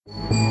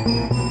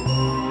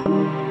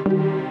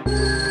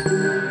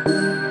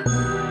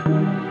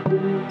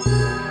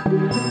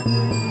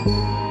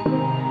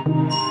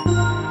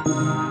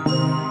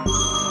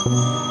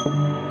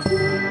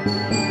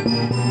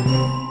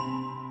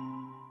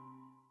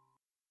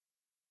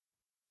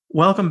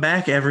Welcome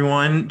back,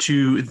 everyone,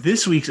 to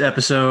this week's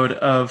episode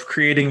of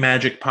Creating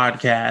Magic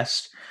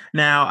Podcast.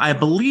 Now, I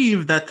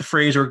believe that the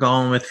phrase we're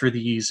going with for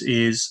these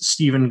is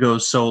Steven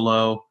goes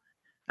solo.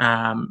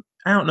 I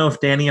don't know if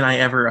Danny and I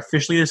ever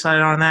officially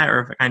decided on that or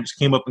if it kind of just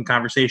came up in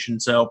conversation.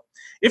 So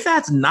if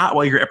that's not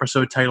what your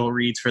episode title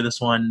reads for this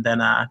one,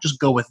 then just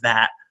go with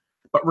that.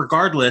 But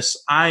regardless,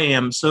 I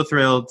am so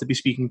thrilled to be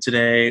speaking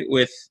today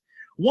with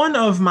one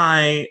of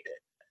my,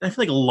 I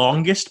feel like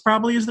longest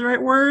probably is the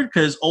right word,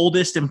 because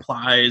oldest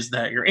implies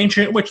that you're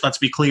ancient, which, let's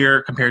be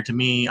clear, compared to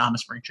me, I'm a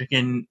spring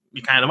chicken.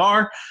 You kind of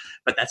are,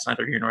 but that's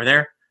neither here nor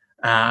there.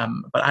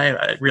 But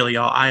I really,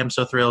 I am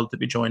so thrilled to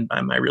be joined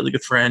by my really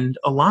good friend,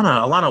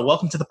 Alana. Alana,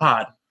 welcome to the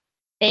pod.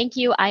 Thank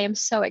you. I am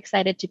so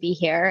excited to be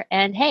here.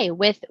 And hey,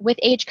 with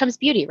age comes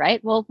beauty, right?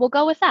 We'll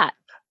go with that.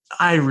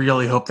 I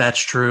really hope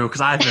that's true,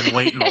 because I've been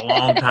waiting a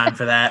long time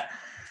for that.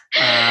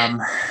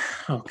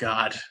 Oh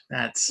God,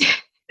 that's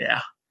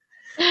yeah.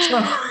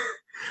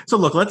 So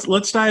look,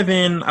 let's dive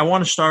in. I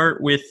want to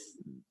start with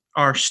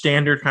our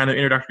standard kind of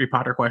introductory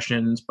Potter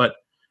questions, but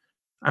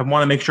I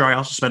want to make sure I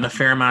also spend a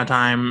fair amount of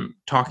time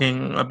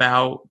talking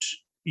about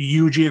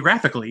you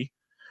geographically,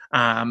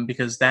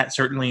 because that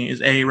certainly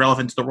is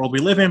relevant to the world we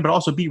live in, but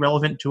also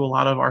relevant to a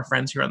lot of our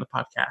friends here on the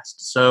podcast.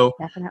 So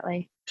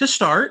definitely. To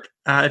start,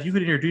 if you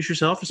could introduce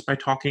yourself just by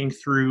talking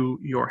through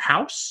your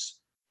house,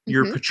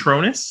 your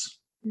Patronus,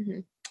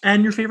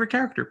 and your favorite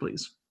character,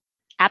 please.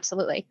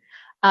 Absolutely.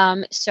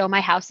 So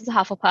my house is a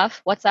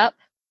Hufflepuff. What's up?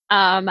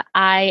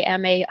 I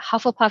am a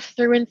Hufflepuff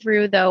through and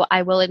through, though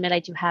I will admit I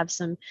do have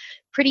some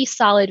pretty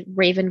solid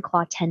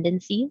Ravenclaw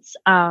tendencies.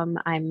 I'm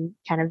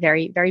kind of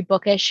very, very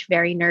bookish,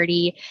 very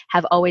nerdy,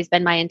 have always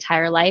been my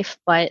entire life,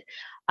 but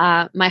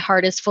my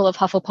heart is full of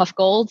Hufflepuff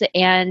gold,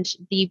 and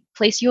the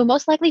place you will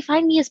most likely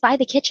find me is by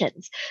the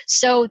kitchens.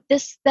 So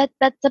that's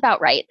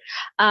about right.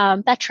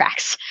 That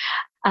tracks.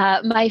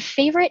 My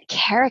favorite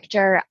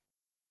character,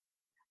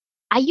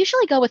 I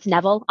usually go with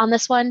Neville on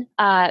this one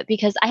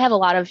because I have a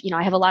lot of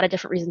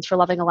different reasons for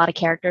loving a lot of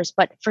characters.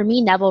 But for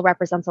me, Neville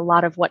represents a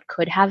lot of what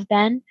could have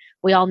been.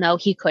 We all know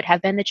he could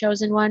have been the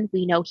chosen one.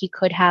 We know he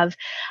could have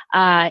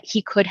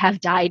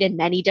died in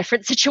many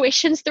different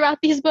situations throughout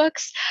these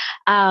books,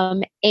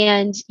 and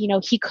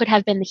he could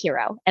have been the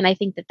hero. And I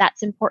think that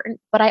that's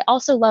important. But I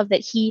also love that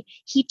he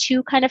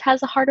too kind of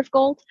has a heart of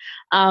gold.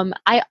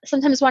 I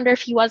sometimes wonder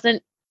if he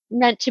wasn't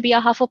meant to be a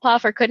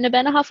Hufflepuff or couldn't have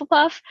been a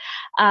Hufflepuff.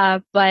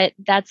 But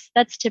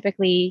that's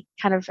typically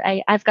kind of,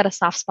 I've got a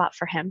soft spot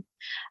for him.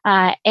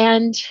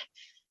 And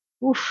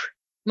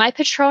my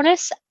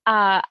Patronus,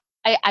 I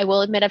will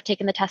admit I've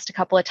taken the test a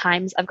couple of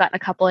times. I've gotten a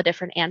couple of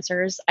different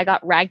answers. I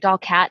got Ragdoll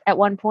Cat at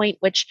one point,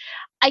 which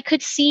I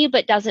could see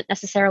but doesn't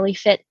necessarily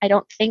fit, I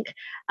don't think.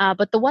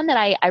 But the one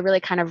that I really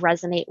kind of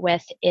resonate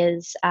with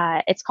is,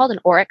 it's called an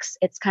Oryx.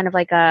 It's kind of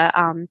like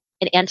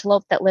an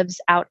antelope that lives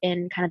out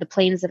in kind of the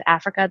plains of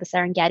Africa, the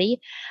Serengeti.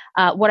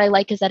 What I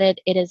like is that it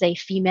is a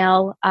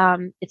female,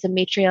 it's a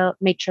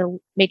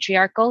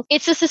matriarchal.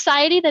 It's a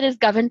society that is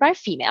governed by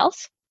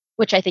females,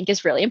 which I think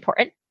is really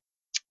important.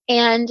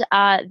 And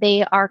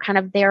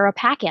they're a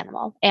pack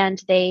animal,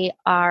 and they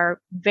are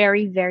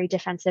very, very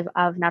defensive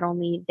of not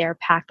only their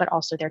pack, but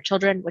also their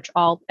children, which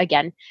all,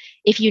 again,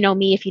 if you know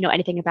me, if you know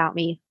anything about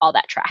me, all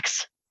that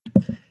tracks.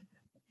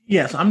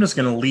 Yes, I'm just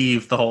gonna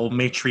leave the whole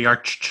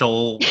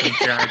matriarchal.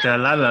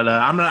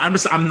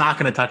 I'm not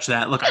gonna touch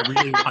that. Look, I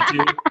really want to.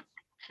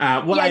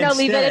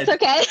 Leave it. It's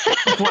okay.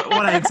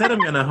 what I had said I'm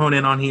gonna hone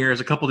in on here is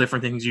a couple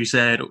different things you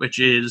said, which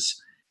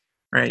is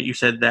right. You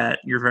said that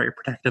you're very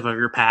protective of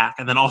your pack,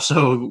 and then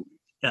also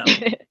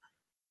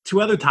two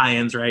other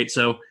tie-ins, right?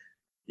 So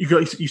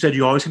you said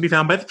you always can be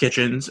found by the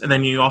kitchens, and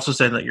then you also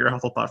said that you're a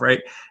Hufflepuff, right?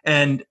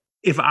 And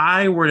if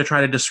I were to try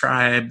to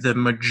describe the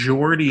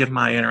majority of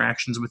my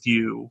interactions with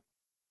you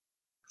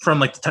from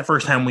like the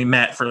first time we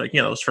met for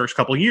those first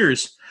couple of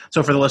years.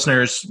 So for the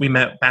listeners, we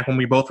met back when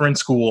we both were in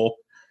school.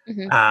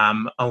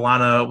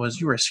 Alana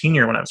you were a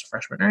senior when I was a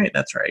freshman, right?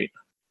 That's right.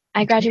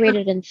 I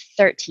graduated in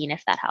 13,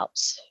 if that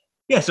helps.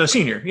 Yeah, so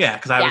senior. Yeah,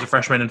 because I was a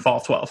freshman in fall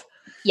of 12.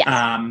 Yes.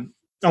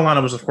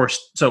 Alana was, of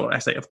course, so I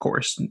say, of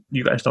course,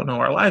 you guys don't know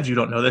our lives. You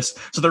don't know this.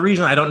 So the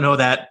reason I don't know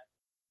that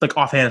like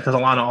offhand is because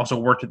Alana also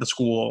worked at the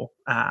school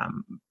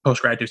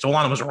post-grad too. So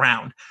Alana was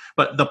around.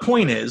 But the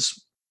point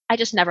is, I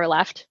just never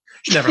left.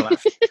 She never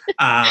left.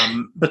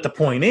 But the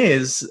point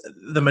is,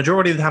 the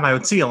majority of the time I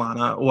would see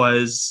Alana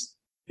was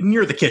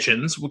near the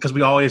kitchens, because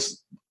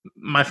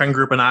my friend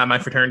group and I, my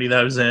fraternity that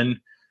I was in,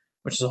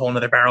 which is a whole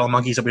other barrel of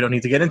monkeys that we don't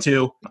need to get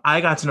into, I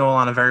got to know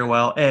Alana very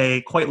well.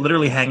 A, quite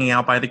literally hanging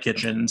out by the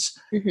kitchens.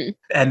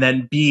 And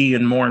then B,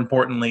 and more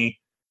importantly,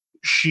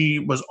 she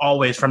was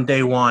always from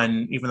day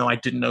one, even though I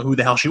didn't know who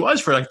the hell she was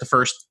for like the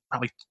first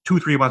probably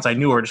 2-3 months I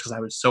knew her, just because I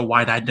was so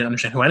wide-eyed, didn't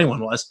understand who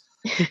anyone was.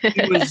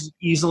 She was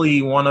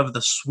easily one of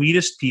the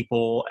sweetest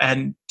people,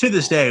 and to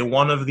this day,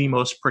 one of the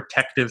most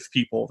protective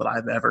people that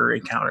I've ever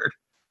encountered.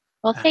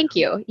 Well, thank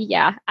you.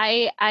 Yeah,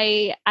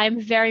 I'm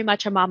very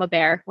much a mama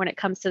bear when it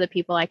comes to the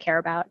people I care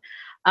about.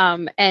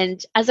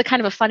 And as a kind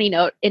of a funny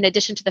note, in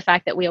addition to the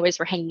fact that we always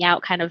were hanging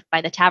out kind of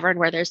by the tavern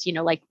where there's,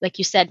 like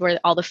you said, where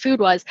all the food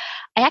was,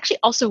 I actually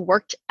also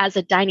worked as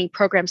a dining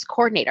programs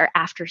coordinator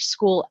after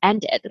school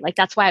ended. Like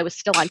that's why I was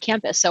still on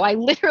campus. So I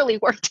literally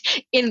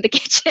worked in the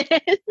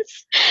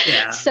kitchens.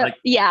 Yeah. So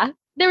yeah,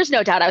 there was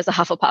no doubt I was a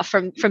Hufflepuff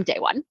from day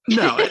one.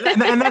 No,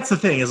 and that's the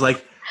thing is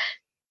like,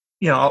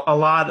 a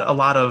lot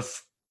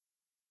of,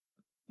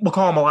 we'll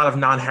call them a lot of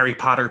non-Harry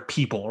Potter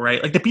people,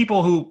 right? Like the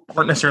people who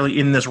aren't necessarily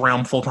in this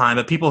realm full time,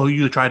 but people who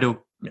you try to,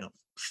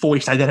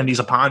 foist identities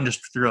upon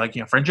just through like,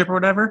 friendship or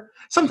whatever.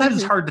 Sometimes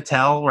it's hard to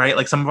tell, right?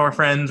 Like some of our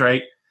friends,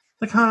 right?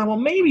 Like, well,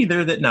 maybe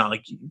they're that. No,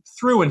 like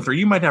through and through,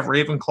 you might have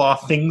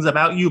Ravenclaw things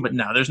about you, but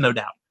no, there's no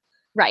doubt.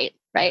 Right.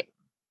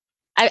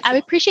 I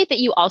appreciate that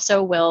you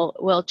also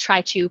will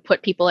try to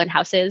put people in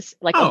houses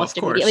like almost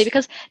immediately,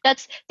 because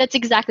that's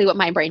exactly what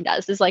my brain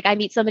does. Is like I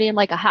meet somebody, I'm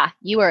like, aha,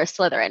 you are a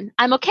Slytherin.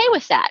 I'm okay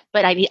with that,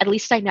 but at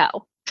least I know.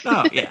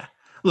 Oh yeah.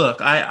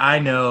 Look, I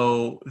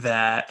know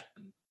that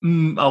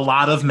a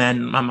lot of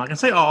men, I'm not gonna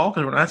say all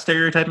because we're not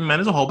stereotyping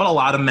men as a whole, but a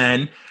lot of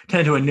men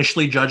tend to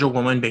initially judge a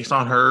woman based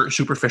on her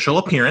superficial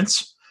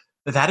appearance.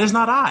 That is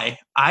not I.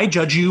 I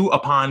judge you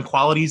upon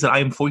qualities that I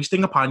am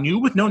foisting upon you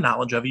with no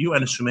knowledge of you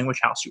and assuming which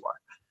house you are.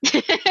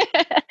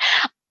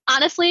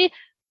 Honestly,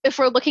 if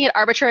we're looking at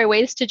arbitrary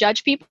ways to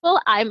judge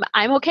people,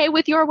 I'm okay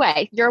with your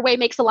way. Your way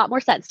makes a lot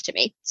more sense to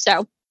me.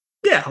 So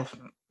yeah.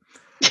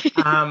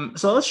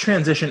 So let's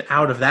transition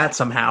out of that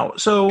somehow.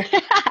 So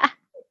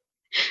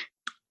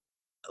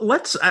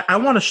I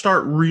want to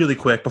start really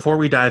quick before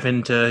we dive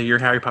into your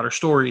Harry Potter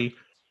story,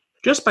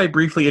 just by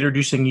briefly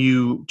introducing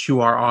you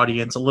to our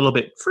audience a little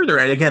bit further.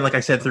 And again, like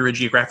I said, through a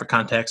geographic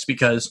context,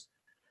 because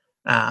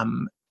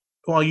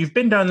while you've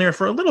been down there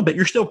for a little bit,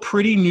 you're still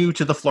pretty new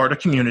to the Florida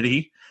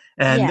community.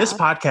 And this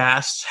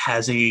podcast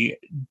has a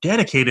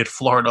dedicated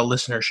Florida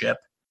listenership.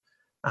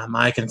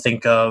 I can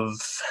think of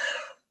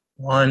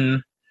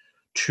 1,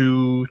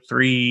 2,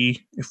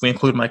 3, if we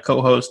include my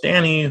co-host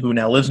Danny, who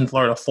now lives in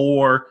Florida,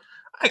 4.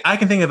 I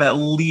can think of at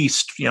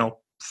least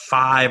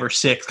 5 or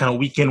 6 kind of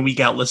week in, week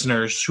out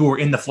listeners who are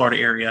in the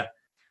Florida area.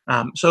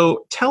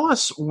 So tell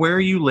us where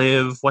you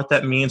live, what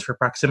that means for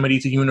proximity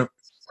to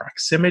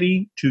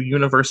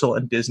Universal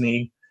and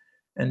Disney,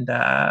 and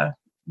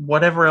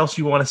whatever else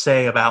you want to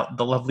say about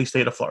the lovely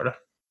state of Florida.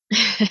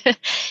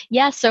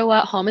 Yeah, so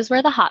home is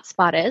where the hot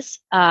spot is.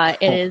 I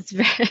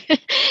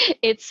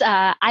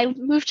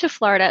moved to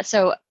Florida.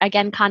 So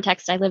again,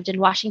 context, I lived in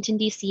Washington,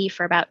 D.C.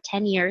 for about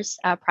 10 years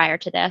prior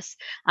to this,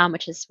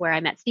 which is where I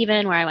met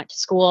Stephen, where I went to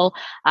school.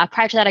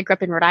 Prior to that, I grew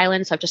up in Rhode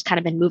Island. So I've just kind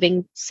of been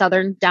moving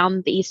southern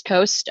down the East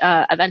Coast.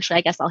 Eventually,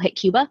 I guess I'll hit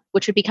Cuba,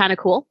 which would be kind of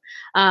cool.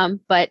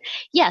 But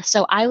yeah,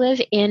 so I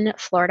live in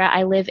Florida.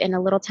 I live in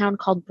a little town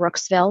called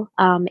Brooksville.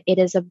 It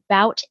is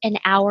about an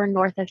hour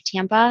north of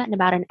Tampa and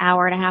about an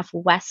hour and a half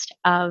west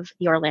of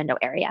the Orlando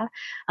area.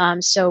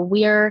 So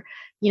we're,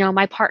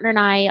 my partner and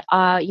I,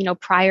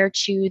 prior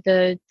to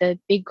the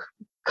big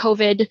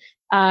COVID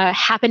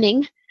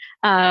happening,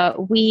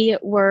 we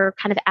were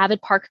kind of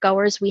avid park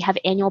goers. We have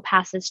annual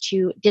passes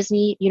to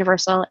Disney,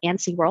 Universal, and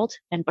SeaWorld,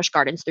 and Busch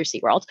Gardens through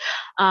SeaWorld.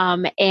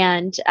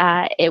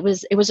 It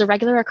was a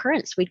regular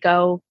occurrence. We'd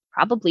go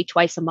probably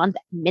twice a month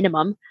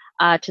minimum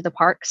to the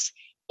parks.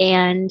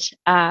 And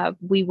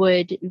we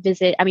would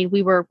visit. I mean,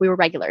 we were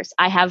regulars.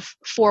 I have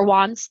 4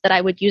 wands that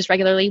I would use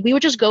regularly. We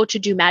would just go to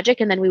do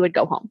magic, and then we would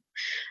go home.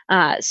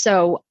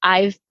 So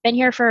I've been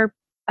here for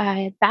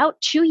about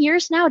 2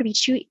 years now.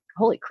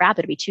 Holy crap!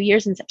 It'll be 2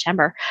 years in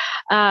September.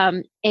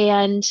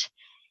 And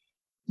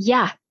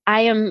yeah,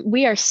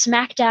 we are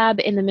smack dab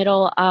in the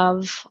middle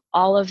of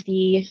all of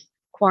the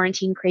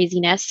quarantine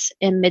craziness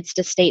amidst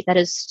a state that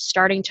is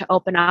starting to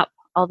open up.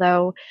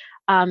 Although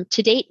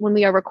to date, when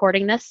we are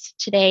recording this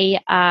today,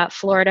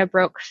 Florida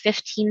broke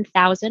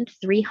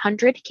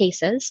 15,300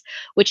 cases,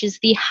 which is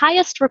the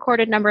highest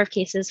recorded number of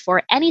cases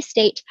for any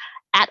state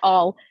at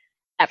all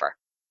ever.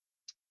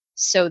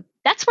 So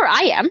that's where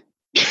I am.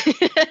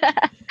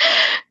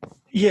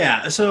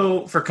 Yeah.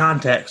 So for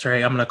context,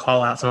 right, I'm going to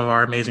call out some of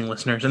our amazing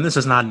listeners, and this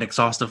is not an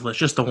exhaustive list,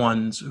 just the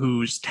ones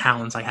whose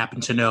towns I happen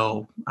to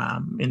know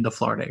in the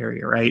Florida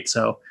area, right?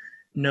 So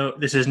no,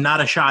 this is not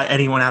a shot at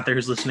anyone out there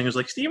who's listening who's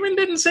like, Stephen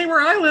didn't say where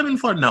I live in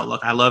Florida. No,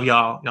 look, I love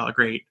y'all. Y'all are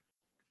great.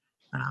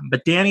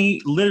 But Danny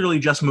literally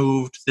just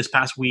moved this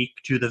past week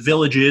to the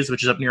Villages,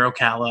 which is up near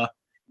Ocala.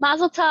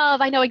 Mazel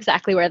tov. I know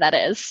exactly where that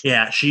is.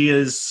 Yeah, she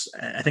is,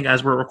 I think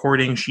as we're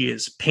recording, she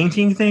is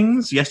painting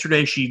things.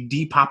 Yesterday, she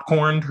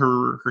de-popcorned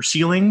her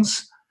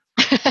ceilings.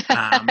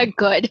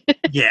 Good.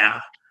 Yeah.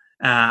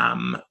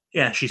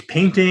 Yeah, she's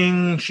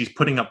painting. She's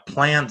putting up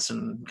plants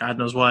and God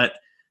knows what.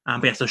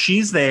 But yeah, so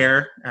she's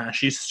there.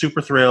 She's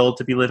super thrilled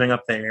to be living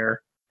up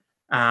there.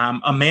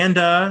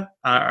 Amanda,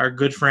 our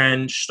good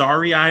friend,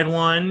 starry-eyed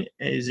one,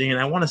 is in,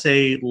 I want to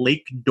say,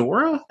 Lake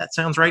Dora. That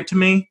sounds right to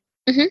me.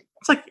 Mm-hmm.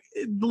 It's like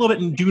a little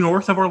bit due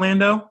north of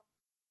Orlando.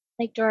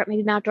 Lake Dora,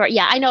 maybe Mount Dora.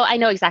 Yeah, I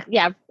know exactly.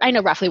 Yeah, I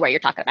know roughly where you're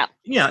talking about.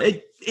 Yeah,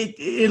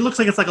 it looks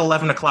like it's like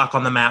 11 o'clock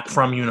on the map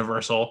from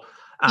Universal.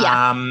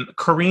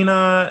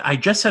 Karina, I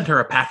just sent her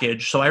a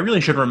package, so I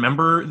really should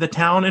remember the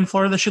town in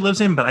Florida that she lives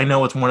in, but I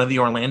know it's one of the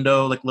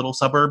Orlando, like, little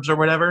suburbs or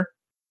whatever.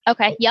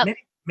 Okay. Yep.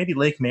 Maybe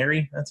Lake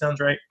Mary. That sounds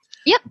right.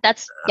 Yep.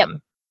 Yep.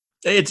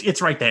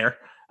 It's right there.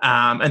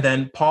 And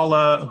then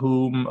Paula,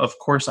 whom of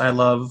course I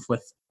love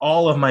with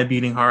all of my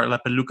beating heart, La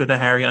Peluca de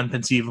Harry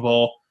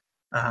Unconceivable.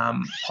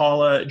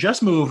 Paula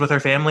just moved with her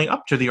family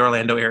up to the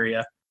Orlando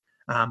area.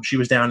 She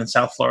was down in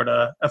South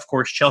Florida. Of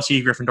course,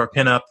 Chelsea Gryffindor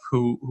Pinup,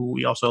 who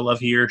we also love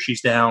here, she's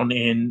down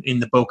in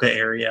the Boca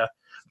area.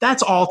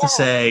 That's all to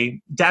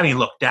say, Danny,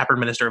 look, Dapper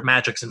Minister of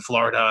Magic's in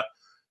Florida.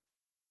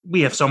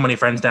 We have so many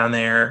friends down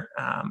there,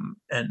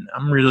 and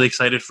I'm really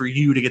excited for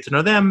you to get to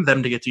know them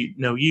to get to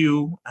know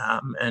you,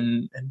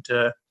 and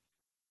to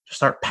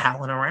start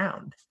palling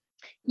around.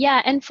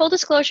 Yeah, and full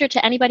disclosure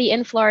to anybody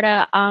in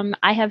Florida,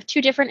 I have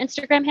 2 different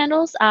Instagram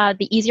handles.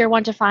 The easier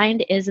one to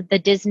find is the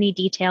Disney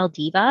Detail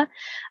Diva,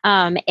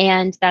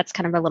 and that's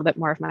kind of a little bit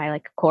more of my,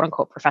 like, quote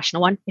unquote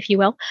professional one, if you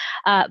will.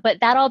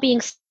 But that all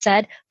being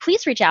said,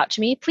 please reach out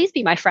to me. Please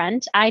be my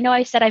friend. I know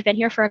I said I've been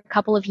here for a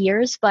couple of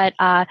years, but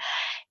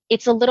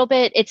it's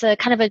a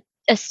kind of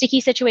a sticky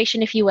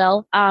situation, if you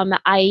will.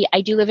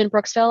 I do live in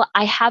Brooksville.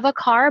 I have a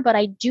car, but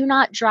I do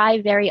not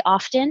drive very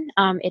often.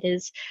 It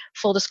is,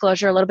 full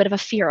disclosure, a little bit of a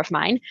fear of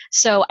mine.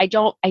 So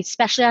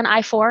especially on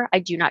I-4, I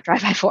do not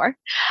drive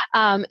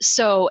I-4.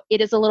 So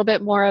it is a little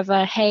bit more of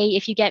a, hey,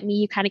 if you get me,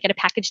 you kind of get a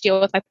package deal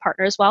with my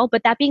partner as well.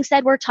 But that being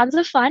said, we're tons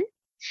of fun.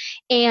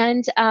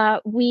 And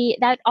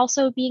that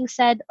also being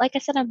said, like I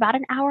said, I'm about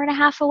an hour and a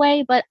half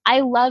away, but I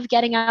love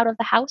getting out of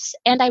the house,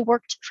 and I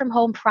worked from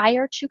home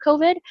prior to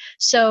COVID.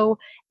 So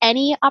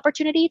any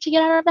opportunity to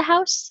get out of the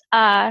house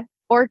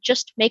or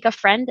just make a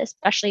friend,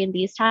 especially in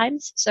these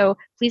times. So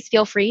please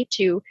feel free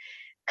to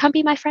come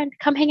be my friend,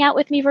 come hang out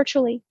with me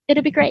virtually.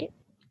 It'll be great.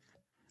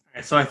 All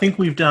right, so I think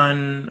we've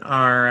done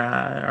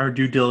our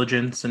due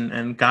diligence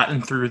and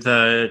gotten through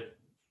the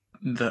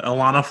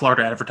Alana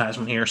Florida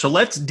advertisement here. So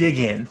let's dig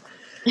in.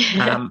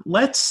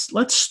 Let's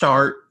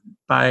start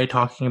by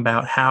talking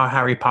about how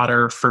Harry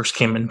Potter first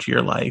came into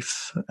your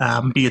life,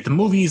 be it the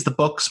movies, the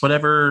books,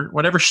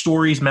 whatever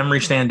stories,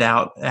 memories stand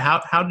out.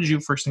 How did you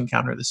first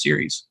encounter the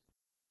series?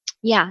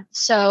 Yeah,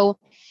 so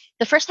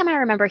the first time I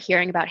remember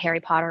hearing about Harry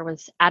Potter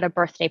was at a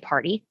birthday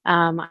party.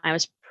 I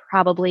was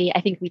probably, I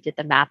think we did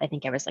the math, I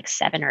think I was like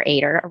 7 or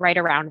 8 or right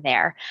around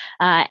there.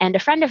 And a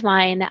friend of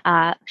mine,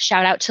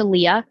 shout out to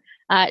Leah,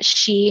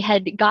 she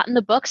had gotten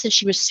the books and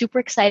she was super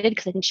excited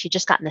because I think she'd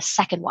just gotten the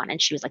second one.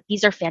 And she was like,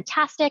 these are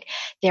fantastic.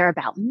 They're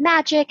about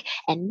magic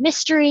and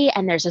mystery.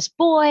 And there's this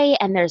boy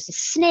and there's a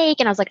snake.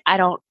 And I was like,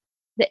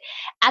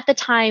 at the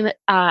time,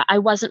 I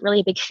wasn't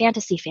really a big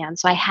fantasy fan.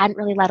 So I hadn't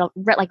really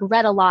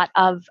read a lot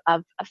of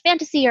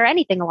fantasy or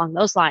anything along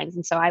those lines.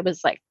 And so I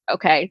was like,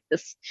 okay,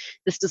 this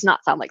does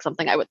not sound like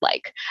something I would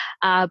like.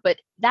 But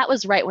that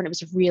was right when it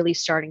was really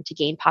starting to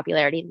gain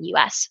popularity in the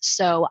US.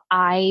 So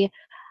I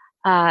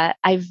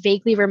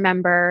vaguely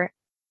remember,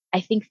 I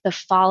think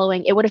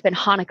it would have been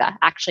Hanukkah,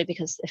 actually,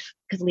 because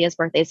Leah's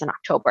birthday is in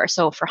October.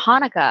 So for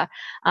Hanukkah,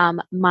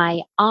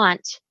 my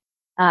aunt,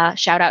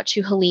 shout out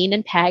to Helene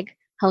and Peg.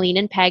 Helene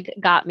and Peg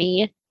got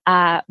me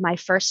my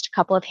first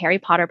couple of Harry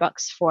Potter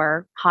books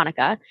for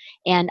Hanukkah.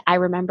 And I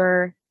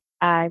remember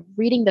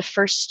reading the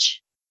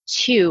first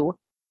 2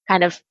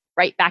 kind of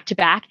right back to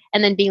back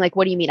and then being like,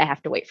 what do you mean I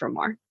have to wait for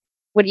more?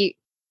 What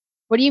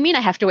do you mean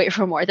I have to wait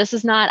for more?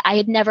 I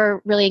had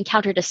never really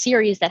encountered a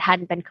series that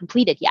hadn't been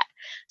completed yet.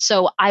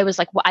 So I was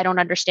like, well, I don't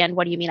understand.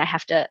 What do you mean I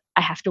have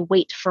to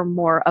wait for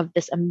more of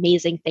this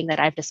amazing thing that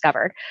I've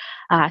discovered?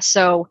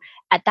 So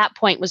at that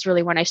point was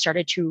really when I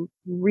started to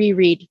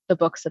reread the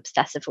books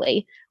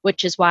obsessively,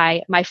 which is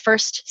why my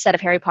first set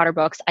of Harry Potter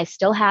books, I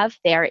still have.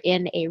 They're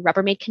in a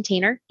Rubbermaid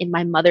container in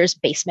my mother's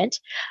basement,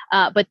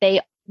 but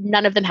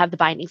none of them have the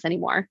bindings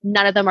anymore.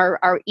 None of them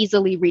are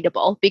easily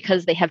readable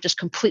because they have just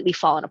completely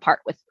fallen apart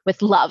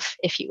with love,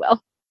 if you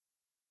will.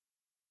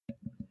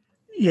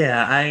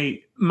 Yeah,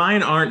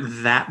 mine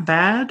aren't that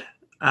bad.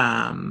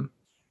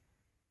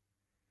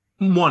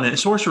 One,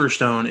 Sorcerer's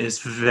Stone is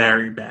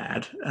very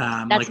bad.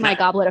 That's like my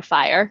Goblet of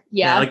Fire.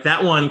 Yeah, like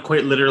that one,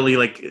 quite literally,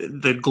 like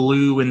the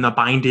glue and the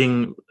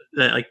binding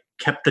that like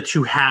kept the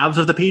 2 halves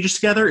of the pages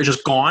together is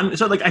just gone.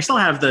 So like I still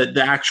have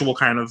the actual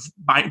kind of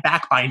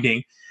back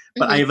binding,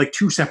 but I have like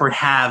 2 separate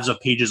halves of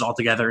pages all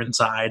together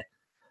inside.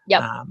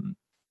 Yep.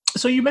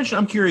 So you mentioned,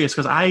 I'm curious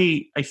because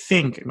I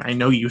think I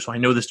know you, so I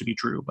know this to be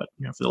true. But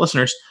for the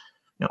listeners,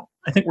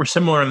 I think we're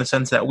similar in the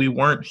sense that we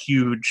weren't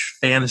huge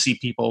fantasy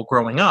people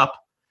growing up.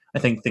 I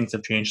think things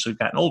have changed, so we've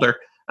gotten older.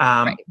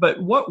 Right. But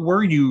what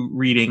were you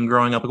reading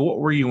growing up? Like, what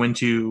were you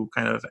into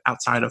kind of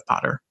outside of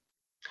Potter?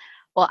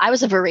 Well, I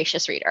was a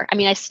voracious reader. I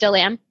mean, I still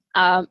am.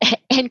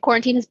 And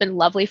quarantine has been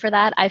lovely for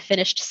that. I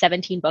finished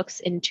 17 books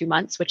in 2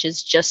 months, which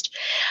is just,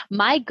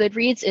 my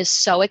Goodreads is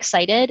so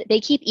excited. They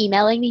keep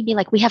emailing me being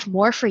like, we have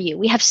more for you.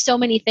 We have so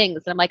many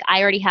things. And I'm like,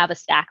 I already have a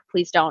stack.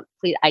 Please don't.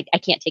 Please, I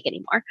can't take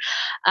any more.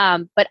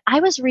 But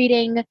I was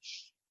reading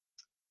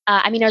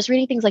I mean, I was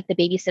reading things like The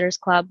Babysitter's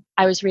Club.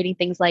 I was reading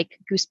things like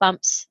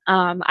Goosebumps.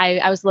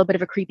 I was a little bit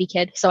of a creepy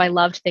kid, so I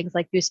loved things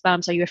like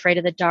Goosebumps, Are You Afraid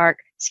of the Dark,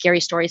 Scary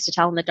Stories to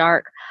Tell in the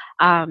Dark.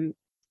 Um,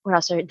 what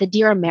else? The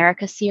Dear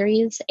America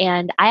series,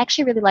 and I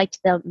actually really liked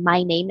the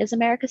My Name Is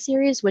America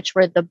series, which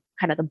were the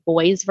kind of the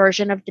boys'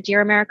 version of the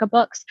Dear America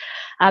books,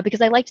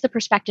 because I liked the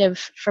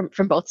perspective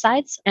from both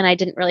sides, and I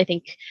didn't really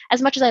think, as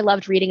much as I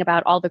loved reading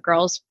about all the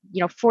girls,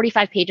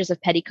 45 pages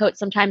of petticoats.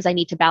 Sometimes I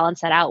need to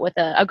balance that out with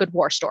a good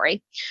war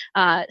story.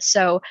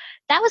 So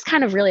that was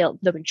kind of really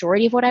the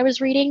majority of what I was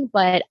reading.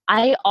 But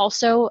I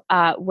also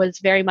was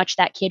very much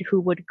that kid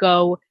who would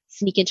go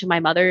sneak into my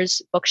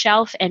mother's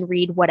bookshelf and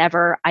read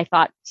whatever I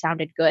thought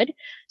sounded good.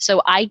 So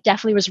I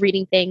definitely was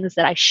reading things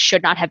that I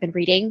should not have been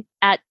reading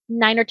at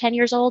 9 or 10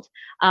 years old.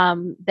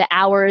 The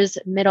Hours,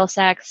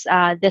 Middlesex,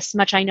 This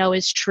Much I Know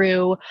Is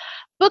True,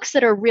 books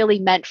that are really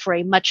meant for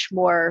a much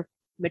more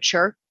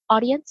mature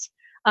audience.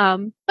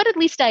 But at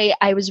least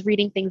I was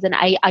reading things, and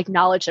I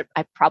acknowledge that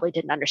I probably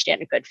didn't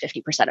understand a good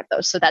 50% of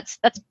those. So that's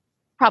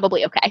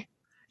probably okay.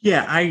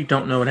 Yeah, I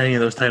don't know what any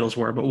of those titles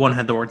were, but one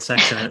had the word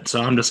sex in it,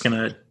 so I'm just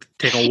gonna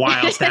take a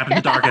wild stab in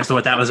the dark as to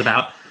what that was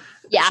about.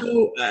 Yeah.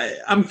 So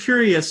I'm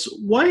curious,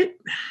 what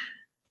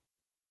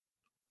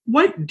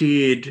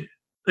did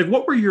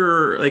what were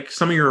your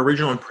some of your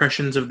original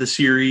impressions of the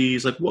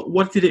series? Like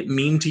what did it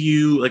mean to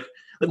you?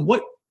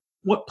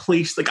 What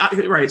place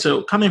right?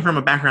 So coming from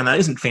a background that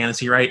isn't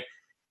fantasy, right?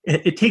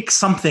 It takes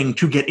something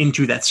to get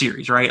into that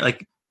series, right?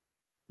 Like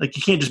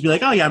you can't just be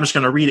like, oh yeah, I'm just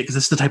going to read it because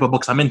it's the type of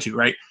books I'm into,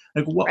 right?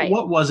 Like Right.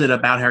 what was it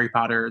about Harry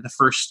Potter the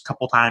first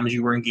couple times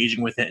you were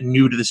engaging with it and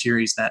new to the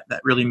series that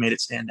really made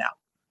it stand out?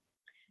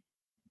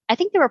 I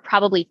think there were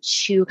probably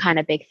two kind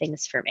of big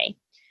things for me.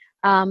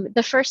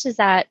 The first is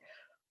that,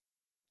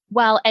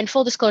 well, and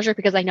full disclosure,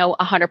 because I know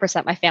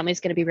 100% my family is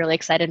going to be really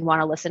excited and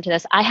want to listen to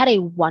this. I had a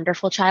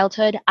wonderful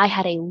childhood. I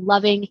had a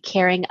loving,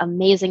 caring,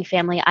 amazing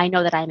family. I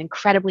know that I'm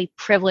incredibly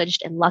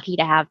privileged and lucky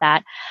to have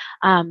that.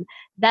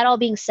 That all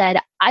being said,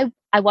 I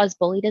was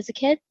bullied as a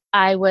kid.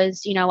 I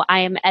was, I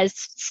am, as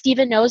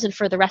Stephen knows, and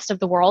for the rest of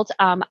the world,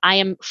 I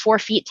am 4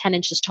 feet 10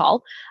 inches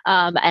tall,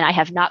 and I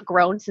have not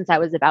grown since I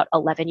was about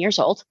 11 years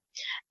old.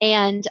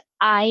 And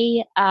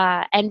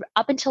and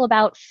up until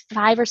about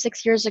 5 or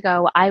 6 years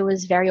ago, I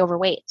was very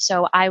overweight.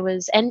 So I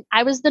was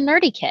the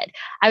nerdy kid.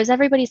 I was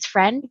everybody's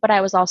friend, but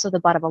I was also the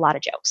butt of a lot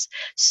of jokes.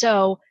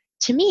 So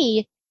to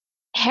me,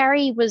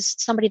 Harry was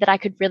somebody that I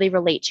could really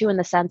relate to in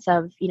the sense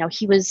of,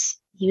 he was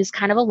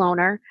kind of a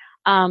loner.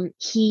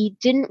 He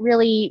didn't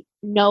really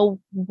know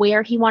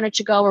where he wanted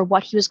to go or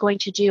what he was going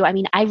to do. I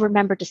mean, I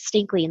remember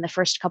distinctly in the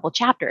first couple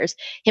chapters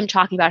him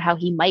talking about how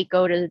he might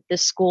go to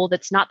this school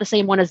that's not the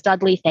same one as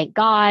Dudley, thank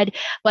God,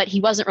 but he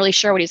wasn't really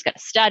sure what he was going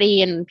to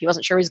study, and he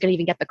wasn't sure he was going to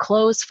even get the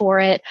clothes for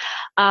it.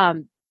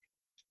 Um,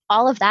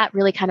 all of that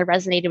really kind of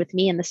resonated with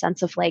me in the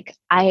sense of like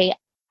I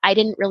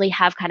didn't really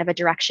have kind of a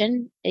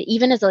direction.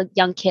 Even as a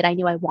young kid, I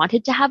knew I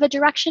wanted to have a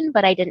direction,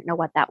 but I didn't know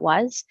what that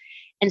was.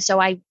 And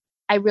so I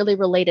really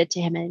related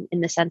to him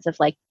in the sense of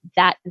like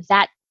that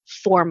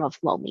form of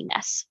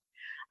loneliness.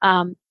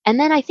 And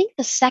then I think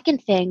the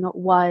second thing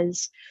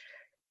was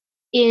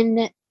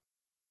in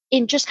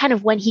just kind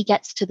of when he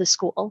gets to the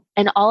school,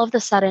 and all of a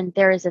sudden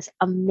there is this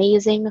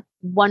amazing,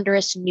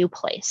 wondrous new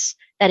place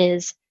that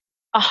is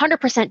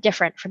 100%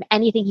 different from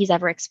anything he's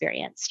ever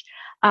experienced.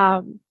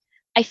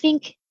 I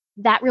think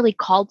that really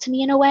called to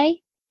me in a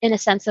way, in a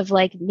sense of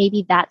like,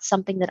 maybe that's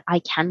something that I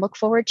can look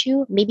forward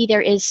to. Maybe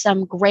there is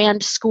some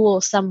grand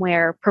school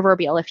somewhere,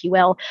 proverbial, if you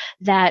will,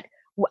 that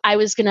I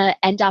was going to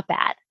end up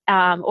at,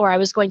 or I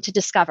was going to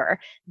discover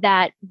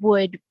that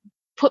would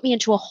put me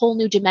into a whole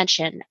new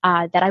dimension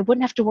that I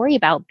wouldn't have to worry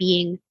about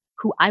being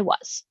who I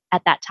was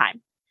at that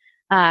time.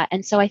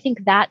 And so I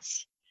think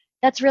that's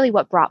really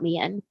what brought me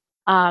in.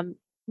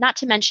 Not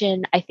to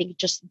mention, I think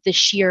just the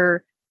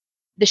sheer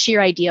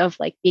idea of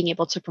like being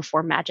able to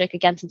perform magic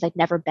again, since I'd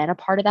never been a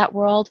part of that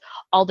world,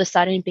 all of a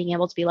sudden being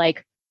able to be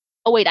like,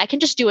 oh wait, I can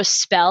just do a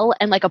spell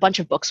and like a bunch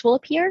of books will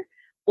appear,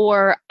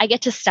 or I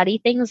get to study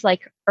things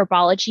like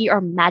herbology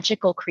or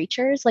magical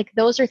creatures. Like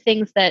those are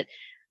things that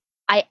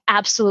I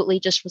absolutely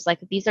just was like,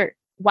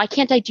 why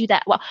can't I do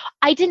that? Well,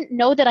 I didn't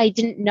know that I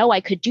didn't know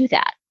I could do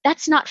that.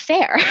 That's not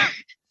fair.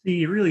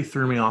 You really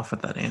threw me off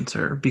with that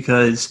answer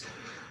because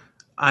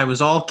I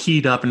was all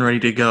keyed up and ready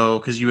to go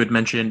because you had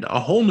mentioned a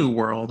whole new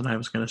world, and I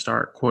was going to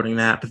start quoting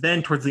that. But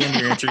then towards the end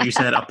of your answer, you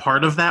said a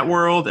part of that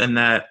world, and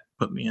that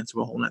put me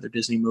into a whole nother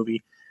Disney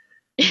movie.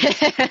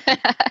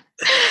 I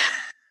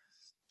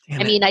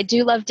mean, I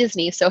do love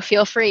Disney, so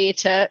feel free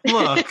to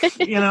look.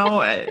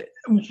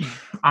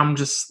 I'm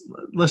just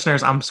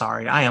listeners. I'm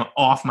sorry. I am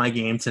off my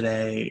game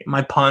today.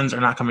 My puns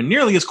are not coming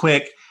nearly as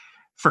quick.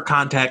 For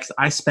context,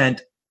 I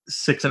spent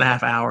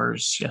 6.5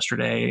 hours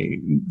yesterday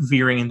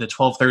veering into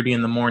 12:30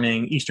 in the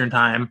morning Eastern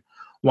time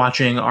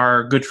watching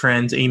our good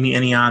friends Amy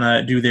and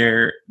Iana do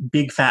their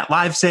big fat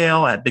live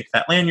sale at Big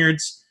Fat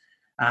Lanyards.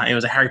 It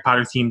was a Harry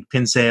Potter themed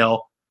pin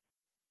sale.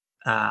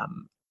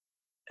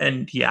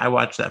 And yeah, I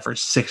watched that for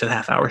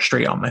 6.5 hours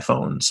straight on my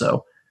phone.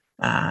 So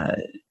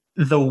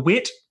the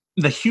wit,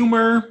 the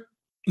humor,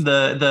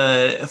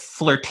 the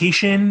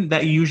flirtation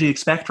that you usually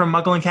expect from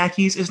Muggle and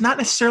khakis is not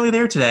necessarily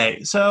there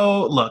today.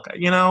 So look,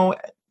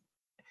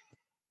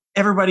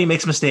 everybody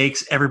makes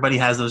mistakes. Everybody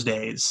has those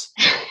days.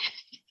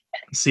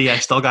 See, I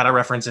still got a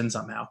reference in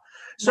somehow.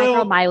 My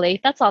girl Miley.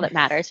 That's all that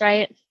matters,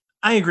 right?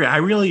 I agree. I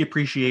really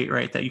appreciate,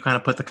 right, that you kind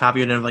of put the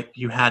caveat in, like,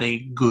 you had a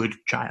good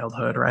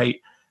childhood, right?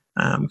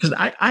 Because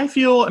I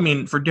feel, I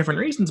mean, for different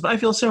reasons, but I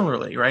feel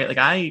similarly, right?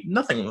 Like,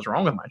 nothing was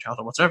wrong with my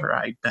childhood whatsoever.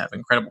 I have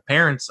incredible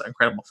parents,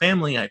 incredible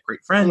family. I have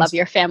great friends. Love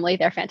your family.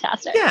 They're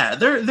fantastic. Yeah,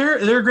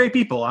 they're great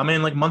people. I'm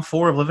in like month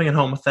 4 of living at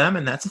home with them,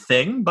 and that's a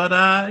thing. But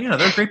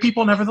they're great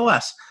people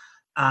nevertheless.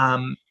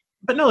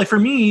 But no, like for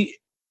me,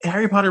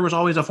 Harry Potter was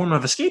always a form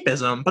of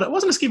escapism, but it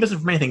wasn't escapism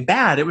from anything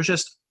bad. It was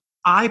just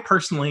I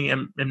personally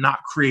am not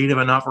creative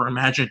enough or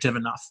imaginative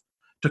enough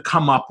to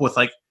come up with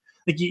like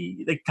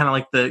kind of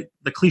like the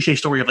cliche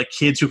story of like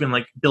kids who can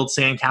like build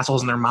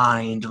sandcastles in their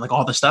mind and like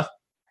all this stuff.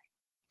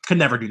 Could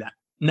never do that.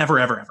 Never,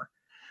 ever, ever.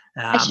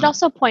 I should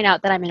also point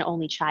out that I'm an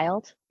only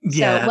child.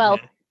 Yeah. So, well,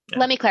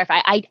 let me clarify.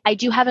 I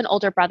do have an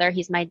older brother.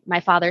 He's my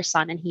father's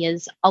son, and he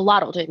is a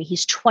lot older than me.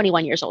 He's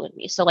 21 years older than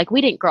me. So, like,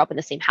 we didn't grow up in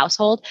the same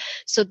household.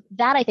 So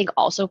that I think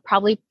also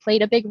probably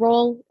played a big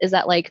role, is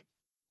that like,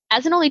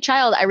 as an only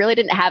child, I really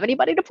didn't have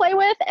anybody to play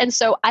with. And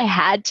so I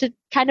had to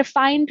kind of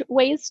find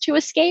ways to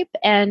escape.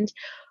 And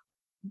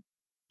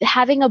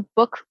having a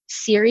book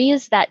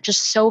series that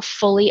just so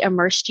fully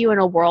immersed you in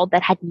a world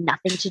that had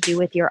nothing to do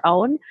with your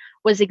own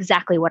was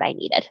exactly what I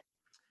needed.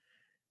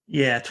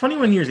 Yeah,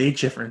 21 years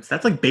age difference.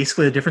 That's like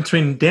basically the difference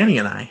between Danny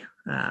and I.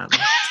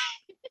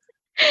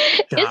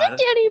 Isn't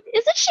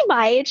she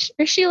my age?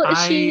 She's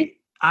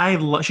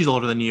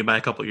older than you by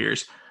a couple of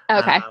years.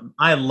 Okay.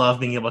 I love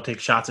being able to take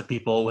shots at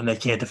people when they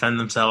can't defend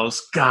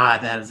themselves.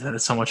 God, that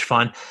is so much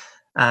fun.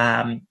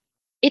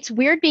 It's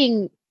weird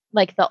being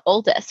like the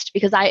oldest,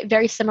 because I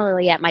very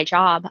similarly at my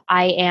job,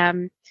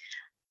 I'm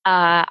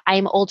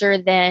older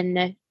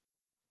than,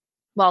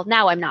 well,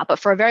 now I'm not, but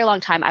for a very long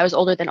time, I was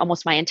older than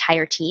almost my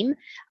entire team.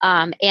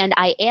 And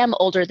I am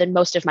older than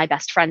most of my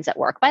best friends at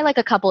work by like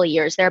a couple of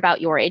years. They're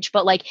about your age,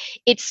 but like,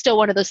 it's still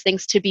one of those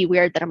things to be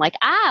weird that I'm like,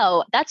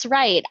 oh, that's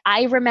right.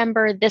 I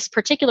remember this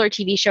particular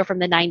TV show from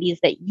the 90s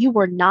that you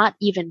were not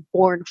even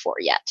born for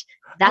yet.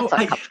 That's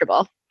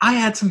uncomfortable. I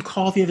had some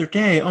call the other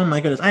day. Oh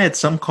my goodness. I had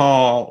some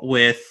call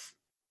with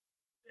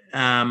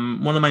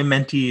one of my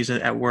mentees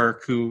at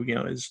work who,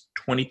 is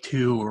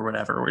 22 or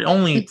whatever, or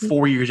only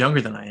 4 years younger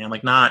than I am,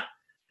 like not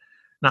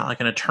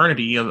like an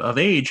eternity of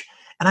age.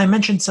 And I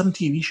mentioned some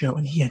TV show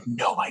and he had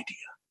no idea.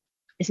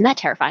 Isn't that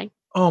terrifying?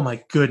 Oh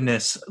my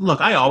goodness. Look,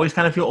 I always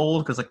kind of feel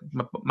old because like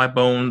my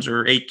bones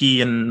are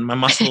achy and my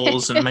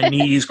muscles and my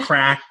knees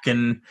crack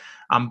and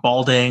I'm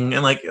balding.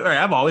 And like,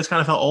 I've always kind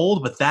of felt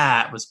old, but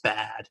that was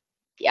bad.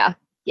 Yeah.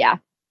 Yeah.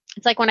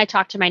 It's like when I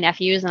talk to my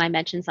nephews and I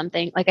mention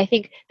something, like I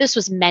think this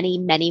was many,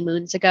 many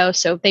moons ago,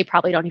 so they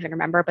probably don't even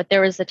remember, but there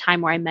was a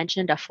time where I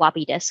mentioned a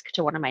floppy disk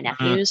to one of my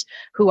nephews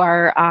who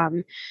are,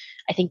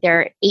 I think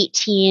they're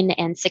 18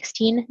 and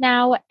 16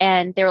 now.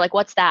 And they were like,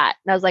 what's that?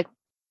 And I was like,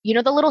 the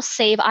little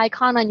save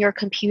icon on your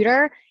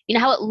computer, you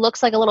know how it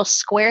looks like a little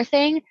square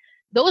thing?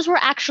 Those were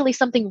actually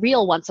something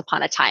real once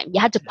upon a time. You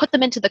had to put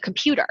them into the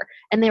computer.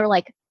 And they were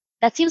like,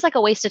 that seems like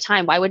a waste of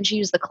time. Why wouldn't you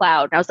use the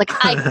cloud? And I was like,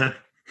 I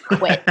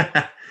quit.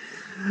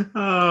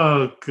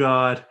 Oh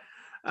God.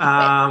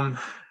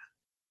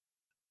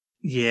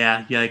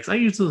 Yeah, because I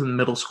used those in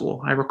middle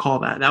school. I recall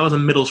that was a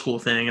middle school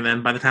thing, and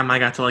then by the time I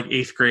got to like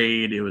 8th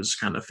grade, it was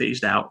kind of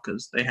phased out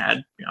because they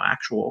had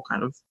actual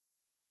kind of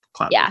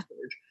cloud-based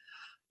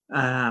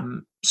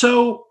storage.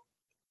 So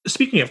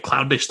speaking of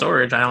cloud-based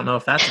storage, I don't know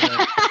if that's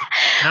I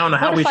don't know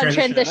how we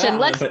transition.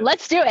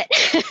 Let's do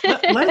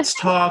it. Let's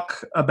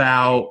talk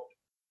about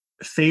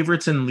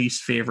favorites and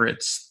least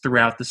favorites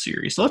throughout the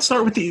series. So let's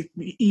start with the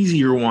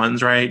easier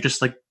ones, right?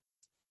 Just like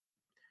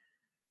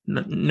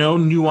no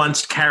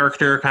nuanced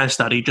character kind of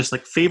study, just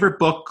like favorite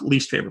book,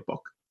 least favorite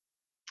book.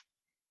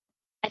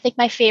 I think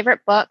my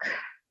favorite book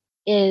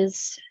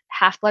is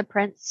Half-Blood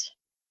Prince,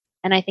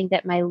 and I think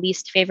that my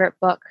least favorite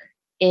book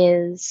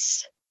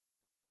is,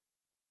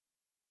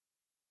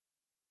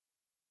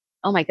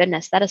 oh my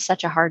goodness, that is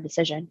such a hard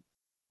decision.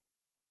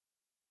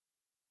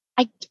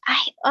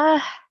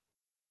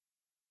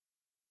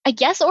 I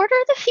guess Order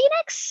of the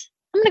Phoenix?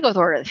 I'm going to go with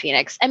Order of the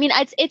Phoenix. I mean,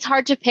 it's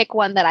hard to pick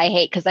one that I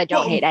hate because I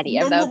don't hate any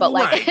of them, but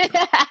like,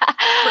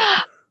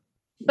 right.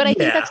 But I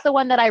think that's the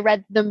one that I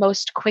read the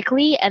most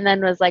quickly and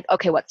then was like,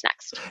 okay, what's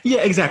next?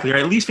 Yeah, exactly.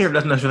 Right. Least favorite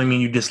doesn't necessarily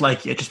mean you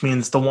dislike it. It just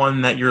means the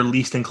one that you're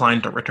least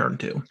inclined to return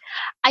to.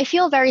 I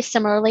feel very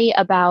similarly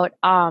about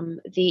I'm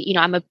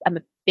a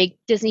big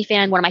Disney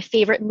fan. One of my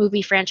favorite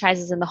movie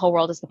franchises in the whole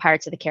world is the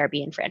Pirates of the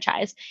Caribbean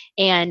franchise.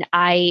 And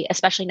I,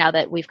 especially now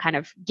that we've kind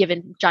of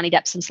given Johnny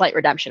Depp some slight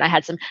redemption, I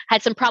had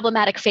some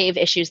problematic fave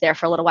issues there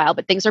for a little while,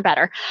 but things are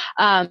better.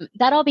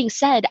 That all being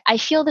said, I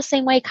feel the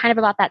same way kind of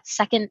about that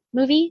second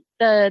movie,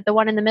 the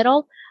one in the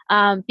middle,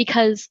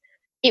 because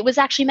it was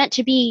actually meant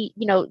to be,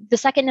 the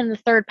second and the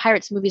third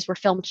Pirates movies were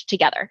filmed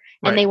together,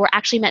 and they were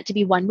actually meant to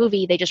be one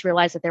movie. They just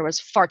realized that there was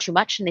far too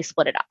much and they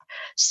split it up.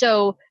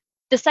 So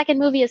the second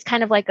movie is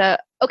kind of like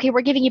okay,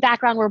 we're giving you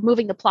background, we're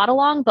moving the plot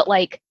along, but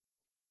like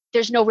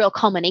there's no real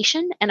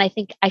culmination. And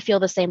I feel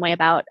the same way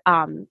about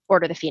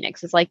Order of the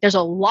Phoenix. It's like there's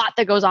a lot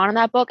that goes on in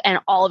that book, and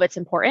all of it's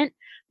important,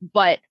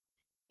 but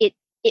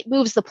it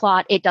moves the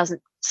plot. It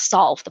doesn't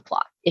solve the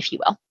plot, if you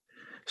will.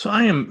 So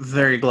I am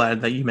very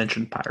glad that you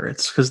mentioned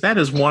Pirates, because that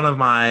is one of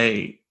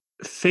my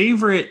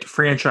favorite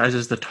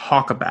franchises to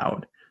talk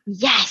about.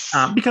 Yes.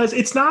 Because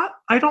it's not,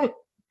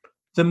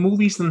 the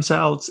movies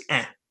themselves,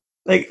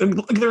 like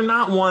they're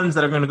not ones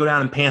that are going to go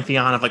down in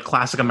pantheon of like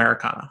classic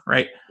Americana,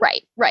 right?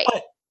 Right.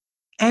 But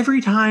every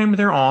time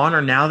they're on,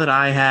 or now that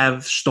I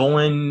have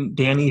stolen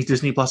Danny's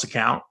Disney Plus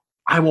account,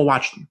 I will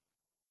watch them.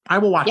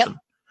 Them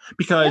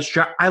because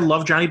I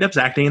love Johnny Depp's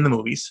acting in the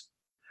movies.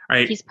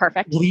 Right? He's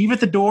perfect. Leave at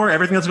the door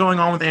everything that's going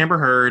on with Amber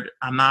Heard.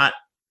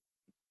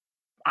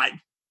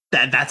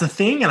 That's a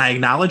thing, and I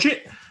acknowledge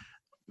it.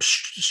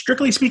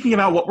 Strictly speaking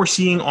about what we're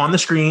seeing on the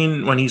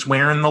screen when he's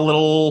wearing the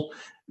little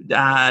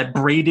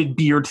braided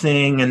beard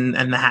thing and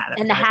the hat.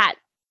 And the hat.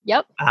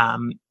 Yep.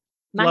 Love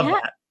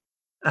that.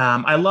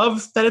 I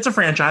love that it's a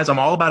franchise. I'm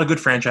all about a good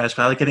franchise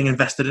because I like getting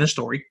invested in a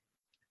story.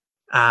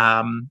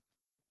 And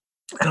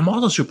I'm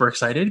also super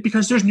excited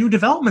because there's new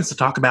developments to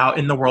talk about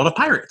in the world of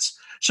pirates.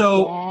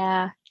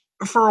 So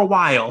for a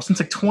while, since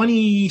like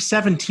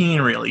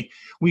 2017, really,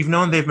 we've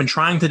known they've been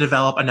trying to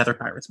develop another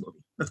Pirates movie.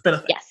 That's been a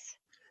thing. Yes.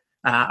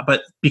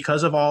 But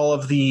because of all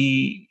of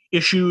the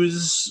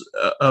issues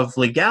of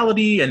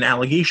legality and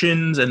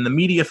allegations and the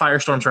media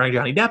firestorm surrounding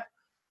Johnny Depp,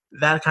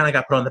 that kind of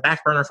got put on the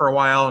back burner for a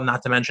while.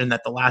 Not to mention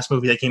that the last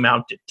movie that came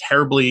out did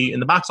terribly in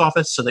the box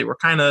office, so they were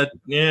kind of,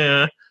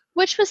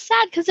 Which was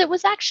sad because it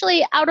was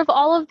actually, out of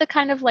all of the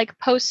kind of like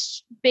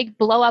post big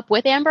blow up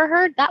with Amber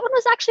Heard, that one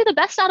was actually the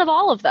best out of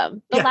all of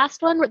them. The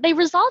last one, they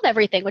resolved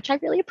everything, which I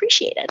really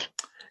appreciated.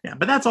 Yeah,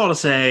 but that's all to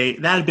say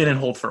that had been in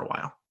hold for a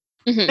while.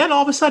 Mm-hmm. Then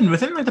all of a sudden,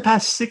 within like the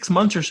past 6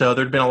 months or so,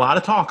 there'd been a lot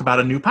of talk about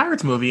a new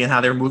Pirates movie and how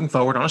they were moving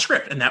forward on a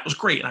script, and that was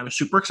great. And I was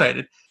super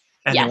excited.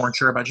 And they weren't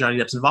sure about Johnny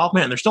Depp's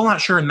involvement, and they're still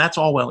not sure, and that's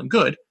all well and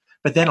good.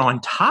 But then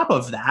on top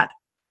of that,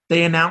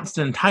 they announced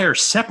an entire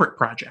separate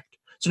project.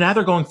 So now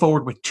they're going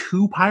forward with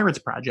 2 Pirates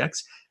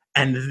projects,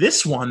 and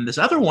this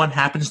other one,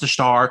 happens to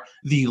star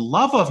the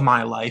love of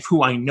my life,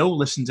 who I know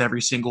listens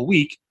every single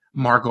week,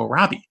 Margot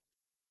Robbie.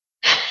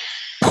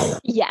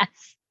 Yes.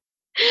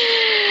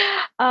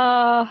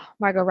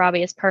 Margot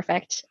Robbie is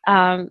perfect.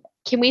 Can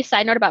we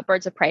side note about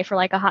Birds of Prey for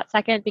like a hot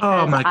second?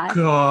 Because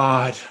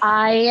God.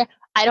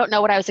 I don't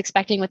know what I was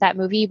expecting with that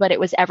movie, but it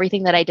was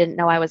everything that I didn't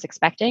know I was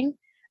expecting.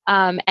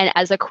 And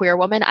as a queer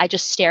woman, I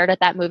just stared at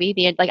that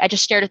movie. I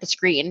just stared at the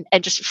screen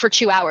and just for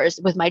 2 hours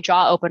with my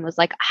jaw open was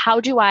like, how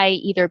do I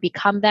either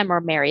become them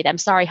or marry them?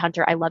 Sorry,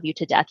 Hunter, I love you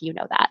to death. You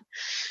know that.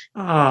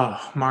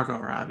 Oh, Margot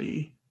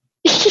Robbie.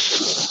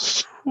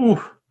 Is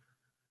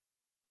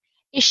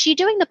she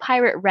doing the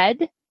Pirate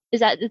Red? Is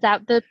that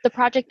the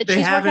project that she's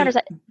working on? Or is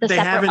that the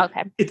separate?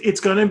 Okay. It's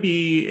going to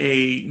be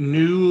a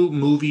new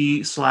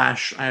movie /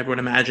 I would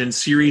imagine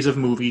series of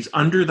movies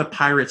under the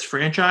Pirates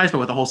franchise, but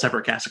with a whole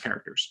separate cast of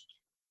characters.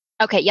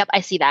 Okay. Yep.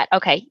 I see that.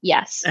 Okay.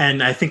 Yes.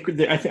 And I think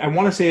I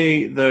want to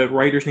say the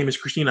writer's name is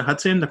Christina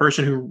Hudson, the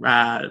person who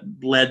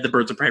led the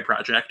Birds of Prey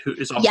project, who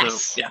is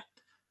also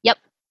Yep.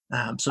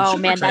 So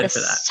man, that is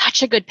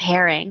such a good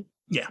pairing.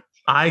 Yeah,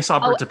 I saw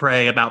Birds of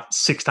Prey about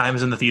 6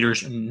 times in the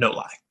theaters, no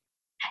lie.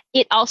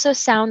 It also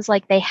sounds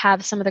like they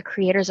have some of the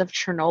creators of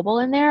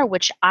Chernobyl in there,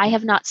 which I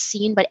have not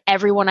seen, but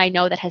everyone I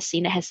know that has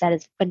seen it has said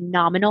is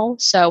phenomenal.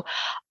 So,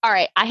 all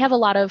right, I have a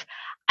lot of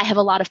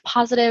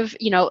positive,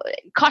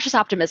 cautious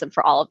optimism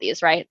for all of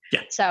these, right?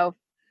 Yeah. So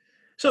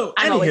anywho,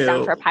 I'm always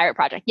down for a pirate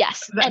project.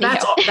 Yes.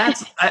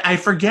 That's I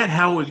forget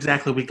how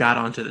exactly we got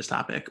onto this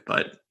topic,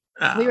 but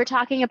we were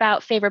talking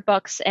about favorite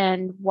books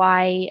and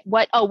what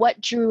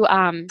drew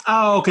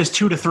because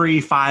 2 to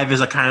 3, 5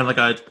 is a kind of like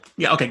got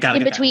it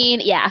in between.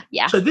 Yeah.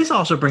 So this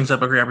also brings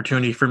up a great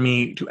opportunity for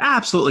me to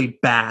absolutely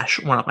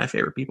bash one of my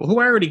favorite people who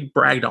I already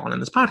bragged on in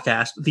this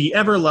podcast, the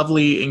ever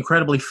lovely,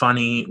 incredibly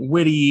funny,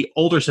 witty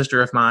older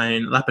sister of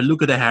mine, La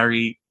Peluca de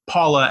Harry,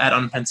 Paula at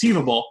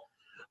Unpenceivable,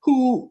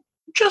 who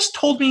just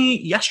told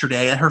me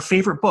yesterday that her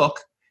favorite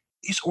book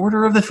is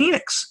Order of the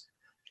Phoenix.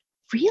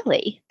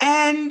 Really?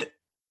 And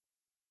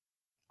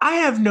I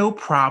have no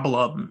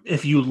problem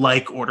if you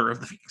like Order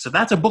of the Phoenix. If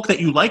that's a book that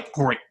you like,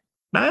 great.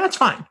 Now, that's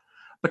fine.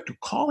 But to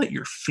call it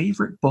your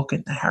favorite book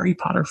in the Harry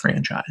Potter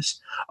franchise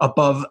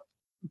above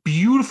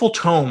beautiful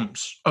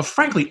tomes of,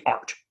 frankly,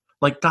 art,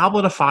 like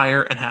Goblet of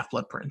Fire and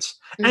Half-Blood Prince,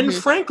 and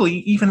frankly,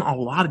 even a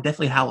lot of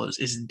Deathly Hallows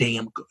is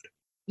damn good.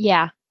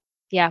 Yeah.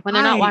 When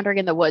they're not wandering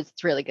in the woods,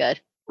 it's really good.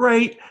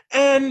 Right.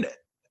 And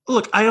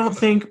look, I don't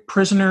think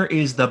Prisoner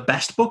is the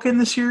best book in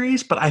the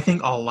series, but I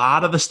think a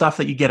lot of the stuff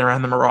that you get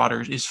around the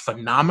Marauders is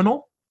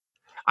phenomenal.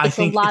 It's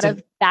a lot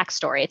of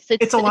backstory.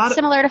 It's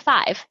similar to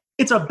 5.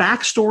 It's a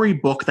backstory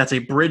book that's a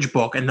bridge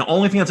book, and the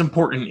only thing that's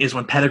important is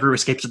when Pettigrew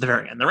escapes at the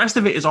very end. The rest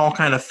of it is all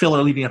kind of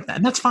filler leading up to that,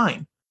 and that's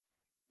fine.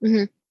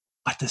 Mm-hmm.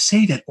 But to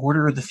say that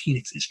Order of the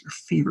Phoenix is your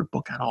favorite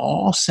book out of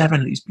all 7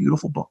 of these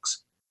beautiful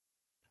books,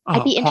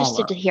 I'd be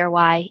interested to hear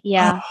why.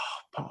 Yeah.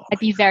 Paula. I'd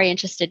be very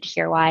interested to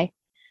hear why.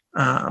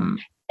 Um,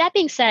 That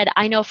being said,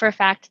 I know for a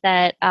fact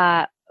that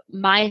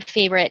my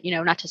favorite,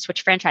 not to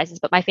switch franchises,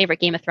 but my favorite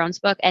Game of Thrones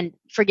book, and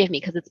forgive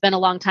me because it's been a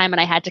long time and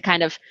I had to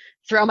kind of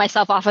throw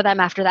myself off of them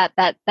after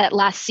that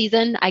last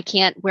season. I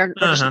can't,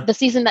 the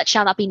season that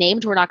shall not be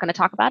named, we're not going to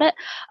talk about it.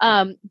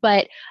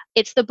 But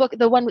it's the book,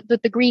 the one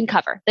with the green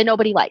cover that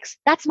nobody likes.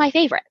 That's my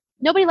favorite.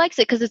 Nobody likes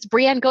it because it's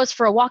Brienne goes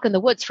for a walk in the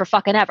woods for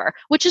fucking ever,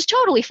 which is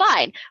totally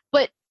fine.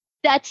 But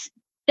that's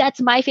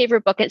my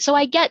favorite book. And so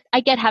I get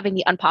having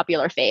the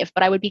unpopular fave,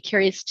 but I would be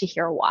curious to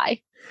hear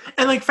why.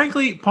 And like,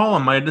 frankly, Paula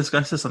might have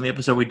discussed this on the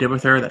episode we did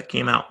with her that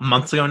came out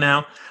months ago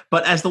now.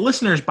 But as the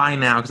listeners by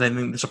now, because I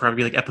think this will probably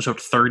be like episode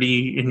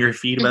 30 in your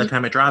feed by the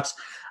time it drops,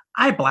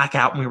 I black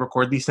out when we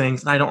record these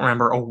things, and I don't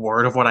remember a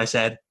word of what I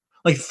said.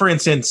 Like, for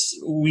instance,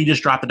 we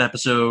just dropped an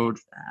episode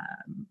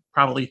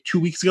probably 2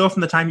 weeks ago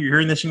from the time you're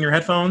hearing this in your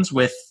headphones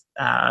with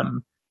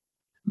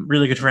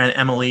really good friend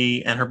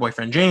Emily and her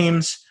boyfriend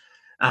James.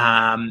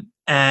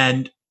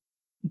 And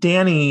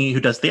Danny, who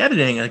does the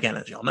editing, again,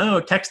 as y'all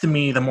know, texted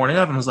me the morning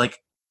of and was like,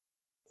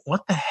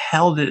 what the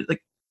hell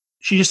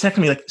she just texted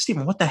me like,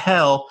 Stephen, what the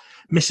hell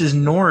Mrs.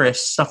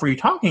 Norris stuff were you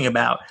talking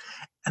about?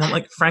 And I'm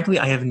like, frankly,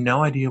 I have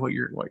no idea what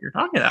you're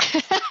talking about.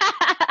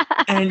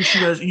 And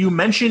she goes, you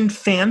mentioned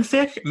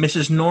fanfic,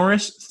 Mrs.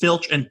 Norris,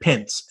 Filch, and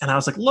Pence. And I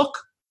was like, look,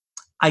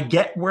 I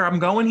get where I'm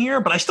going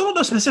here, but I still don't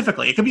know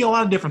specifically. It could be a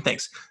lot of different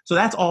things. So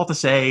that's all to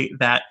say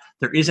that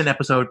there is an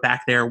episode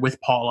back there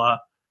with Paula.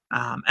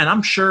 And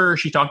I'm sure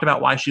she talked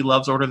about why she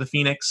loves Order of the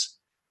Phoenix.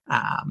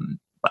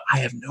 But I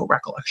have no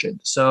recollection.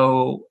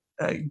 So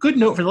good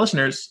note for the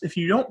listeners. If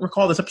you don't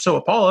recall this episode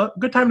with Paula,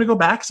 good time to go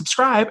back,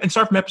 subscribe, and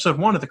start from episode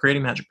 1 of the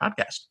Creating Magic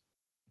podcast.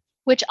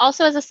 Which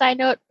also, as a side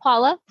note,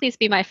 Paula, please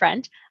be my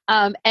friend.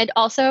 And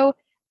also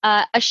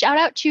a shout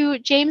out to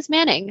James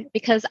Manning,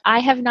 because I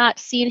have not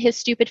seen his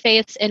stupid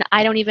face in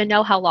I don't even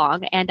know how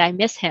long, and I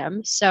miss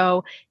him.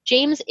 So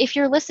James, if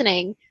you're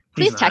listening,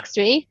 please text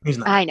me. He's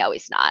not. I know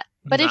he's not.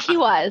 But if he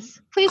was,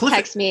 please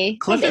text me.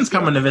 Clifton's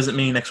coming to visit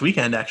me next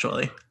weekend,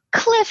 actually.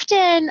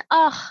 Clifton!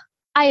 Oh,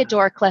 I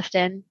adore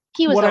Clifton.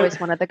 He was always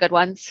one of the good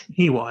ones.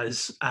 He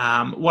was.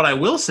 What I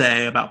will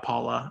say about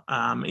Paula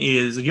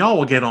is y'all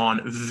will get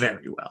on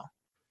very well.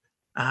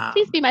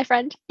 Please be my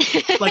friend.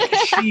 Like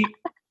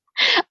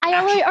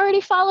I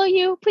already follow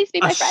you. Please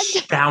be my friend.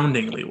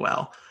 Astoundingly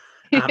well.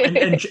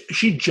 And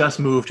she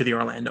just moved to the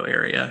Orlando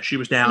area. She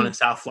was down in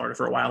South Florida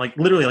for a while. Like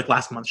literally like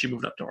last month, she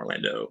moved up to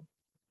Orlando,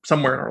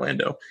 somewhere in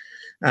Orlando.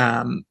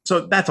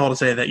 So that's all to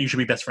say that you should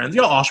be best friends.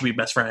 Y'all all should be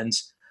best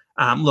friends.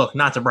 Look,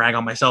 not to brag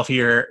on myself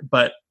here,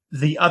 but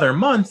the other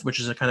month,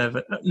 which is a kind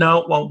of,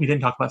 we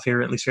didn't talk about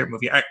favorite and least favorite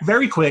movie. All right,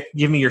 very quick,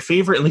 give me your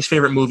favorite and least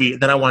favorite movie.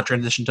 Then I want to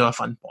transition to a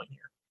fun point here.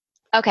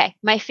 Okay.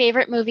 My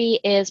favorite movie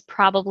is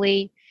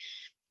probably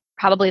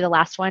the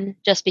last one,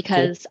 just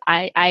because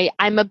cool.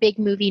 I'm a big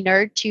movie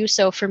nerd too.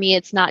 So for me,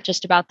 it's not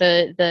just about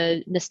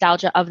the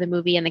nostalgia of the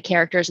movie and the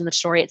characters and the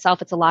story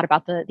itself. It's a lot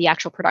about the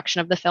actual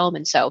production of the film.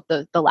 And so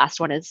the last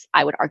one is,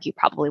 I would argue,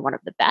 probably one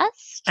of the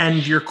best.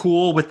 And you're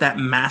cool with that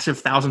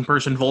massive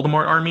 1,000-person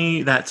Voldemort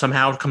army that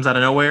somehow comes out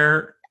of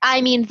nowhere?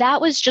 I mean, that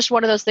was just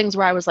one of those things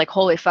where I was like,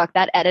 holy fuck,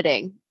 that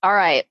editing. All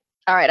right.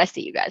 I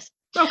see you guys.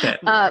 Okay.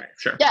 Right,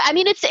 sure. Yeah, I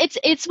mean,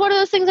 it's one of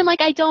those things. I'm like,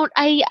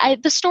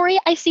 the story,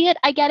 I see it,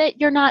 I get it.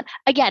 You're not,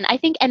 again, I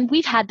think, and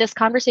we've had this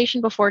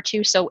conversation before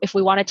too. So if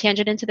we want to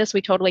tangent into this,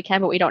 we totally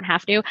can, but we don't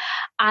have to.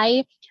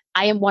 I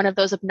am one of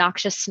those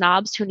obnoxious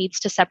snobs who needs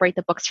to separate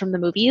the books from the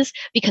movies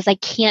because I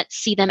can't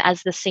see them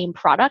as the same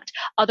product.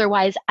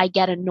 Otherwise, I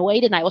get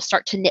annoyed and I will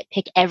start to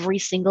nitpick every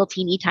single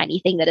teeny tiny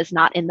thing that is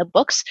not in the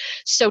books.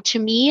 So to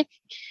me,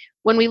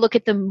 when we look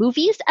at the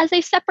movies as a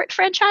separate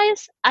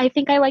franchise, I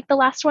think I like the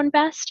last one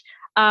best.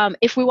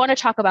 If we want to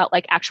talk about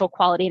like actual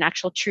quality and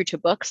actual true to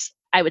books,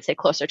 I would say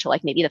closer to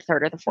like maybe the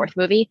third or the fourth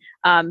movie.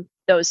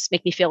 Those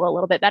make me feel a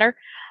little bit better.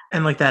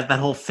 And like that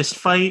whole fist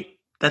fight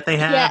that they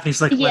have. Yeah,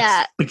 he's like,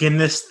 let's begin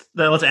this.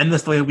 Let's end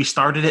this the way we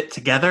started it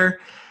together.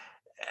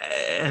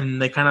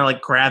 And they kind of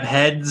like grab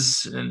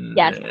heads. And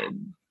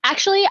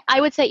actually, I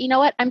would say, you know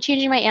what? I'm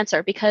changing my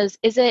answer because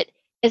is it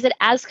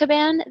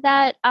Azkaban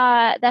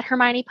that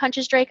Hermione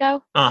punches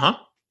Draco? Uh-huh.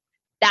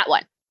 That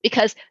one.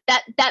 Because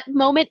that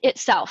moment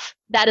itself,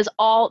 that is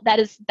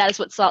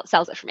what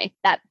sells it for me.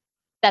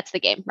 That's the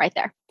game right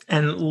there.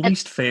 And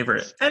least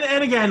favorite.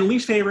 And again,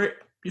 least favorite,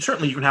 you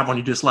can have one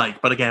you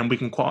dislike, but again, we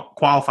can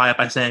qualify it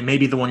by saying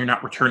maybe the one you're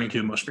not returning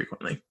to most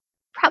frequently.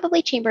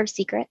 Probably Chamber of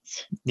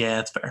Secrets. Yeah,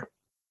 that's fair.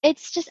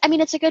 It's just, I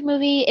mean, it's a good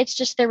movie. It's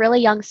just they're really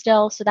young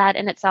still, so that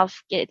in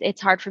itself, it's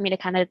hard for me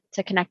to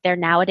connect there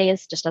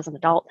nowadays, just as an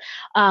adult.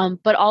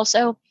 But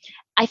also,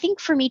 I think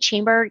for me,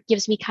 Chamber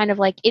gives me kind of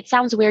like, it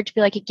sounds weird to be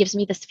like, it gives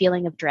me this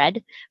feeling of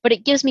dread, but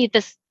it gives me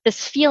this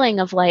feeling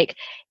of like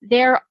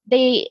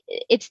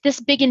it's this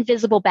big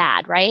invisible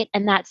bad, right?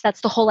 And that's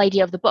the whole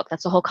idea of the book.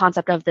 That's the whole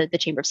concept of the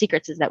Chamber of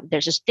Secrets, is that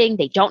there's this thing,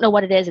 they don't know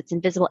what it is, it's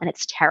invisible, and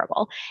it's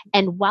terrible.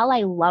 And while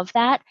I love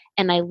that,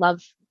 and I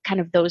love kind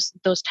of those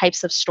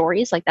types of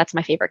stories, like that's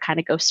my favorite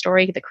kind of ghost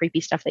story, the creepy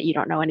stuff that you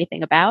don't know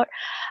anything about.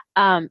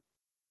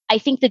 I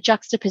think the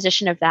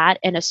juxtaposition of that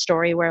in a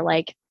story where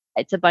like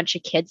it's a bunch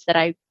of kids that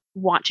I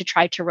want to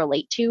try to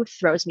relate to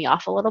throws me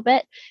off a little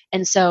bit.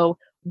 And so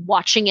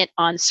watching it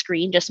on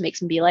screen just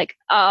makes me be like,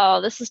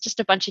 oh, this is just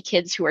a bunch of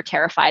kids who are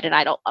terrified, and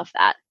I don't love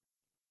that.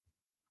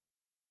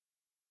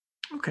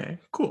 Okay,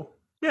 cool.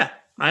 Yeah,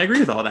 I agree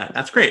with all that.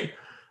 That's great.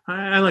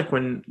 I like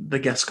when the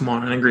guests come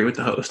on and agree with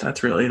the host.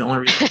 That's really the only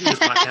reason I do this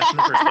podcast in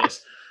the first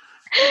place.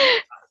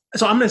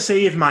 So I'm going to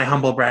save my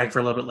humble brag for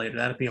a little bit later.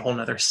 That'd be a whole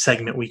nother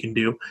segment we can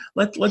do.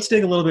 Let's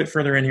dig a little bit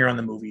further in here on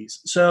the movies.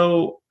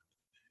 So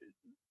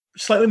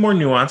slightly more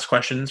nuanced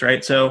questions,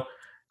 right? So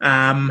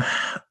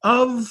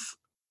of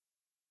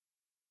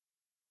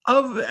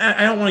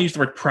I don't want to use the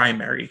word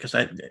primary because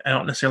I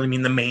don't necessarily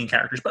mean the main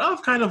characters, but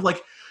of kind of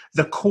like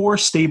the core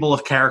stable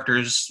of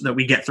characters that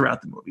we get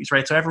throughout the movies,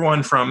 right? So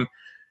everyone from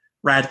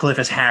Radcliffe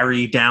as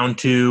Harry down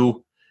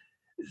to,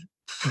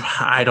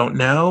 I don't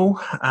know.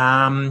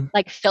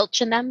 Like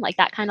Filch in them, like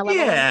that kind of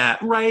level? Yeah,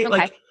 right.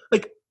 Okay.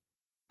 Like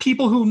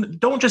people who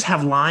don't just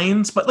have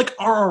lines, but like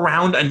are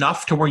around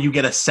enough to where you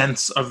get a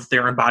sense of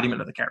their embodiment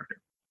of the character.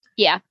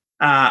 Yeah.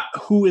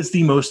 Who is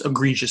the most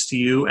egregious to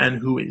you and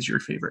who is your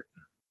favorite?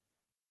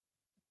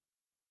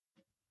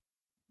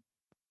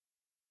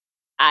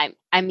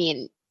 I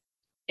mean,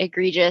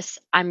 egregious.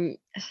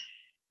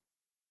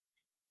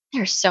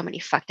 There's so many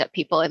fucked up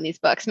people in these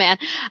books, man.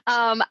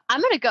 I'm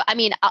gonna go. I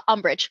mean,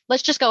 Umbridge.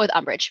 Let's just go with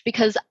Umbridge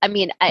because I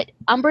mean,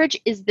 Umbridge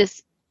is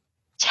this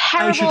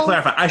terrible.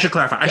 I should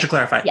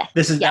clarify.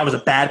 Yes. That was a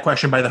bad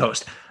question by the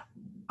host.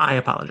 I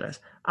apologize.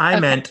 I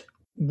meant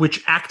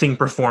which acting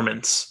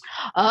performance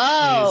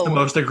is the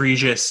most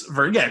egregious.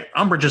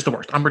 Umbridge is the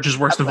worst. Umbridge is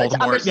worse than Voldemort.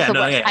 Umbridge is the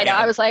worst. I know.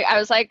 I was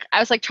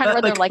like trying to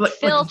run them like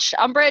Filch,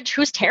 Umbridge,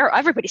 who's terrible.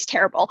 Everybody's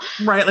terrible.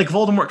 Right. Like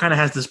Voldemort kind of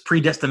has this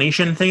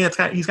predestination thing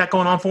he's got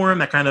going on for him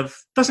that kind of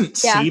doesn't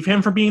save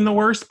him from being the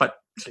worst, but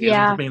saves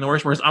him from being the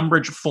worst. Whereas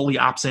Umbridge fully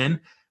opts in.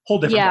 Whole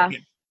different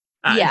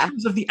ballgame. In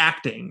terms of the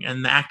acting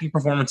and the acting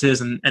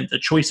performances and the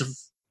choice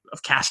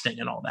of casting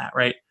and all that,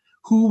 right?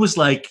 Who was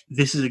like,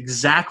 this is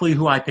exactly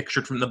who I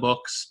pictured from the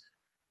books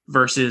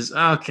versus,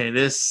 okay,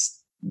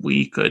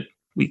 we could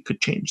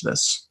change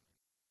this.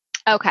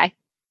 Okay.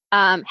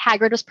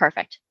 Hagrid was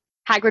perfect.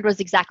 Hagrid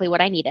was exactly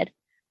what I needed.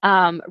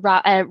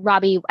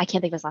 Robbie, I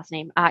can't think of his last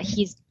name.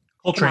 He's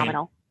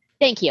phenomenal.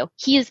 Thank you.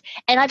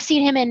 And I've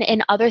seen him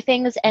in other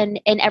things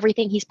and in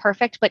everything. He's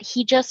perfect, but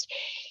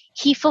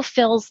he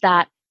fulfills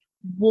that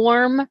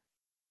warm,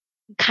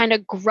 kind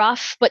of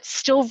gruff, but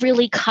still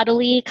really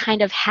cuddly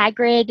kind of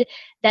Hagrid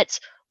that's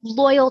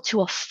loyal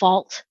to a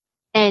fault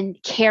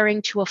and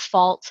caring to a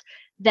fault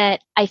that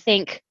I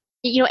think,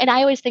 and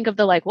I always think of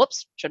the like,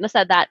 whoops, shouldn't have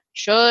said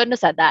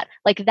that.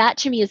 Like that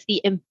to me is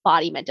the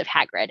embodiment of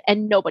Hagrid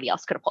and nobody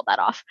else could have pulled that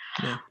off.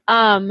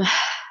 Yeah.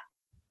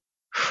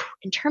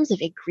 In terms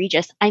of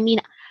egregious, I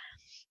mean,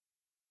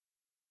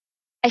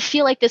 I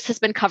feel like this has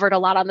been covered a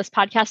lot on this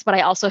podcast, but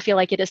I also feel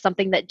like it is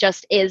something that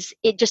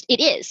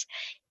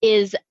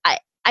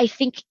I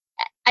think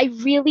I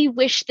really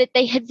wish that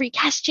they had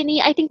recast Ginny.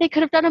 I think they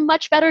could have done a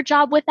much better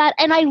job with that.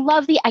 And I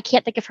love I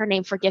can't think of her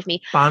name, forgive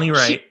me. Bonnie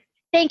Wright.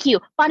 Thank you.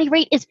 Bonnie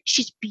Wright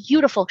she's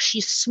beautiful.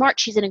 She's smart.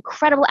 She's an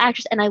incredible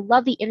actress. And I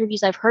love the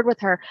interviews I've heard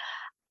with her.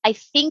 I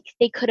think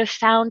they could have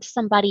found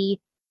somebody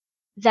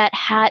that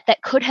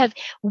could have,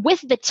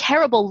 with the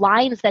terrible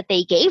lines that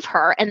they gave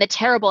her and the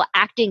terrible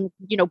acting,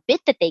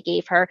 bit that they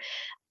gave her,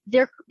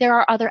 there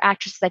are other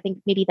actresses I think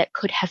maybe that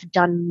could have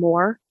done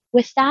more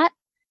with that.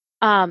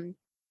 And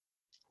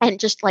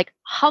just like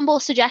humble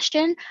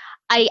suggestion,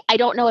 I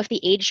don't know if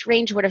the age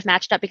range would have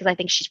matched up because I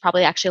think she's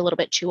probably actually a little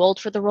bit too old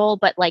for the role,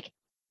 but like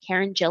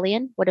Karen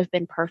Gillian would have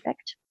been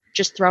perfect.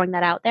 Just throwing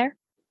that out there.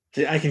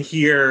 I can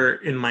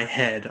hear in my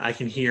head, I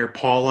can hear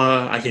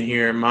Paula, I can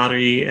hear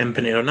Mari and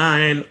Pinedo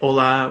 9.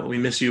 Hola, we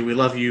miss you, we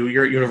love you.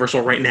 You're at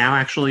Universal right now,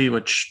 actually,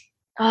 which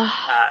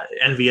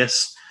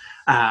envious.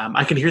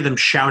 I can hear them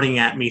shouting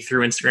at me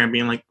through Instagram,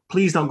 being like,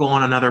 please don't go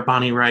on another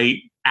Bonnie Wright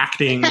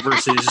acting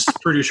versus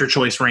producer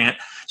choice rant.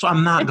 So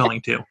I'm not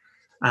going to.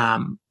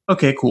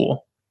 Okay,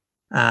 cool.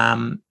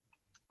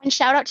 And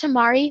shout out to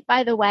Mari,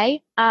 by the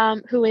way,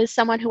 who is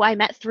someone who I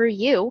met through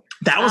you.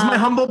 That was my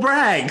humble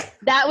brag.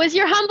 That was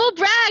your humble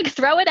brag.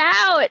 Throw it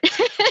out.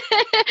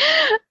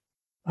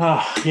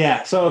 Oh,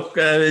 yeah. So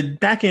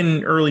back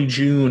in early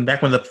June,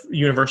 back when the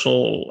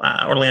Universal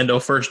Orlando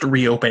first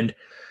reopened,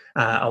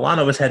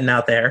 Alana was heading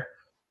out there.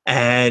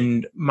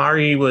 And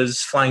Mari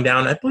was flying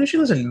down. I believe she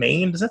lives in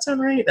Maine. Does that sound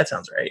right? That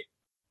sounds right.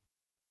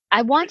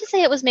 I want to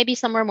say it was maybe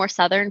somewhere more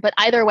southern, but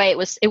either way,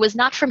 it was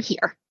not from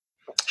here.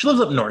 She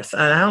lives up north,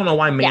 and I don't know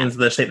why Maine's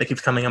the state that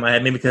keeps coming in my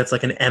head. Maybe because it's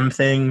like an M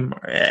thing.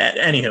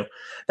 Anywho,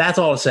 that's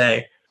all I'll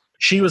say.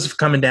 She was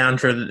coming down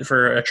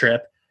for a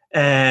trip,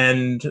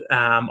 and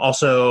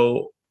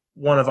also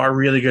one of our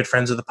really good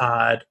friends of the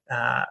pod,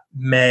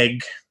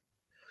 Meg,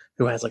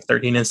 who has like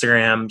 13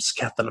 Instagrams,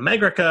 Captain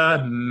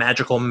Megrica,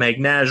 Magical Meg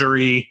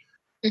Nagerie.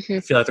 Mm-hmm. I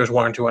feel like there's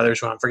one or two others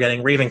who I'm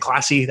forgetting. Raven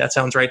Classy, that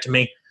sounds right to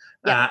me.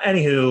 Yep.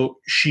 Anywho,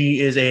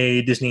 she is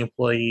a Disney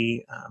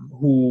employee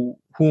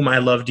whom I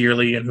love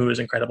dearly and who is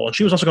incredible. And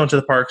she was also going to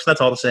the parks.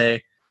 That's all to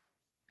say.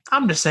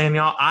 I'm just saying,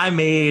 y'all, I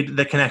made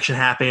the connection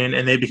happen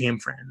and they became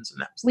friends.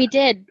 And that was We that.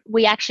 did.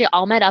 We actually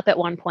all met up at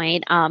one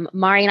point.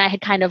 Mari and I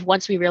had kind of,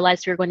 once we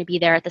realized we were going to be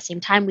there at the same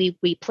time,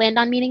 we planned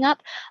on meeting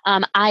up.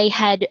 I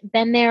had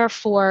been there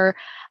for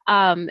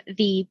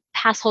the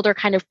pass holder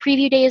kind of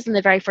preview days, and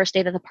the very first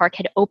day that the park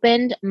had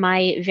opened,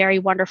 my very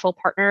wonderful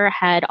partner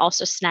had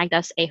also snagged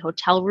us a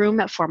hotel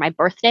room for my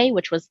birthday,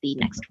 which was the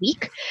next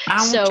week.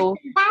 So,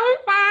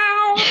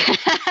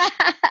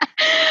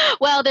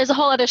 well, there's a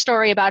whole other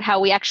story about how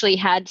we actually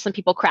had some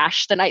people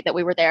crash the night that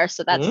we were there.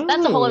 So that's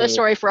a whole other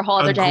story for a whole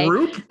other day.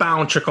 Group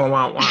bound chicka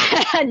wow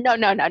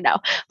wow. No.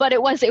 But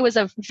it was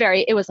a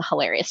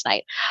hilarious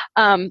night.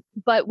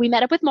 But we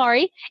met up with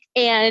Mari,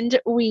 and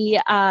we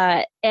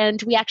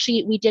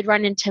did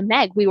run into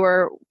Meg. We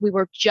were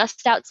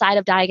just outside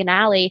of Diagon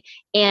Alley,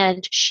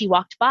 and she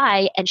walked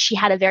by, and she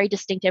had a very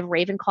distinctive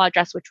Ravenclaw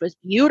dress, which was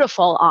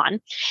beautiful on.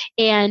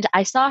 And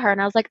I saw her,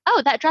 and I was like,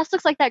 "Oh, that dress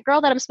looks like that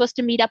girl that I'm supposed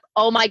to meet up."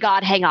 Oh my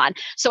God, hang on.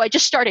 So I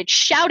just started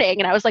shouting,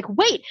 and I was like,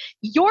 "Wait,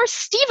 you're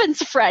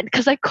Steven's friend,"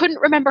 because I couldn't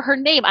remember her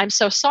name. I'm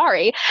so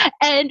sorry.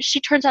 And she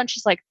turns on,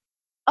 she's like,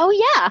 "Oh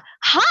yeah,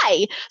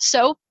 hi."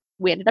 So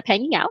we ended up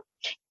hanging out.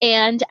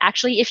 And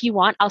actually, if you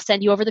want, I'll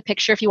send you over the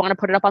picture if you want to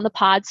put it up on the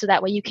pod, so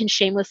that way you can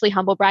shamelessly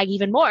humble brag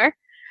even more.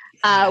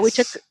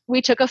 Yes.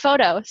 We took a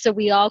photo, so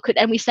we all could,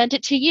 and we sent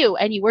it to you,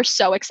 and you were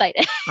so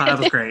excited. Oh, that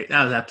was great.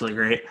 That was absolutely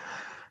great.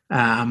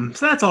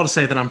 So that's all to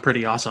say that I'm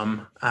pretty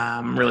awesome.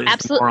 Really, is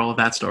the moral of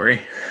that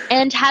story.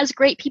 And has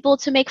great people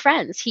to make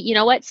friends. You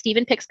know what?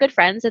 Steven picks good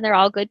friends, and they're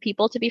all good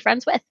people to be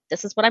friends with.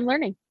 This is what I'm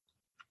learning.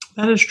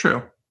 That is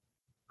true.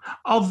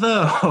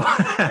 Although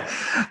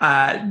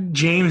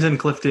James and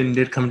Clifton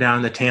did come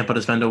down to Tampa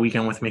to spend a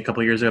weekend with me a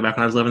couple of years ago, back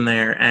when I was living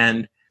there,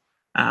 and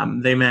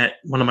they met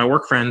one of my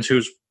work friends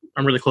who's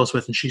I'm really close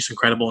with, and she's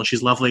incredible and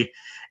she's lovely.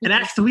 And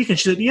after the weekend,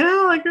 she said,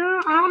 I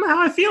don't know how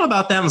I feel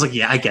about that. I was like,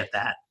 yeah, I get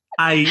that.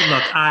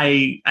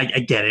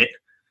 I get it.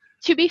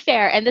 To be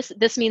fair, and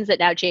this means that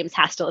now James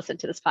has to listen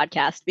to this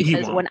podcast,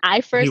 because when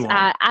I first,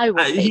 I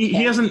will. He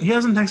hasn't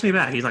texted me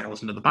back. He's like, I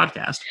listened to the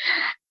podcast.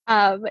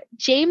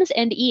 James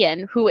and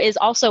Ian, who is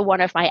also one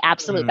of my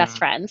absolute best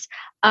friends.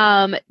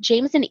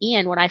 James and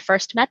Ian, when I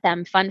first met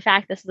them, fun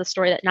fact, this is a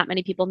story that not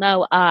many people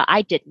know.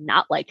 I did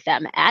not like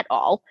them at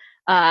all.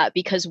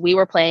 Because we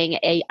were playing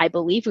I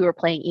believe we were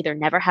playing either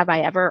Never Have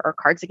I Ever or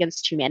Cards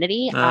Against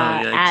Humanity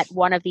at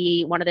one of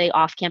the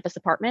off-campus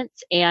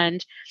apartments.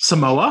 And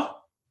Samoa?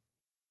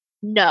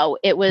 No,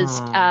 it was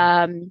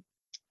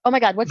oh my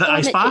God, what's the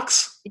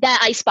Icebox? That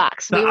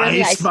Icebox. We were in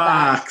the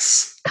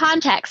Icebox.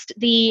 Context: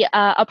 the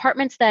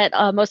apartments that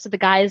most of the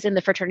guys in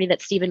the fraternity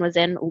that Steven was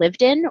in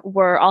lived in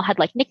all had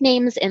like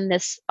nicknames in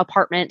this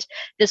apartment.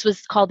 This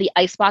was called the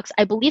Icebox,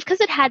 I believe, because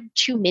it had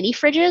 2 mini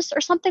fridges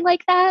or something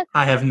like that.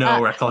 I have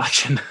no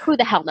recollection. Who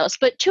the hell knows?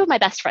 But 2 of my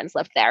best friends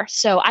lived there,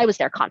 so I was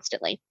there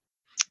constantly.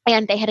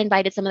 And they had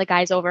invited some of the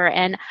guys over,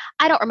 and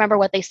I don't remember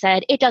what they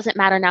said. It doesn't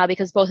matter now,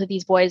 because both of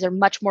these boys are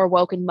much more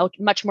woke and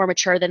much more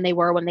mature than they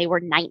were when they were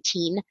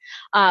 19.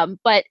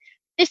 But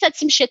they said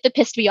some shit that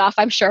pissed me off,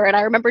 I'm sure. And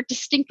I remember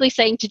distinctly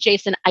saying to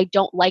Jason, I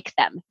don't like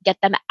them. Get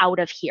them out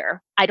of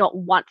here. I don't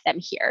want them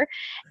here.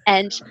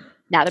 And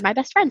now they're my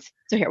best friends.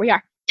 So here we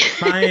are.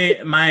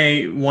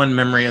 my one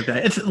memory of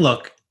that,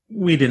 look,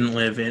 we didn't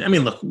live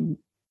in,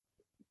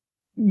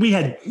 we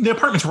had, the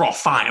apartments were all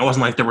fine. It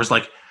wasn't like there was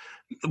like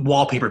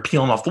wallpaper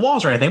peeling off the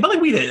walls or anything, but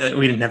like we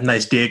didn't have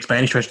nice digs by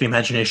any stretch of the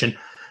imagination.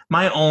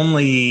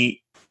 One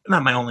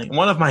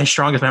of my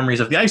strongest memories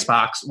of the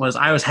Icebox was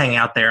I was hanging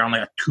out there on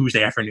like a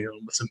Tuesday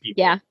afternoon with some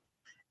people. Yeah.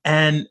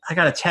 And I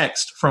got a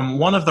text from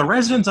one of the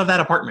residents of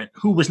that apartment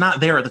who was not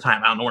there at the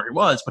time. I don't know where he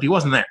was, but he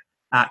wasn't there.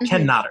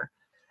 Ken Notter.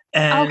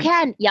 And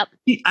Ken. Yep.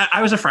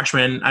 I was a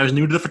freshman. I was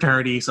new to the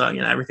fraternity, so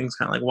everything's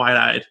kind of like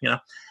wide-eyed.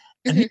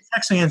 And he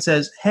texts me and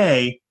says,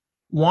 "Hey,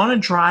 want to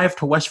drive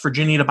to West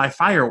Virginia to buy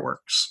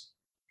fireworks?"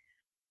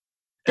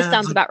 This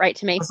sounds about right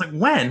to me. I was like,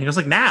 when? He was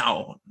like,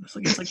 now.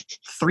 It's like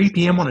 3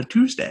 p.m. on a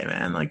Tuesday,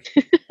 man. Like,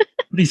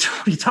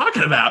 what are you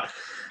talking about?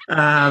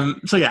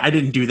 So yeah, I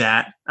didn't do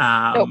that.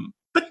 Nope.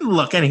 But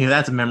look, anywho,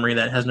 that's a memory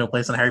that has no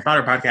place on a Harry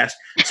Potter podcast.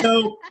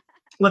 So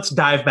let's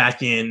dive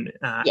back in.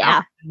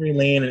 Out Henry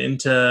Lane and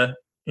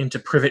into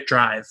Privet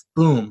Drive.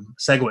 Boom,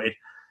 segued.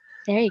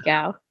 There you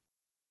go.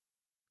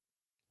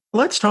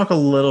 Let's talk a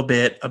little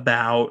bit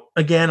about,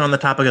 again, on the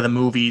topic of the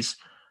movies,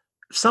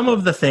 some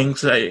of the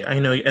things I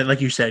know, like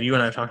you said, you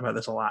and I have talked about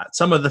this a lot.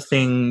 Some of the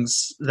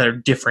things that are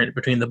different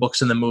between the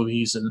books and the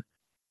movies,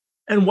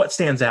 and what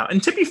stands out.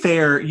 And to be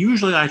fair,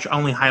 usually I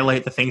only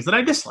highlight the things that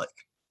I dislike,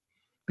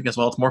 because,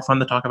 well, it's more fun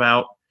to talk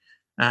about,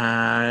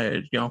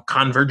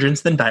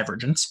 convergence than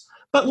divergence.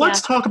 But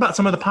let's talk about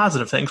some of the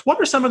positive things. What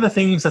are some of the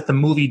things that the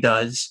movie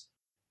does,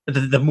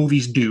 the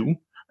movies do,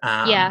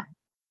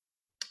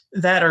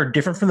 that are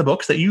different from the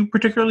books that you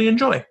particularly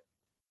enjoy?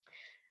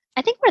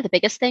 I think one of the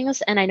biggest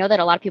things, and I know that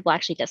a lot of people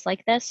actually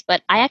dislike this,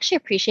 but I actually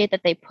appreciate that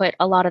they put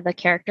a lot of the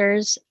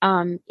characters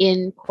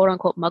in quote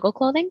unquote muggle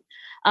clothing,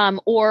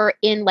 or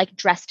in like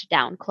dressed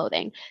down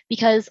clothing,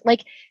 because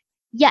like,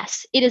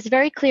 yes, it is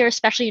very clear,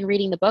 especially in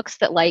reading the books,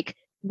 that like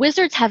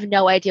Wizards have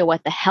no idea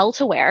what the hell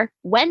to wear,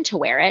 when to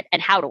wear it,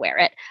 and how to wear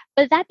it.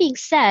 But that being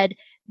said,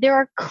 there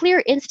are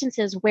clear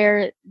instances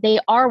where they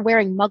are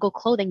wearing muggle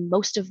clothing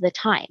most of the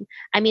time.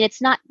 I mean,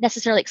 it's not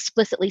necessarily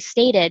explicitly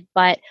stated,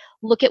 but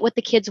look at what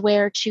the kids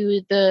wear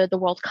to the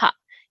World Cup.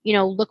 You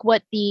know, look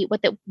what they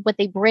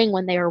bring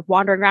when they are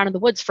wandering around in the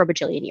woods for a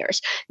bajillion years.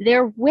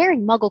 They're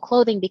wearing muggle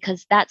clothing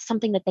because that's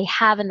something that they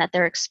have and that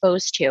they're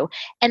exposed to.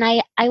 And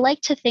I like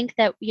to think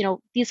that, you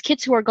know, these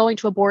kids who are going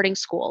to a boarding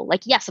school,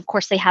 like, yes, of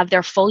course they have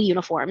their full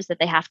uniforms that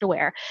they have to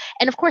wear.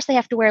 And of course they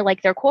have to wear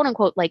like their quote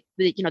unquote, like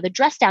the, you know, the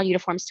dress down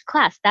uniforms to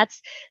class. That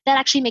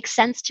actually makes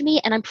sense to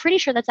me. And I'm pretty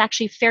sure that's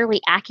actually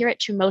fairly accurate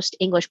to most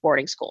English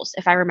boarding schools,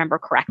 if I remember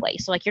correctly.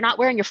 So like you're not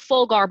wearing your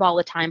full garb all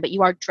the time, but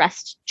you are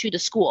dressed to the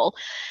school.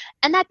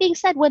 And that being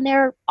said, when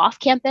they're off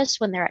campus,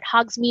 when they're at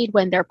Hogsmeade,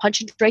 when they're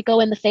punching Draco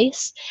in the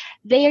face,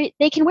 they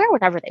can wear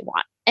whatever they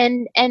want.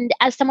 And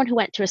as someone who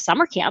went to a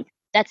summer camp,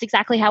 that's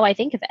exactly how I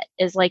think of it.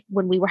 Is like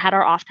when we had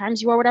our off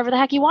times, you wore whatever the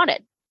heck you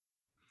wanted.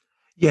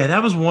 Yeah,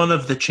 that was one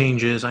of the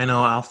changes. I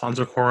know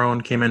Alfonso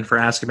Cuarón came in for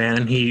Azkaban,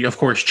 and he, of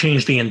course,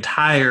 changed the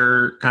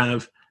entire kind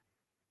of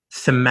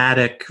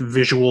thematic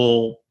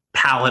visual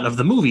palette of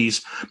the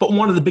movies. But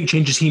one of the big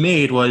changes he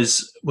made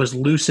was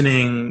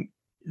loosening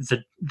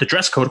the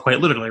dress code quite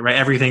literally, right?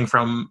 Everything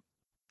from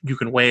you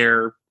can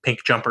wear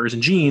pink jumpers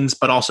and jeans,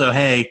 but also,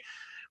 hey,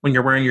 when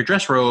you're wearing your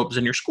dress robes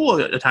and your school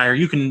attire,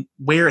 you can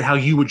wear it how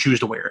you would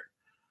choose to wear it,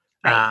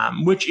 right.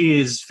 Which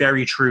is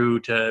very true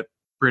to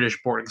British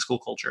boarding school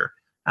culture,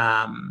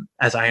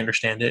 as I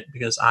understand it,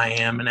 because I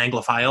am an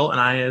Anglophile and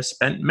I have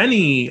spent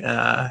many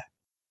a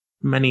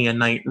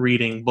night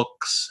reading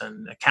books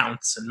and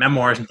accounts and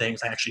memoirs and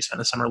things. I actually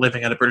spent a summer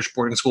living at a British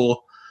boarding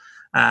school.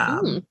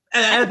 And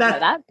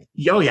that.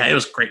 Oh yeah, it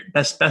was great.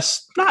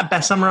 Not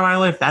best summer of my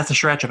life. That's a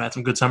stretch. I've had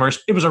some good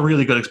summers. It was a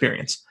really good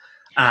experience.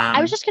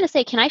 I was just going to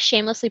say, can I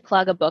shamelessly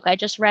plug a book I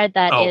just read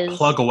that is...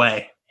 plug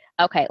away.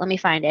 Okay, let me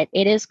find it.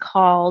 It is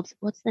called...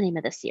 What's the name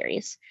of this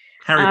series?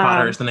 Harry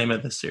Potter is the name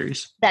of this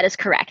series. That is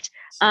correct.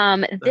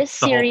 This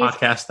series... The whole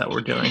podcast that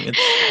we're doing.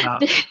 It's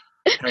about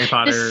Harry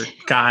Potter,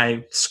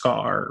 guy,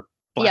 scar,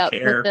 black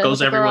hair,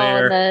 goes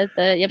everywhere.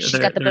 She's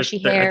got the bushy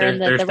hair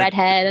and the red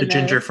head. The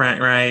ginger friend,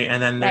 right?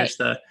 And then there's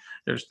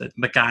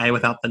the guy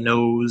without the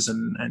nose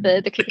and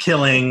the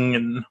killing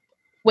and...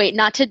 Wait,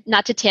 not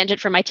to tangent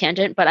for my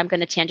tangent, but I'm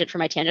going to tangent for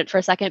my tangent for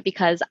a second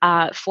because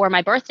for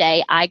my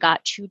birthday, I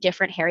got 2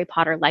 different Harry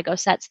Potter Lego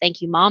sets.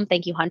 Thank you, Mom.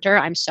 Thank you, Hunter.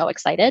 I'm so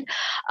excited.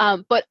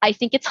 But I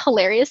think it's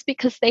hilarious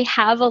because they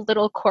have a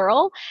little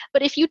Quirrell,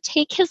 but if you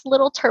take his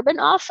little turban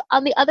off,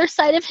 on the other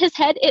side of his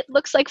head, it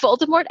looks like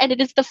Voldemort, and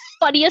it is the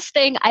funniest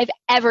thing I've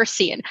ever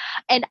seen.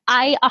 And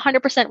I,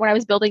 100%, when I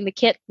was building the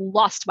kit,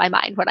 lost my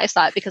mind when I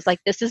saw it because, like,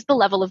 this is the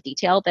level of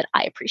detail that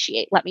I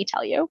appreciate, let me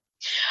tell you.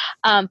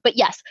 But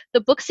yes,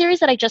 the book series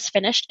that I just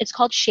finished, it's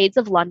called Shades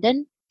of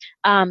London.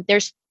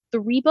 There's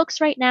 3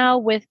 books right now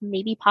with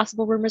maybe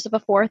possible rumors of a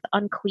 4th,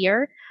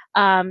 unclear.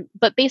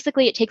 But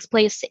basically it takes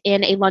place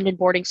in a London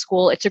boarding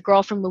school. It's a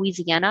girl from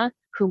Louisiana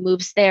who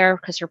moves there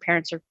because her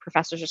parents are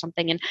professors or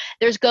something. And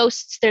there's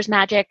ghosts, there's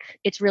magic.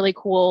 It's really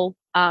cool.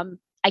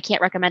 I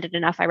can't recommend it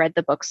enough. I read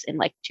the books in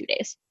like 2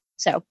 days.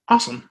 So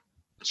awesome.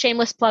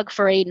 Shameless plug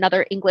for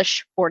another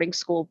English boarding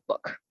school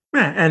book.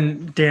 Yeah,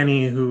 and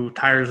Danny, who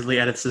tirelessly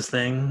edits this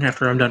thing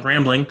after I'm done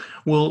rambling,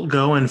 will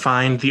go and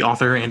find the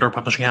author and or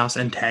publishing house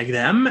and tag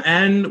them,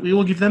 and we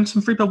will give them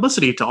some free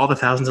publicity to all the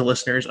thousands of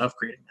listeners of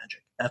Creating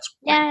Magic. That's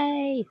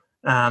great.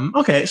 Yay!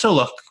 Okay, so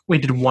look, we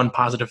did one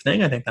positive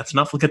thing. I think that's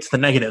enough. We'll get to the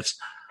negatives.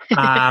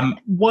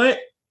 What?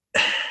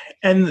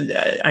 And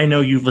I know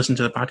you've listened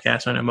to the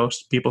podcast. I know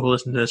most people who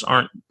listen to this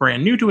aren't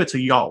brand new to it, so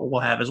y'all will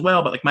have as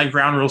well. But like my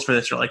ground rules for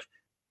this are like,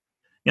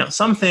 you know,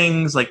 some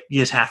things like you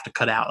just have to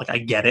cut out. Like I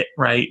get it,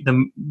 right?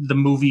 The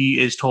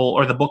movie is told,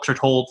 or the books are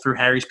told through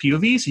Harry's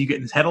POV, so you get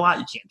in his head a lot.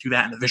 You can't do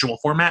that in the visual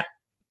format.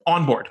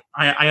 On board.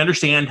 I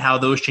understand how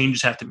those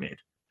changes have to be made.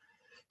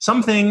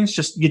 Some things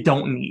just you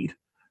don't need,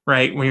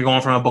 right? When you're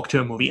going from a book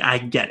to a movie, I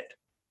get it.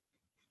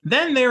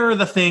 Then there are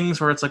the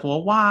things where it's like,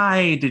 well,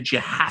 why did you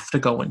have to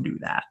go and do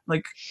that?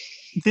 Like,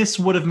 this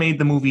would have made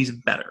the movies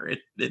better.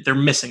 They're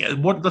missing it.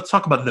 Let's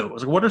talk about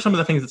those. What are some of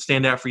the things that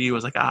stand out for you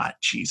as like,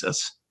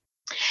 Jesus?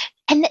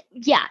 And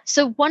yeah,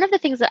 so one of the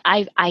things that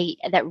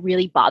that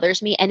really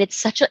bothers me, and it's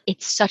such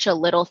a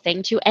little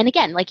thing too. And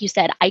again, like you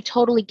said, I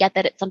totally get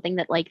that it's something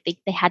that like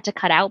they had to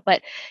cut out,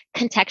 but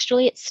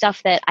contextually, it's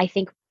stuff that I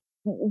think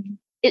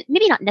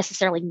maybe not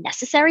necessarily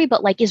necessary,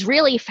 but like is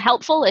really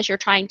helpful as you're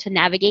trying to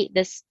navigate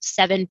this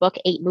 7-book,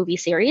 8-movie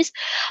series.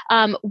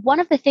 One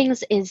of the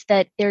things is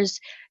that there's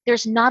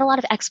not a lot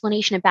of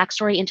explanation and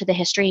backstory into the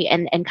history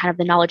and kind of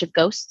the knowledge of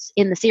ghosts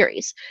in the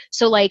series.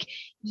 So like,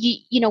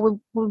 you know,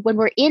 when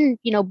we're in,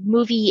 you know,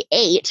 movie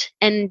 8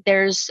 and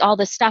there's all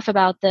this stuff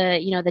about the,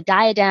 you know, the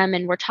diadem,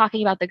 and we're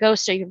talking about the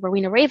ghost of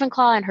Rowena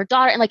Ravenclaw and her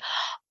daughter, and like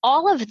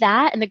all of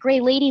that, and the Grey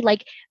Lady,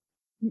 like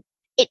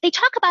they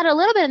talk about it a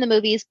little bit in the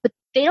movies, but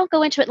they don't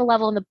go into it in the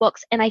level in the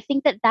books, and I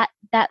think that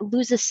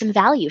loses some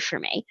value for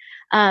me.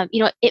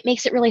 It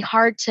makes it really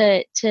hard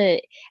to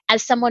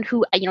as someone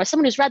who as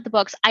someone who's read the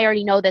books, I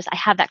already know this, I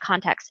have that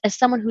context. As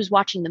someone who's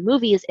watching the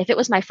movies, if it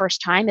was my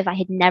first time, if I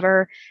had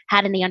never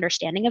had any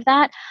understanding of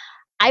that,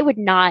 I would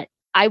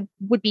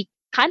be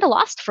kind of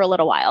lost for a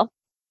little while.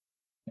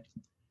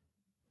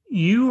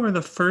 You are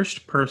the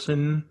first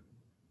person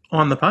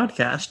on the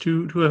podcast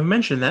to have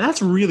mentioned that.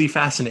 That's really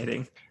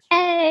fascinating.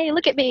 Hey,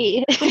 look at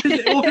me.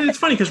 Well, it's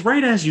funny because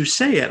right as you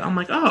say it, I'm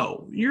like,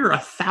 oh, you're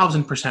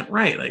 1,000%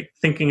 right. Like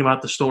thinking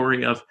about the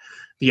story of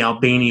the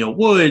Albania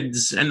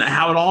woods and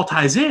how it all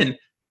ties in.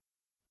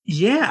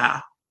 Yeah,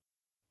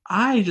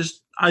 quite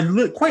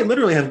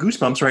literally have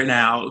goosebumps right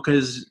now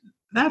because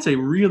that's a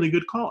really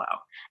good call out.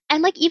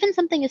 And like even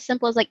something as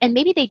simple as like, and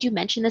maybe they do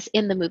mention this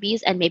in the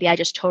movies and maybe I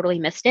just totally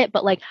missed it,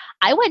 but like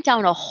I went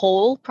down a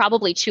hole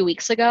probably 2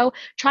 weeks ago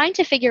trying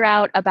to figure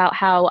out about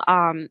how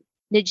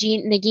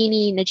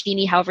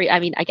Nagini, however, I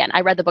mean, again,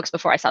 I read the books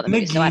before I saw the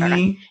movies, so I don't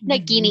know.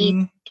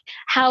 Nagini,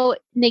 how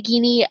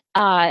Nagini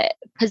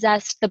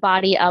possessed the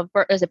body of,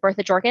 is it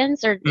Bertha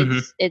Jorkins? Or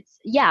it's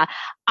yeah.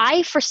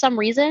 I, for some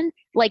reason,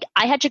 like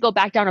I had to go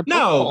back down a book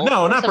hole.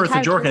 No, not Bertha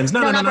Jorkins.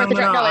 No, not Bertha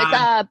Jorkins.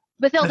 No, it's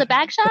Bathilda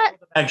Bagshot.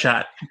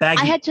 Bagshot.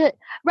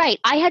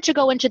 I had to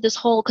go into this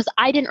whole, because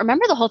I didn't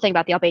remember the whole thing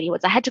about the Albania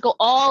woods. I had to go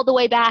all the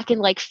way back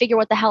and like figure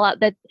what the hell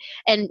out that.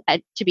 And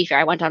to be fair,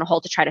 I went down a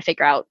hole to try to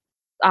figure out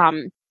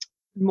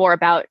more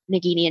about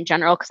Nagini in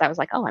general, because I was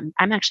like, oh,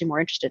 I'm actually more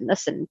interested in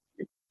this. And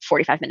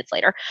 45 minutes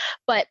later,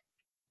 but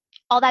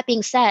all that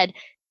being said,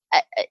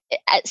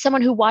 as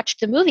someone who watched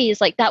the movies,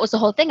 like that was the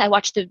whole thing. I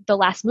watched the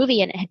last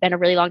movie, and it had been a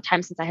really long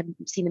time since I had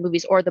seen the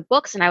movies or the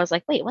books, and I was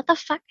like, wait, what the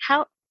fuck?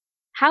 How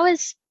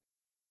is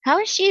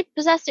she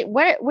possessed?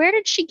 Where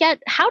did she get?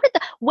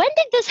 When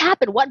did this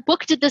happen? What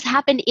book did this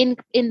happen in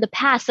the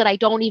past that I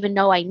don't even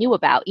know I knew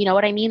about? You know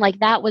what I mean? Like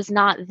that was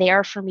not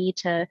there for me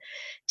to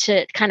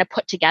kind of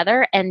put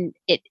together, and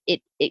it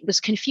was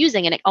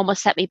confusing, and it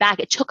almost set me back.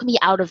 It took me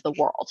out of the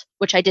world,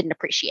 which I didn't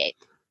appreciate.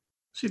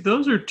 See,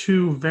 those are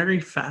two very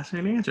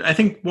fascinating answers. I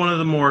think one of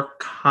the more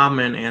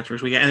common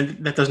answers we get,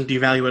 and that doesn't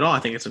devalue at all.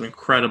 I think it's an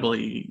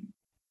incredibly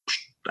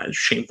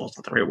shameful, it's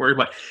not the right word,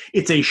 but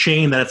it's a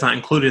shame that it's not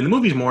included in the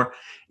movies more,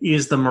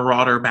 is the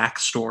Marauder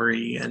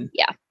backstory and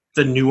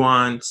the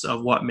nuance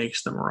of what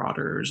makes the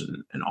Marauders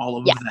and all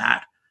of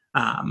that.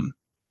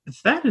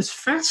 That is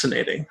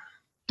fascinating.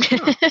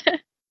 Huh.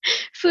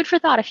 Food for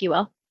thought, if you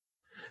will.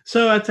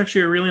 So that's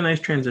actually a really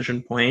nice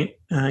transition point.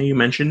 You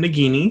mentioned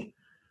Nagini.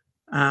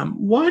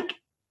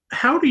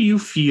 How do you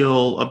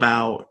feel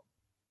about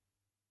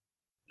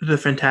the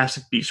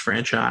Fantastic Beasts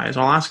franchise?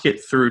 I'll ask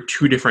it through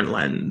two different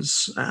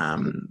lenses.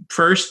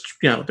 First,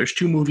 there's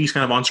two movies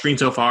kind of on screen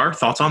so far.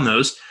 Thoughts on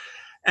those?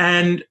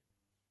 And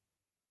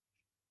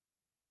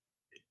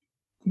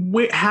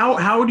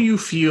how do you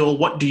feel?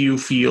 What do you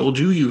feel?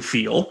 Do you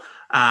feel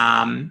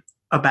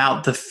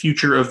about the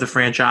future of the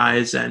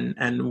franchise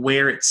and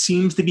where it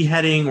seems to be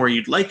heading, where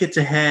you'd like it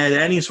to head?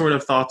 Any sort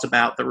of thoughts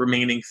about the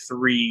remaining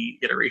three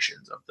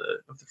iterations of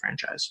the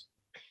franchise?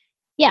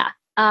 Yeah.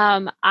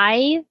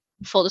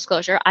 Full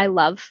disclosure, I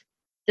love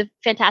the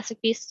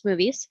Fantastic Beasts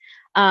movies.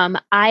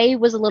 I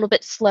was a little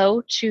bit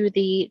slow to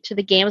the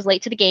game. I was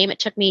late to the game. It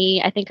took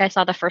me, I think I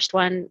saw the first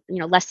one,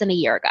 less than a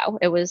year ago.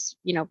 It was,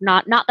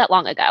 not that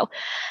long ago.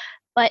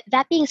 But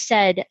that being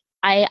said,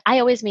 I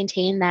always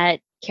maintain that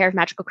Care of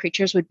Magical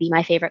Creatures would be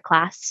my favorite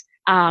class.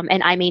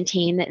 And I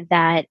maintain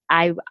that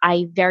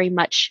I very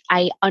much,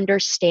 I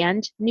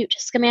understand Newt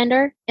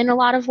Scamander in a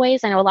lot of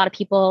ways. I know a lot of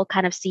people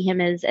kind of see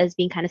him as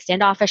being kind of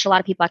standoffish. A lot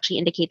of people actually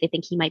indicate they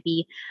think he might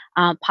be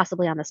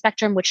possibly on the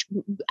spectrum, which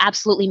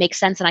absolutely makes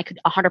sense, and I could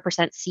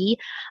 100% see.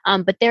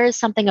 But there is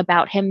something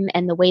about him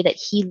and the way that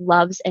he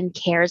loves and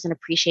cares and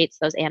appreciates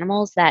those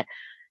animals that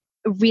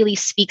really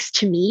speaks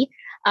to me.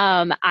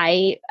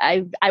 I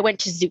went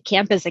to zoo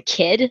camp as a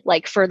kid,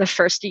 like for the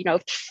first,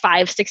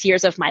 5-6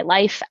 years of my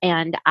life.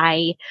 And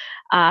I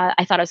thought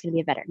I was going to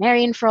be a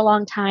veterinarian for a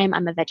long time.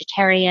 I'm a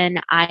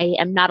vegetarian. I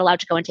am not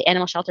allowed to go into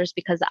animal shelters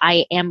because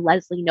I am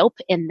Leslie Knope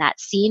in that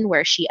scene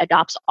where she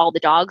adopts all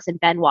the dogs and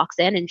Ben walks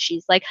in and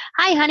she's like,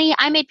 "Hi, honey,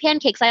 I made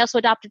pancakes. I also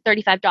adopted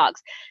 35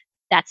 dogs."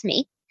 That's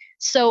me.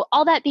 So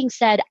all that being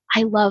said,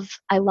 I love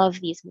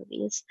these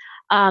movies.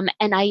 And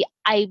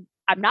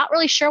I'm not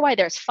really sure why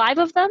there's 5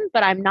 of them,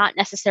 but I'm not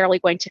necessarily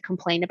going to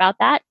complain about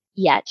that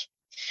yet.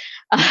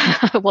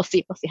 We'll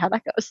see how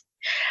that goes.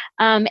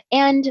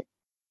 And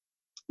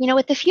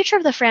with the future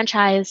of the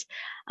franchise,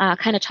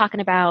 kind of talking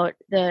about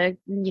the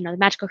the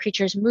Magical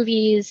Creatures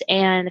movies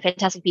and the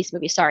Fantastic Beasts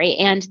movies,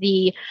 and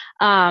the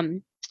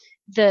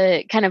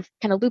kind of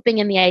looping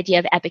in the idea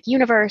of epic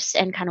universe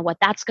and kind of what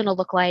that's going to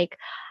look like.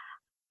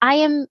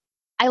 I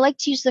like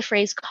to use the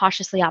phrase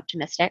cautiously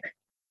optimistic.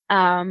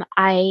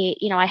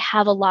 I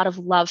have a lot of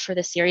love for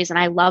the series, and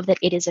I love that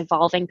it is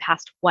evolving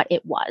past what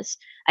it was.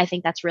 I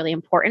think that's really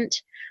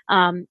important.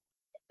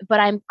 But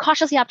I'm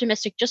cautiously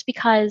optimistic just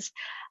because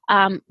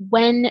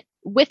when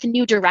with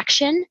new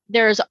direction,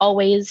 there's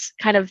always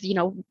kind of,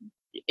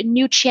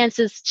 new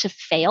chances to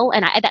fail.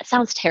 And that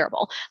sounds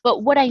terrible.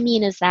 But what I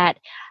mean is that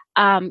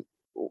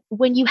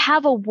when you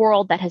have a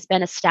world that has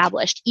been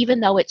established, even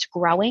though it's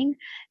growing,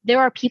 there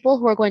are people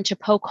who are going to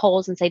poke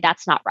holes and say,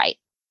 that's not right.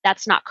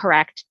 That's not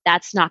correct.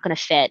 That's not going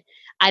to fit.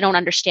 I don't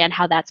understand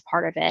how that's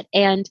part of it.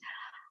 And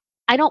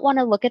I don't want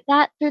to look at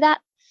that through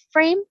that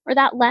frame or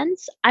that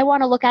lens. I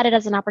want to look at it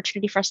as an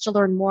opportunity for us to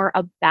learn more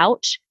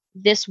about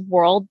this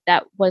world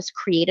that was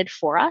created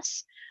for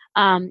us,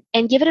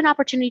 and give it an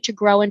opportunity to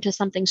grow into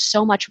something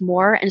so much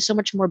more and so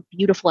much more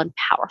beautiful and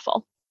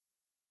powerful.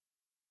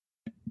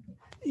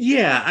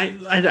 Yeah,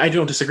 I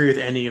don't disagree with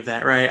any of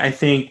that, right? I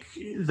think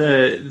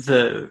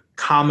the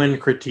common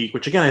critique,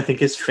 which again I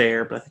think is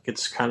fair, but I think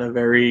it's kind of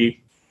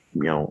very,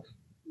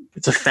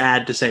 it's a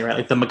fad to say, right?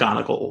 Like the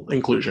McGonagall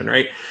inclusion,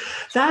 right?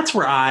 That's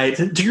where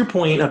to your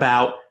point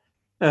about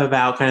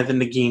kind of the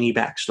Nagini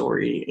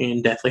backstory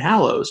in Deathly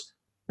Hallows,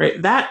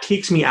 right? That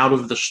takes me out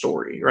of the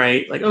story,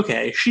 right? Like,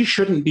 okay, she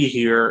shouldn't be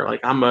here. Like,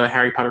 I'm a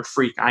Harry Potter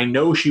freak. I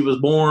know she was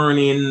born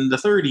in the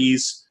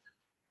 30s.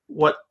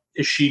 What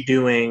is she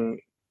doing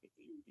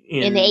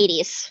in the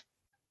 80s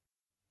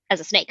as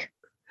a snake?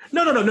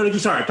 No.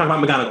 Sorry, I'm talking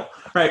about McGonagall,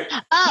 right?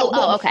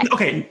 Okay.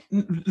 Okay,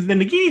 the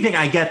Nagini thing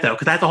I get though,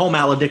 because that's the whole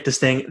Maledictus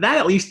thing. That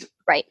at least,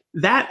 right?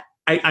 That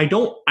I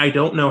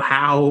don't know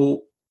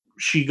how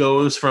she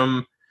goes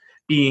from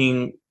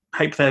being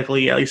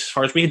hypothetically, at least as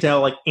far as we can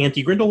tell, like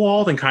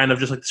anti-Grindelwald and kind of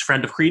just like this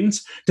friend of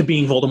Credence to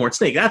being Voldemort's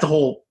snake. That's a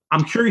whole.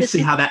 I'm curious to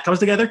see how that comes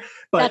together.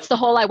 But that's the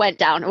hole I went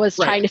down. Was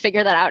trying to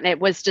figure that out, and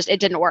it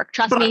didn't work.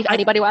 Trust me, if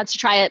anybody wants to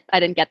try it, I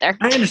didn't get there.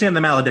 I understand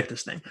the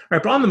Maledictus thing,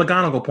 right? But on the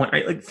McGonagall point,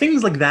 right, like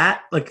things like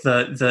that, like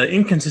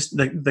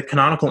the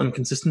canonical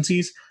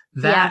inconsistencies,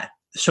 that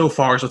so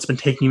far is what's been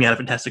taking me out of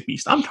Fantastic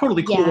Beasts. I'm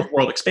totally cool with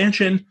world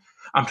expansion.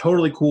 I'm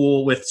totally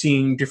cool with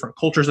seeing different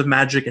cultures of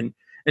magic and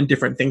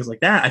different things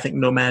like that. I think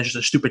No-Maj is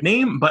a stupid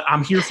name, but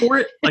I'm here for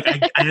it. Like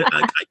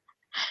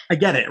I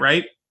get it,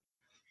 right?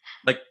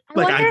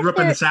 I grew up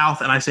in the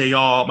South, and I say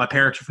y'all. My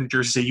parents are from New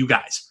Jersey, say you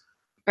guys.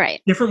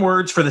 Right. Different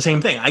words for the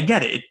same thing. I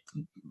get it.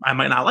 I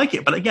might not like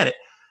it, but I get it.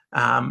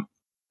 But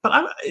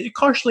I'm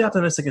cautiously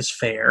optimistic is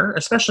fair,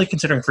 especially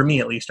considering, for me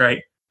at least,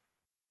 right?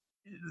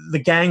 The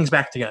gang's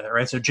back together,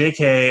 right? So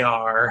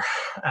JKR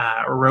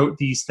wrote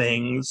these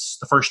things,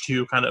 the first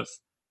two kind of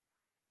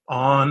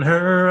on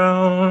her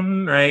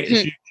own, right?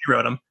 She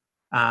wrote them.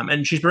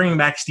 And she's bringing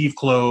back Steve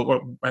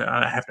Kloves.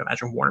 I have to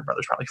imagine Warner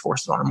Brothers probably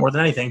forced it on her more than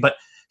anything, but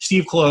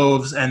Steve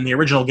Kloves and the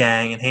original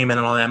gang and Heyman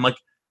and all them, like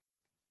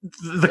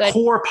the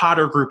core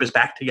Potter group is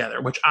back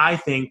together, which I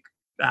think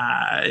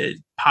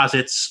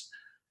posits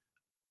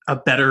a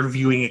better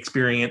viewing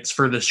experience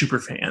for the super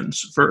fans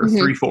for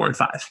 3, 4, and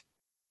 5.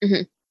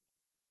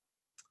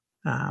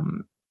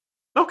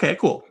 Okay,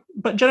 cool.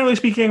 But generally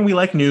speaking, we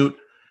like Newt.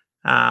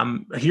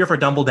 Here for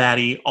Dumble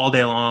Daddy all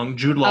day long.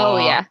 Jude Law. Oh,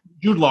 yeah.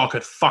 Jude Law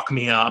could fuck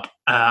me up.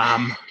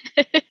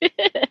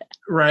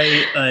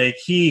 Right? Like,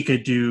 he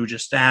could do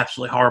just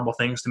absolutely horrible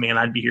things to me, and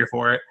I'd be here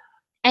for it.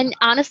 And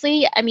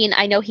honestly, I mean,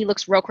 I know he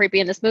looks real creepy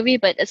in this movie,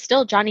 but it's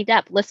still Johnny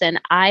Depp. Listen,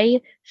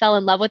 I fell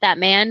in love with that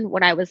man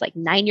when I was like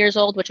 9 years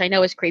old, which I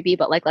know is creepy,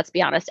 but like, let's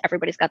be honest,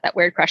 everybody's got that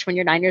weird crush when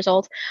you're 9 years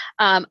old.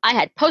 I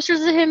had posters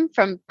of him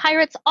from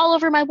Pirates all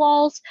over my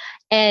walls.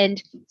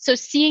 And so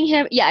seeing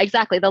him, yeah,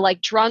 exactly. The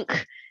like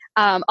drunk,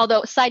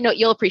 although side note,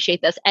 you'll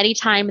appreciate this.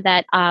 Anytime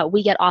that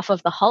we get off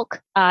of the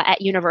Hulk at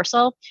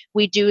Universal,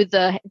 we do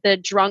the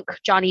drunk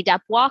Johnny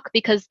Depp walk,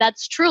 because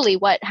that's truly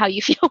how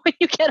you feel when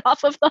you get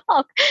off of the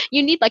Hulk.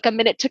 You need like a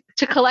minute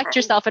to collect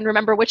yourself and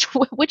remember which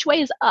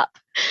way is up.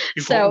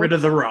 You got rid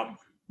of the rum.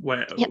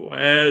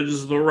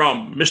 Where's the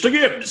rum, Mr.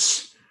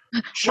 Gibbs?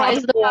 Why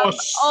is the rum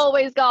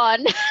always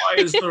gone? Why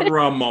is the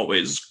rum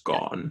always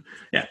gone?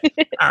 Yeah.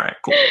 All right.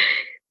 Cool.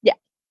 Yeah.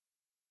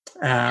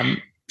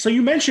 So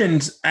you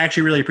mentioned, I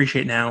actually really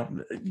appreciate now,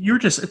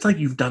 it's like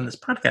you've done this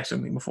podcast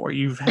with me before.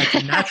 You've had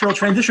some natural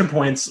transition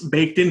points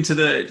baked into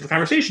the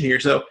conversation here.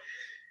 So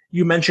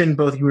you mentioned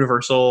both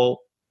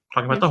Universal,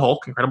 talking about the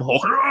Hulk, Incredible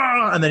Hulk,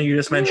 and then you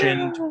just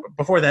mentioned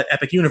before that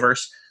Epic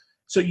Universe.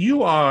 So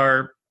you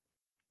are,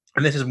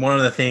 and this is one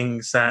of the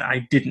things that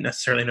I didn't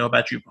necessarily know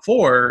about you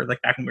before,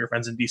 like back when we were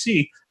friends in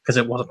DC, because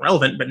it wasn't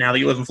relevant, but now that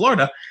you live in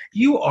Florida,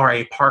 you are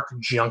a park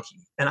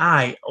junkie, and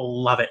I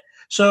love it.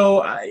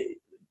 So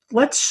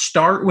let's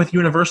start with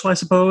Universal, I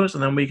suppose,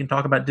 and then we can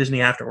talk about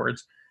Disney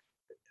afterwards.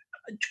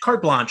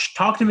 Carte blanche.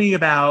 Talk to me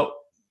about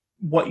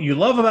what you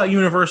love about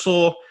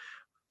Universal,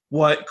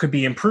 what could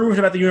be improved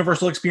about the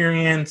Universal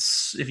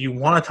experience. If you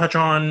want to touch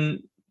on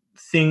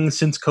things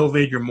since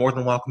COVID, you're more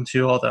than welcome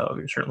to, although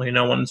certainly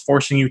no one's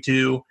forcing you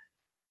to.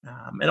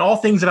 And all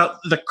things about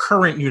the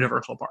current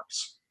Universal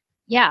parks.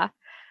 Yeah.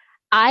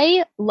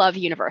 I love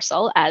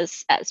Universal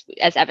as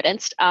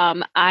evidenced.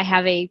 I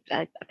have a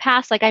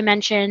past, like I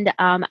mentioned.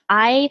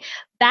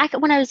 Back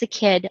when I was a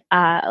kid,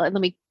 let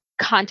me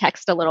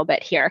context a little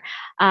bit here.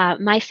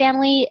 My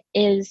family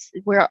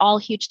we're all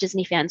huge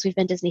Disney fans. We've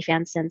been Disney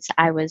fans since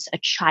I was a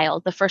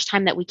child. The first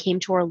time that we came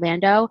to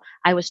Orlando,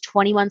 I was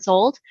 20 months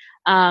old.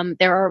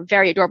 There are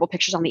very adorable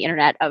pictures on the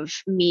internet of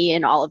me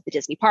and all of the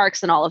Disney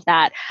parks and all of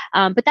that.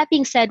 But that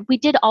being said, we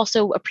did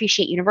also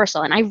appreciate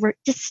Universal. And I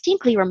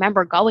distinctly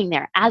remember going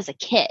there as a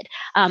kid.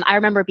 I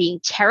remember being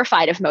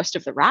terrified of most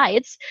of the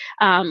rides.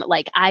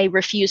 Like I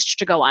refused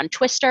to go on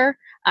Twister.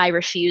 I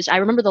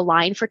remember the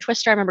line for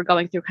Twister. I remember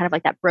going through kind of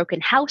like that broken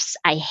house.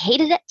 I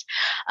hated it.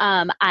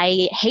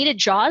 I hated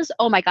Jaws.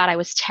 Oh my God, I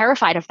was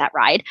terrified of that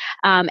ride.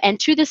 And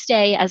to this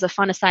day, as a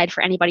fun aside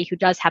for anybody who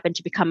does happen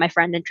to become my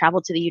friend and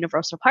travel to the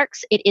Universal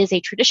parks, it is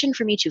a tradition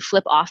for me to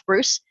flip off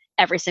Bruce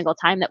every single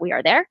time that we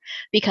are there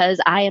because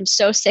I am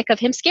so sick of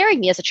him scaring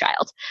me as a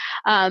child.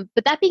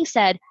 But that being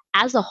said,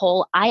 as a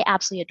whole, I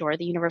absolutely adore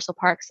the Universal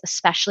parks,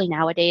 especially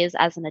nowadays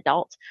as an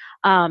adult.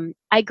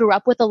 I grew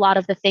up with a lot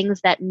of the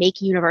things that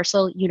make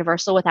Universal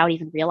without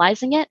even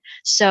realizing it.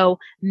 So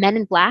Men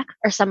in Black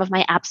are some of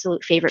my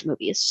absolute favorite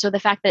movies. So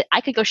the fact that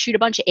I could go shoot a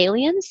bunch of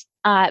aliens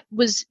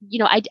was,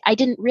 I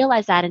didn't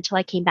realize that until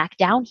I came back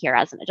down here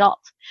as an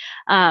adult.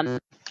 So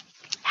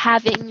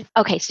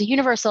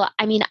Universal,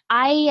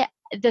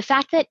 the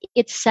fact that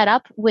it's set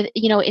up with,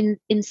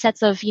 in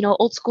sets of,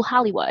 old school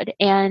Hollywood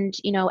and,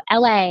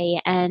 LA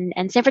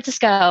and San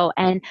Francisco.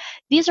 And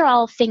these are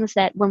all things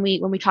that when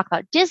we talk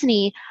about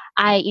Disney,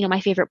 my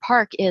favorite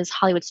park is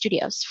Hollywood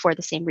Studios for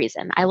the same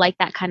reason. I like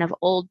that kind of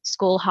old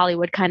school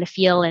Hollywood kind of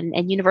feel,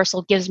 and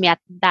Universal gives me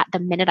that the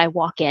minute I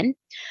walk in.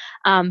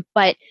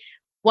 But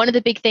one of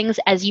the big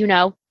things, as you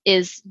know,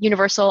 is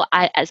Universal.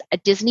 As a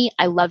Disney,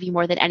 I love you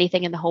more than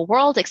anything in the whole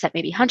world, except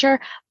maybe Hunter.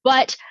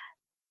 But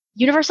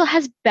Universal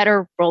has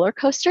better roller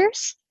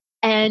coasters,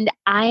 and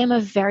I am a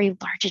very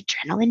large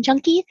adrenaline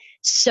junkie.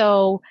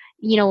 So,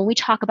 when we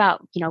talk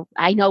about,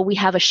 I know we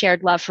have a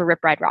shared love for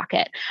Rip Ride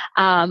Rocket.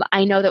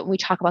 I know that when we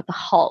talk about the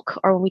Hulk,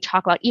 or when we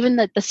talk about even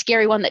the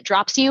scary one that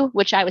drops you,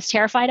 which I was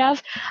terrified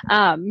of.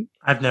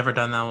 I've never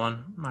done that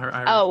one.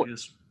 I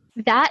refuse.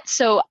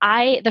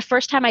 The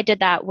first time I did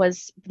that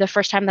was the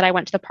first time that I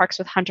went to the parks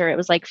with Hunter. It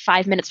was like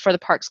 5 minutes before the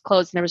parks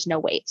closed and there was no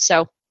wait.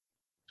 So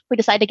we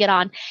decided to get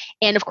on.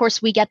 And of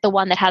course we get the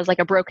one that has like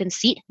a broken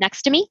seat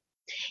next to me.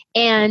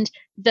 And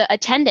the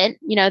attendant,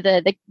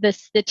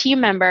 the team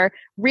member,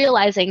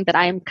 realizing that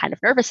I'm kind of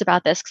nervous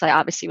about this, because I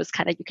obviously was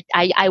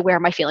I wear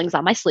my feelings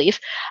on my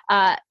sleeve,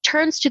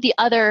 turns to the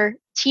other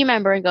team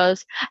member and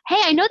goes, "Hey,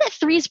 I know that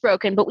 3's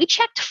broken, but we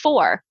checked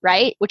 4,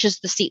 right?" Which is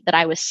the seat that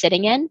I was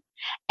sitting in.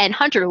 And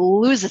Hunter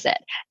loses it.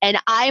 And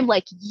I'm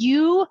like,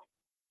 "You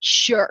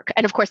jerk."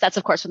 And of course, that's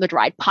when the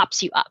ride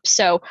pops you up.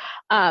 So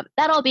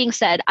that all being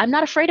said, I'm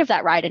not afraid of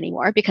that ride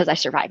anymore because I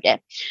survived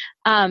it.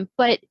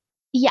 But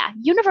yeah,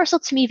 Universal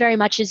to me very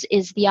much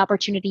is the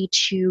opportunity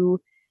to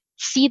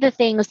see the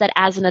things that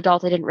as an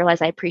adult I didn't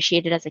realize I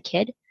appreciated as a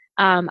kid.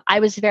 I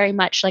was very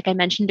much, like I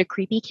mentioned, a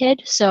creepy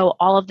kid. So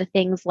all of the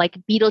things like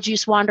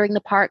Beetlejuice wandering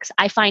the parks,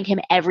 I find him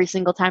every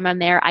single time I'm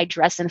there. I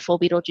dress in full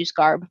Beetlejuice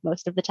garb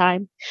most of the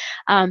time.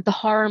 The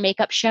horror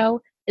makeup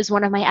show is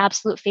one of my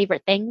absolute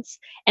favorite things.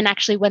 And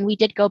actually, when we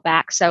did go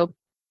back, so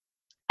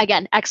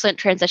again, excellent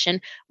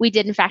transition. We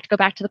did, in fact, go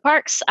back to the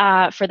parks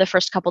for the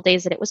first couple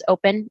days that it was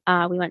open.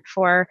 We went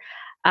for,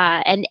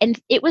 and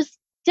it was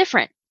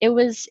different. It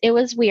was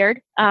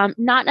weird.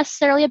 Not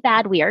necessarily a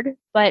bad weird,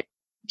 but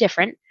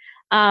different.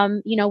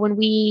 When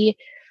we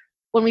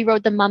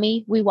rode the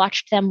Mummy, we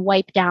watched them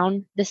wipe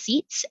down the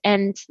seats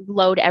and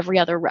load every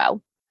other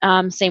row.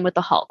 Same with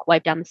the Hulk,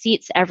 wipe down the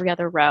seats every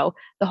other row.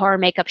 The horror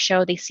makeup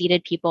show, they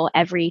seated people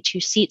every 2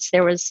 seats.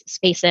 There was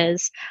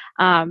spaces.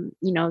 I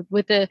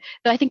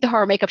think the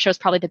horror makeup show is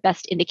probably the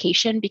best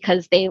indication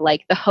because they,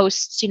 like the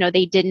hosts,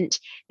 they didn't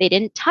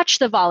touch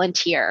the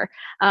volunteer,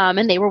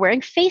 and they were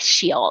wearing face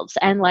shields,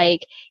 and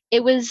like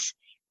it was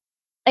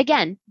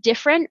again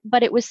different,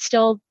 but it was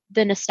still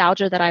the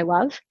nostalgia that I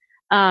love.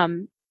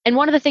 And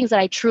one of the things that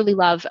I truly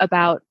love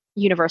about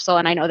Universal,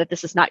 and I know that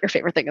this is not your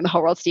favorite thing in the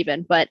whole world,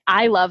 Stephen, but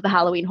I love the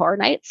Halloween Horror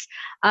Nights.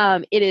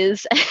 It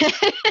is,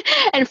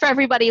 and for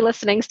everybody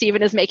listening,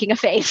 Stephen is making a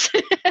face.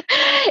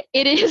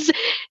 It is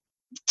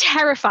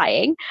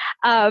terrifying,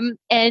 and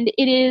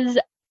it is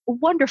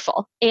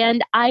wonderful.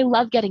 And I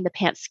love getting the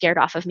pants scared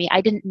off of me.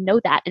 I didn't know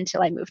that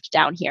until I moved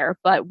down here,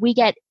 but we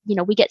get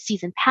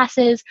season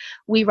passes.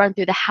 We run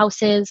through the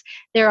houses.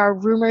 There are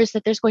rumors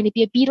that there's going to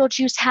be a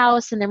Beetlejuice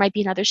house, and there might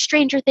be another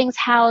Stranger Things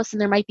house,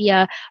 and there might be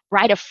a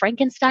Bride of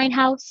Frankenstein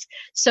house.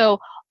 So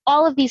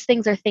all of these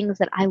things are things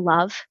that I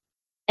love,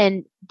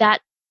 and that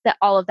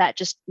all of that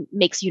just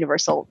makes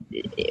Universal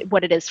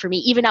what it is for me,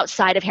 even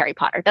outside of Harry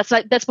Potter.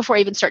 That's before I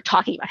even start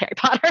talking about Harry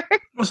Potter.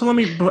 Well, so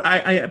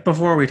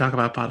before we talk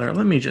about Potter,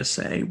 let me just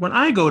say, when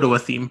I go to a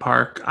theme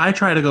park, I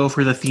try to go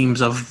for the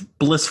themes of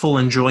blissful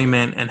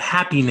enjoyment and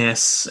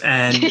happiness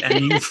and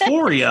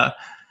euphoria.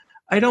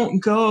 I don't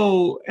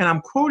go, and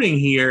I'm quoting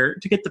here,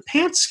 to get the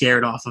pants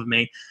scared off of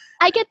me.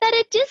 I get that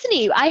at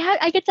Disney.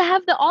 I get to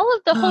have all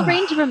of the whole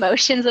range of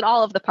emotions in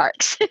all of the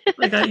parks.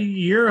 Like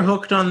you're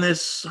hooked on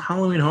this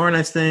Halloween Horror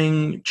Nights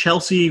thing.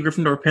 Chelsea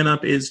Gryffindor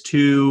pinup is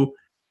too.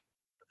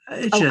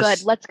 It's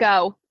good. Let's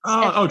go.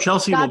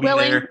 Chelsea God will be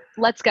willing, there.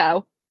 let's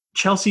go.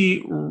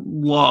 Chelsea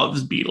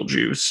loves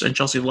Beetlejuice, and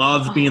Chelsea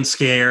loves being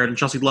scared, and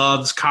Chelsea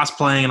loves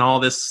cosplaying and all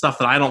this stuff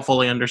that I don't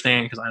fully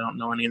understand because I don't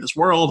know any of this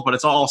world, but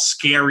it's all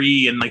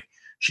scary, and like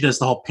she does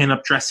the whole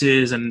pinup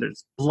dresses, and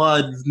there's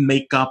blood,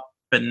 makeup,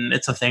 and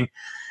it's a thing.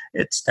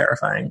 It's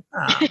terrifying.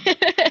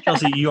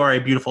 Chelsea, you are a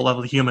beautiful,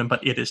 lovely human,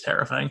 but it is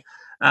terrifying.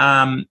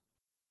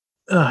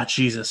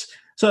 Jesus.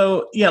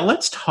 So yeah,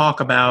 let's talk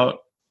about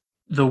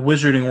the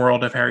wizarding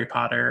world of Harry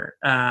Potter.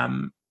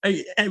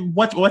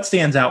 What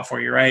stands out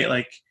for you, right?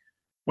 Like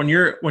when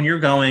you're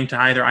going to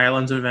either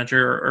Islands of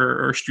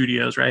Adventure or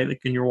studios, right? Like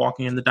when you're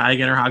walking in the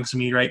Diagon or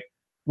Hogsmeade, right?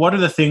 What are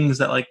the things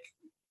that like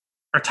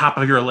are top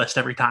of your list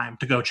every time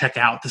to go check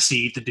out, to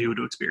see, to do,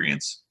 to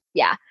experience?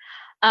 Yeah.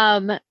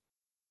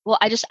 Well,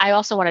 I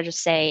also want to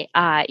just say,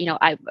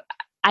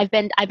 I've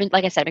been,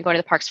 like I said, I've been going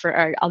to the parks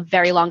for a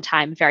very long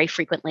time, very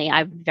frequently.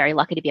 I'm very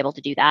lucky to be able to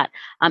do that,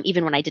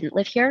 even when I didn't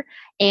live here.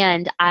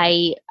 And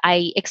I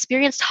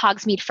experienced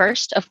Hogsmeade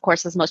first, of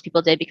course, as most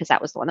people did, because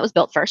that was the one that was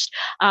built first.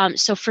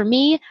 So for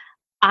me,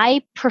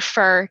 I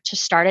prefer to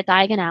start at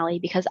Diagon Alley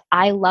because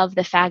I love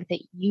the fact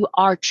that you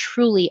are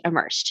truly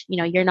immersed.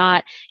 You're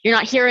not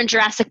here in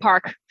Jurassic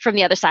Park from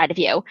the other side of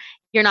you.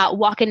 You're not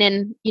walking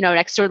in,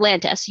 next to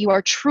Atlantis. You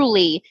are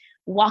truly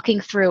walking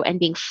through and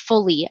being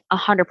fully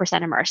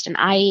 100% immersed. And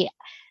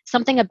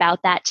something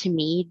about that to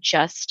me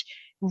just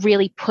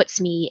really puts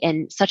me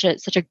in such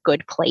a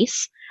good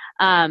place.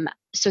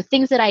 So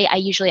things that I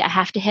usually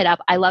have to hit up.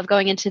 I love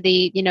going into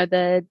the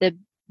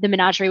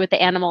menagerie with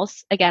the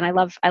animals. Again, I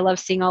love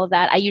seeing all of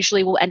that. I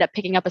usually will end up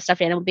picking up a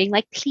stuffed animal being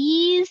like,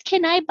 please,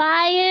 can I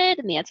buy it?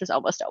 And the answer is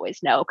almost always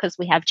no, because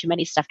we have too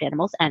many stuffed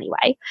animals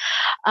anyway.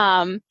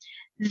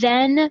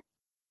 Then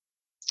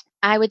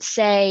I would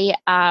say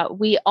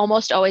we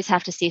almost always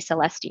have to see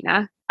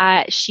Celestina.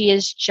 She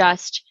is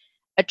just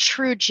a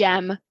true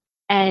gem.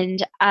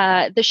 And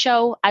the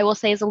show, I will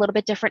say, is a little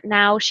bit different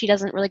now. She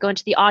doesn't really go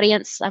into the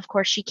audience. Of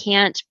course, she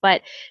can't,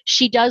 but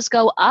she does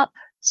go up.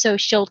 So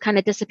she'll kind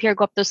of disappear,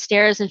 go up those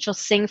stairs, and she'll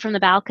sing from the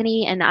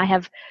balcony. And I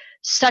have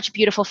such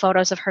beautiful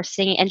photos of her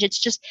singing. And it's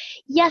just,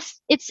 yes,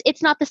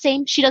 it's not the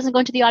same. She doesn't go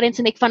into the audience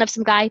and make fun of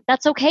some guy.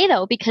 That's okay,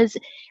 though, because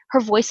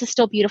her voice is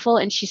still beautiful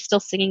and she's still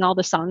singing all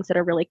the songs that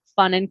are really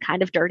fun and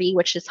kind of dirty,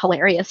 which is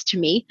hilarious to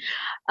me.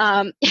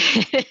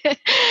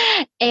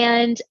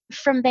 And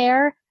from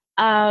there,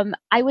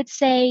 I would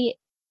say,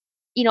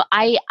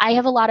 I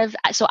have a lot of,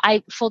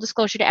 full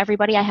disclosure to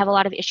everybody, I have a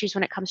lot of issues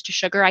when it comes to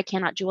sugar. I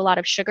cannot do a lot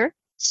of sugar.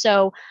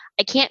 So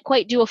I can't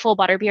quite do a full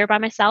butterbeer by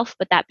myself.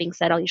 But that being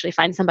said, I'll usually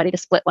find somebody to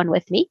split one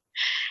with me.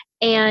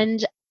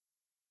 And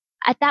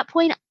at that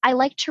point, I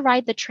like to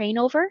ride the train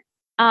over.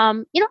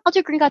 I'll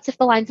do Gringotts if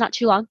the line's not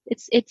too long.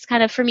 It's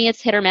kind of, for me,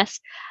 it's hit or miss.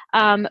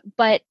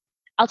 But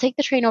I'll take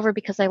the train over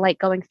because I like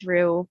going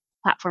through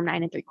platform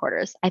 9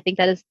 3/4. I think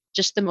that is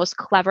just the most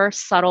clever,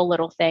 subtle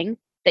little thing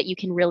that you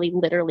can really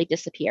literally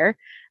disappear.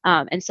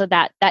 And so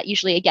that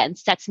usually, again,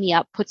 sets me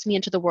up, puts me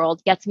into the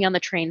world, gets me on the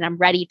train, and I'm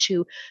ready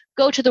to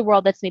go to the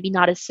world that's maybe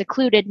not as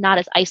secluded, not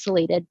as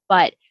isolated,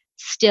 but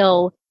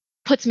still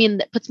puts me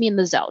in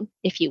the zone,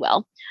 if you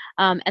will.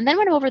 And then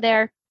when I'm over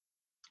there,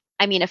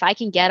 I mean, if I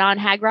can get on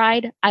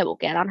Hagrid, I will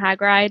get on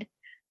Hagrid.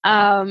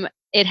 I've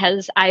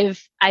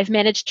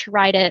managed to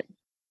ride it,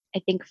 I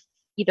think,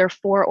 either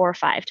 4 or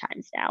 5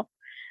 times now.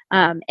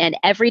 And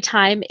every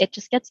time it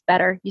just gets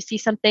better. You see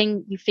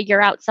something, you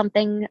figure out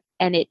something,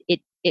 and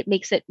it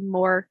makes it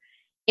more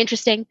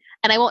interesting.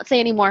 And I won't say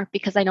any more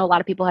because I know a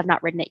lot of people have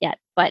not ridden it yet,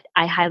 but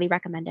I highly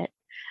recommend it.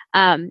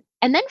 And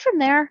then from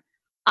there,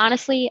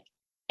 honestly,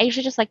 I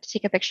usually just like to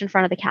take a picture in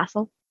front of the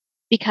castle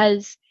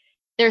because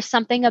there's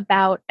something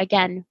about,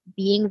 again,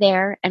 being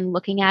there and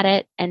looking at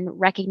it and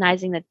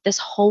recognizing that this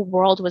whole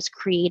world was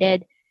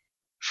created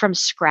from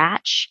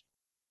scratch.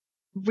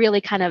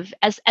 Really kind of,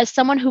 as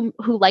someone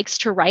who likes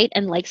to write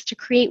and likes to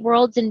create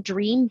worlds and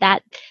dream,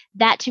 that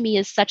to me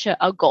is such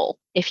a goal,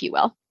 if you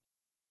will.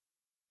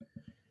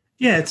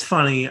 Yeah, it's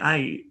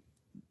funny.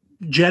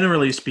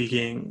 Generally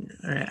speaking,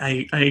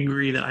 I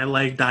agree that I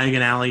like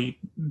Diagon Alley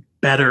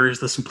better is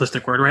the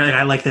simplistic word, right? Like,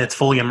 I like that it's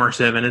fully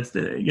immersive and it's,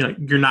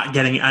 you're not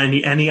getting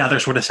any other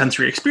sort of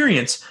sensory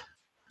experience.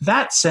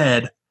 That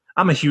said,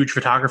 I'm a huge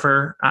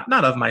photographer,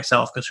 not of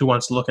myself, because who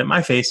wants to look at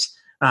my face,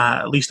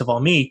 least of all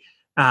me,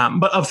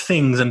 but of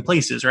things and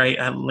places, right?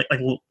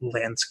 Like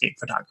landscape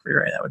photography,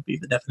 right? That would be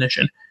the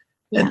definition.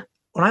 Yeah. And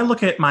when I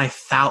look at my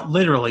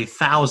literally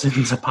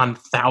thousands upon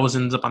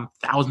thousands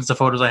of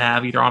photos I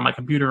have, either on my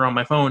computer or on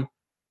my phone,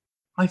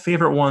 my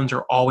favorite ones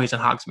are always in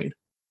Hogsmeade.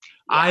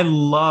 Yeah.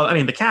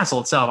 The castle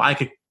itself, I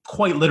could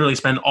quite literally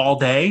spend all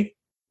day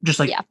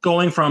just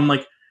going from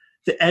like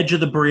the edge of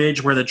the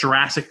bridge where the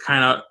Jurassic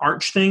kind of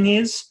arch thing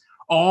is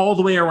all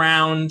the way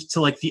around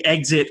to like the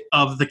exit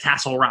of the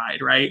castle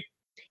ride, right?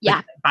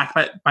 Yeah.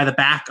 Like by the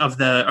back of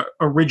the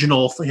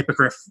original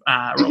Hippogriff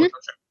roller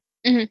coaster.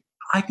 Mm-hmm.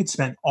 I could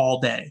spend all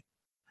day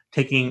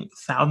taking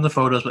thousands of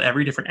photos with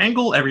every different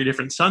angle, every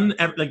different sun,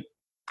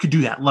 could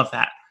do that. Love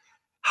that.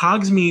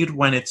 Hogsmeade,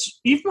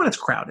 even when it's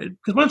crowded,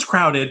 because when it's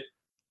crowded,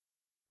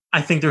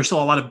 I think there's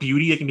still a lot of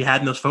beauty that can be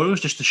had in those photos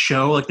just to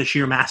show like the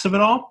sheer mass of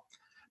it all.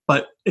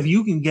 But if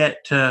you can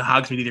get to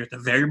Hogsmeade either at the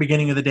very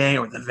beginning of the day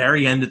or the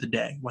very end of the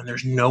day when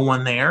there's no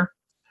one there,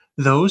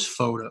 those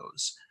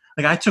photos.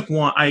 Like I took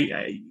one.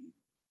 I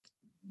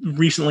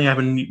recently I've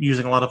been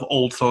using a lot of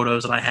old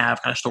photos that I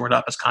have kind of stored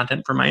up as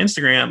content for my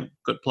Instagram.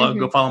 Good plug.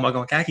 Go follow Muggle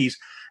and Khakis.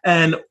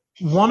 And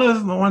one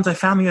of the ones I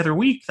found the other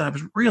week that I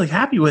was really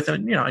happy with,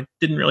 and I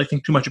didn't really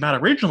think too much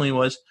about originally,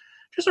 was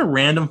just a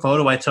random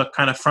photo I took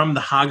kind of from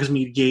the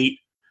Hogsmeade gate,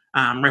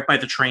 right by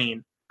the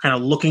train, kind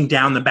of looking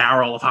down the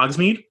barrel of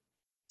Hogsmeade.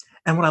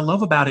 And what I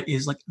love about it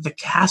is like the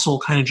castle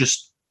kind of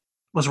just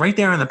was right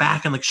there in the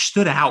back and like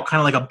stood out kind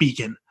of like a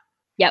beacon.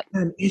 Yep.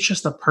 And it's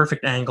just the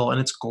perfect angle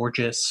and it's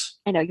gorgeous.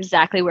 I know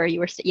exactly where you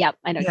were. Yep.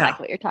 I know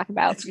exactly what you're talking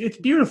about. It's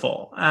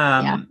beautiful.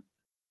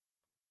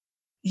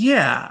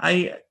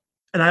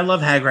 I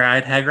love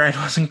Hagrid.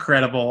 Hagrid was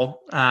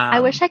incredible. I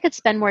wish I could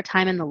spend more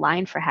time in the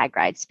line for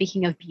Hagrid.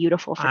 Speaking of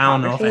beautiful photography, I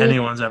don't know if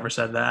anyone's ever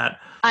said that.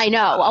 I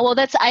know. Well,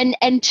 that's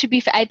and to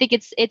be fair, I think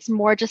it's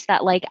more just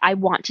that like I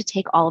want to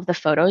take all of the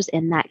photos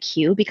in that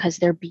queue because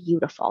they're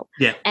beautiful.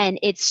 Yeah. And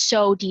it's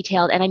so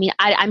detailed. And I mean,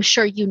 I'm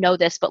sure you know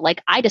this, but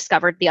like I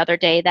discovered the other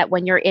day that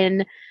when you're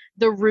in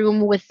the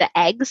room with the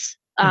eggs,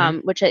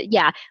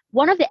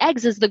 one of the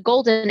eggs is the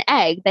golden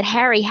egg that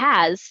Harry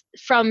has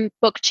from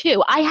book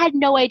 2. I had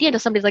no idea until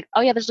somebody's like,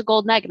 oh yeah, there's a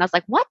golden egg. And I was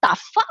like, what the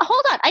fuck?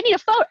 Hold on. I need a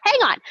photo. Hang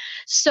on.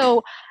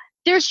 So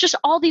there's just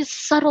all these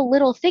subtle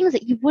little things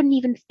that you wouldn't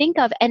even think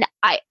of. And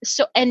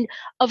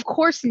of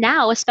course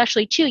now,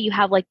 especially too, you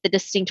have like the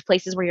distinct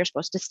places where you're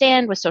supposed to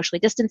stand with socially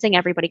distancing,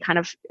 everybody kind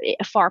of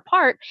far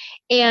apart.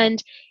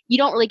 And you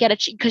don't really get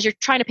because you're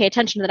trying to pay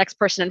attention to the next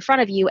person in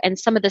front of you. And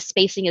some of the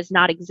spacing is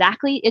not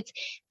exactly, it's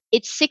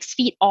 6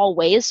 feet all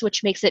ways,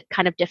 which makes it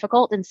kind of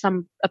difficult, and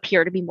some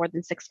appear to be more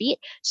than 6 feet.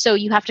 So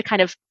you have to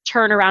kind of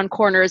turn around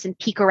corners and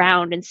peek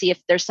around and see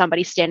if there's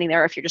somebody standing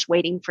there, if you're just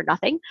waiting for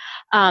nothing.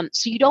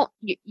 So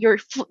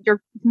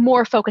you're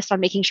more focused on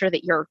making sure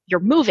that you're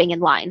moving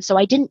in line. So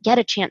I didn't get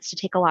a chance to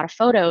take a lot of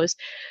photos.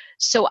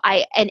 So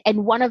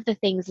and one of the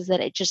things is that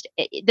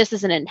this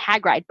isn't in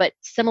Hagrid, but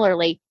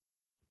similarly,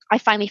 I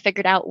finally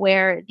figured out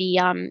where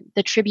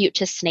the tribute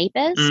to Snape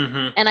is,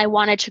 and I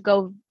wanted to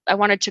go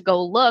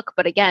look,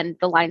 but again,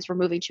 the lines were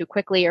moving too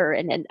quickly,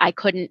 and I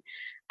couldn't.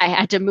 I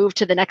had to move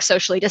to the next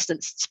socially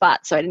distanced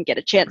spot, so I didn't get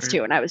a chance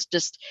to. And I was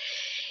just,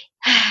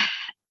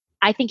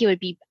 I think it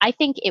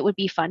would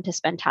be fun to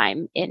spend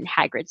time in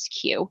Hagrid's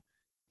queue,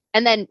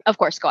 and then of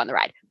course go on the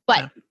ride,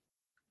 but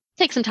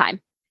take some time.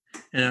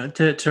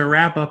 To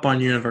wrap up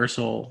on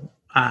Universal,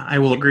 I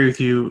will agree with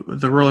you.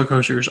 The roller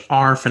coasters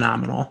are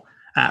phenomenal.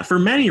 For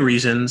many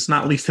reasons,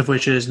 not least of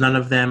which is none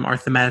of them are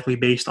thematically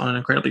based on an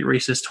incredibly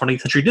racist 20th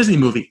century Disney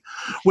movie,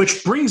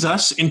 which brings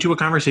us into a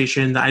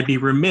conversation that I'd be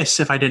remiss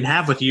if I didn't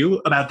have with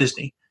you about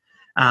Disney.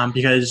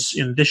 Because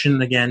in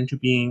addition, again, to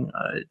being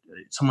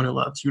someone who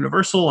loves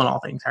Universal and all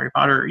things Harry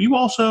Potter, you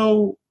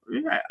also,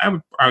 I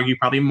would argue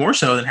probably more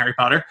so than Harry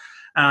Potter,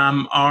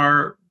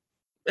 are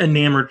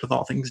enamored with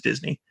all things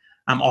Disney,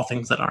 all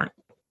things that aren't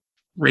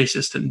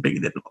racist and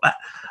bigoted and all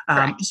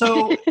that.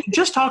 So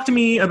just talk to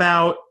me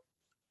about,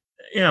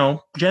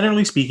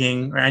 generally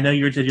speaking, I know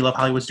you said you love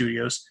Hollywood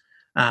Studios,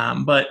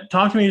 but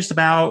talk to me just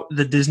about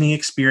the Disney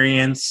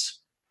experience.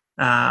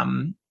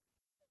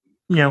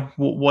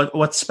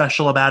 What's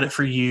special about it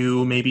for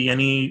you? Maybe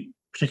any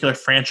particular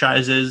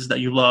franchises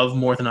that you love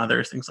more than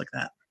others, things like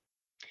that.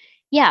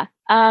 Yeah.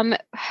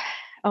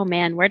 Oh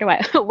man, where do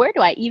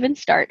I even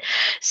start?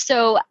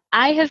 So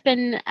I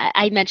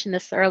mentioned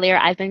this earlier,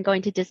 I've been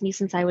going to Disney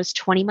since I was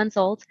 20 months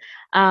old.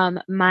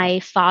 My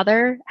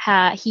father,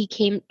 he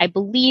came, I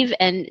believe,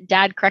 and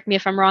Dad, correct me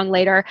if I'm wrong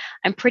later,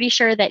 I'm pretty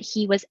sure that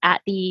he was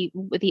at the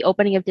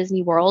opening of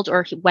Disney World,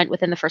 or he went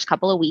within the first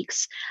couple of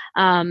weeks.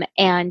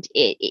 And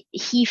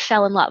he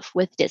fell in love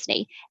with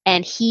Disney,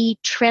 and he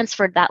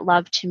transferred that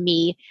love to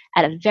me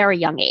at a very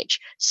young age.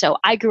 So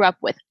I grew up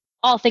with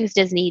all things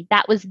Disney.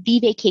 That was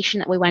the vacation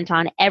that we went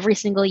on every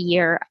single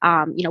year.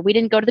 We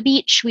didn't go to the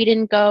beach. We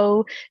didn't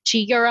go to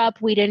Europe.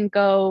 We didn't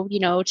go,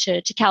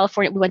 to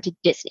California. We went to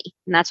Disney,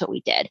 and that's what we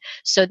did.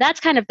 So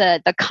that's kind of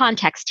the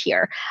context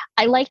here.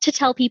 I like to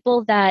tell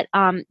people that,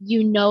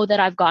 that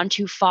I've gone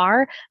too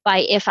far by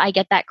if I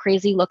get that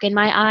crazy look in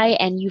my eye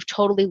and you've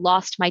totally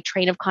lost my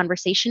train of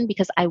conversation,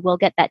 because I will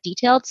get that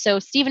detailed. So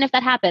Stephen, if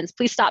that happens,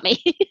 please stop me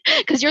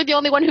because you're the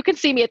only one who can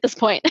see me at this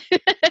point.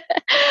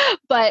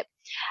 But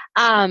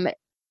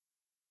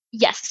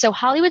yes, so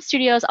Hollywood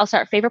Studios, I'll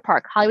start favorite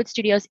park. Hollywood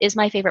Studios is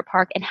my favorite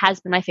park and has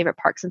been my favorite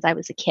park since I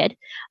was a kid.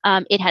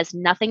 It has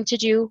nothing to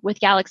do with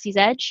Galaxy's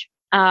Edge,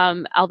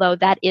 although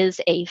that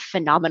is a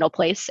phenomenal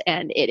place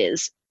and it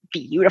is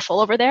beautiful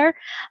over there.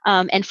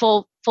 And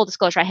full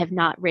disclosure, I have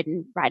not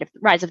ridden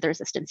Rise of the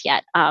Resistance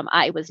yet.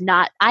 I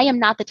am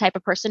not the type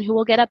of person who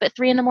will get up at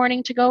 3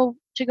 a.m. to go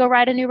to go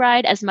ride a new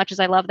ride as much as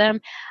I love them.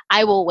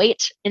 I will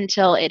wait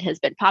until it has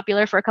been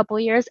popular for a couple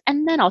of years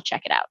and then I'll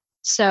check it out.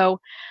 So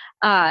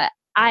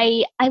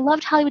I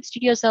loved Hollywood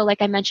Studios though,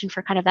 like I mentioned,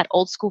 for kind of that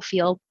old school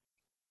feel.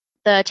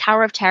 The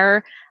Tower of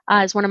Terror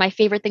is one of my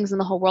favorite things in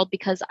the whole world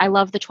because I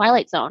love the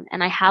Twilight Zone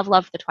and I have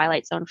loved the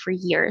Twilight Zone for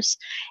years.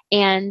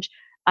 And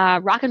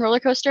Rock and Roller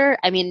Coaster,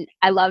 I mean,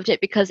 I loved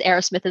it because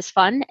Aerosmith is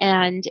fun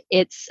and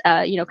it's,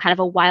 kind of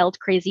a wild,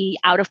 crazy,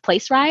 out of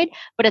place ride.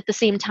 But at the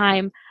same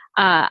time,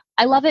 I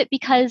love it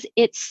because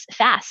it's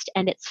fast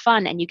and it's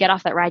fun and you get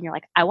off that ride and you're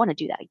like, I want to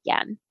do that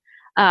again.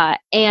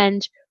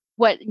 And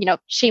what,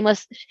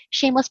 shameless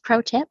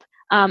pro tip.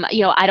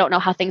 I don't know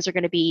how things are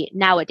going to be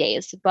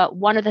nowadays, but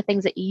one of the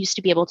things that you used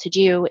to be able to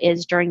do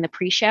is during the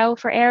pre-show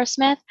for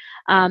Aerosmith,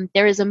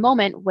 there is a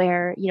moment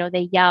where,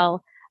 they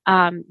yell,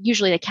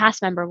 usually the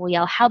cast member will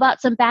yell, how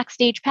about some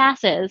backstage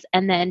passes?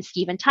 And then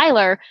Steven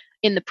Tyler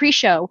in the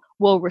pre-show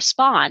will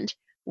respond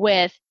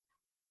with,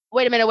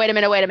 wait a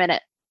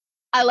minute.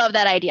 I love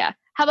that idea.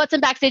 How about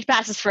some backstage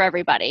passes for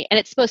everybody? And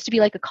it's supposed to be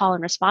like a call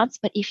and response,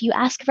 but if you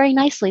ask very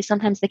nicely,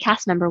 sometimes the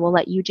cast member will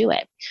let you do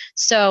it.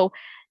 So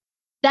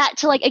that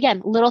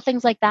again, little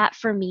things like that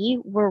for me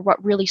were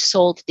what really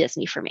sold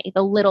Disney for me,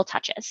 the little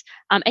touches.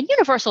 And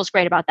Universal is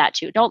great about that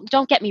too.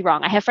 Don't get me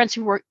wrong. I have friends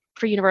who work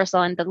for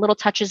Universal and the little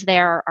touches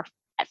there are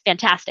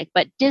fantastic,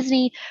 but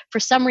Disney, for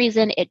some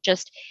reason,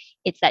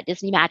 it's that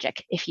Disney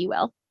magic, if you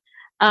will.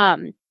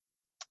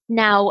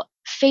 Now,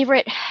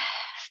 favorite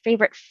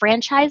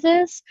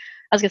franchises.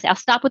 I was going to say, I'll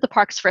stop with the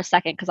parks for a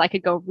second because I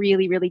could go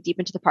really, really deep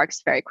into the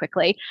parks very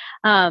quickly.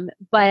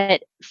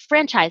 But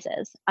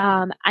franchises,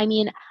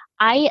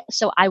 I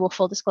will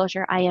full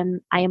disclosure, I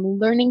am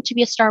learning to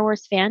be a Star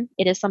Wars fan.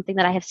 It is something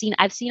that I have seen.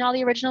 I've seen all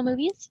the original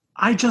movies.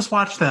 I just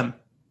watched them.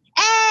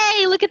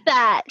 Hey, look at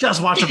that.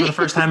 Just watched them for the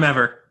first time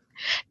ever.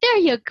 There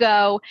you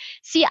go.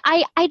 See,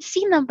 I'd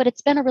seen them, but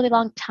it's been a really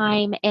long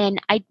time. And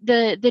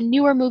the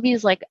newer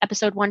movies like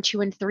episode 1,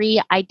 2, and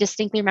 3, I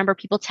distinctly remember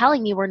people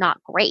telling me were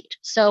not great.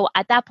 So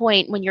at that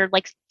point, when you're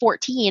like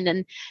 14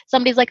 and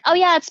somebody's like, oh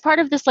yeah, it's part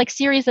of this like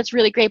series that's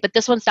really great, but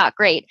this one's not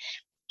great.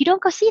 You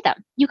don't go see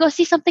them. You go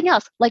see something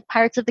else like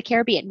Pirates of the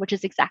Caribbean, which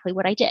is exactly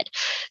what I did.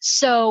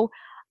 So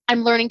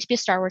I'm learning to be a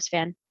Star Wars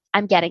fan.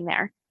 I'm getting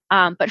there.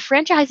 But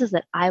franchises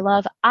that I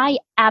love, I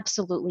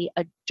absolutely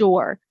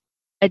adore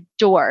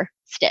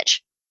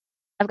Stitch.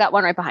 I've got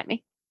one right behind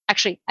me.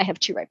 Actually, I have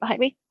two right behind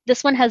me.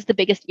 This one has the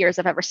biggest ears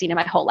I've ever seen in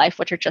my whole life,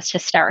 which are just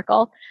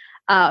hysterical.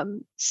 I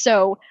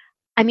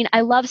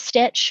love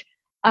Stitch.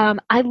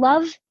 I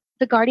love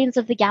the Guardians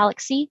of the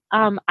Galaxy.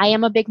 I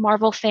am a big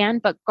Marvel fan,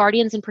 but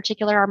Guardians in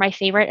particular are my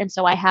favorite. And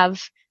so I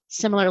have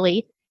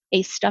similarly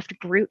a stuffed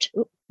Groot.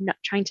 Ooh, not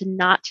trying to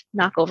not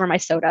knock over my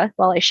soda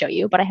while I show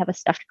you, but I have a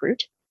stuffed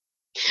Groot.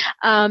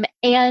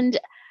 And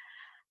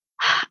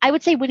I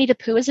would say Winnie the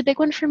Pooh is a big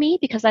one for me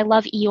because I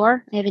love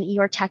Eeyore. I have an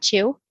Eeyore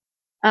tattoo.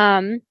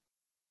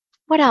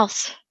 What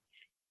else?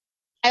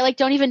 I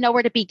don't even know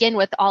where to begin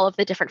with all of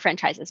the different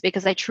franchises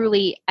because I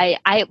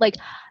like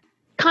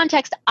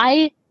context.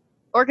 I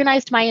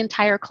organized my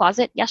entire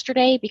closet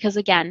yesterday because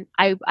again,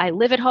 I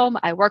live at home,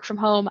 I work from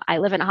home, I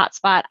live in a hot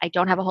spot. I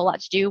don't have a whole lot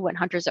to do when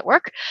Hunter's at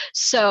work.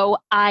 So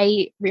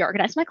I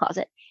reorganized my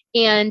closet.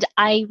 And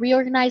I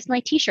reorganized my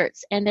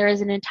t-shirts, and there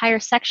is an entire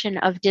section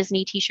of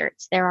Disney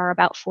t-shirts. There are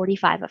about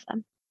 45 of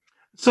them.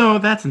 So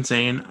that's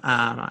insane.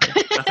 I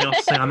have nothing else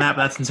to say on that,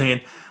 but that's insane.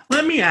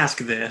 Let me ask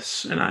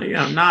this, and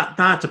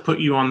not to put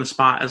you on the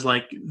spot as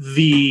like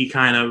the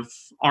kind of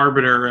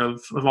arbiter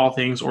of all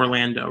things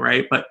Orlando,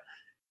 right? But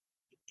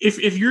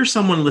if you're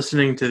someone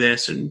listening to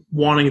this and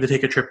wanting to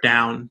take a trip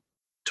down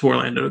to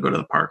Orlando to go to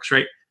the parks,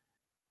 right?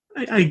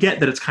 I get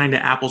that it's kind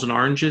of apples and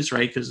oranges,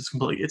 right? Because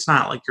it's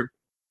not like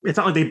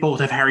they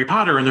both have Harry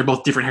Potter and they're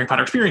both different Harry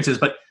Potter experiences,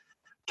 but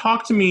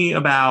talk to me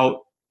about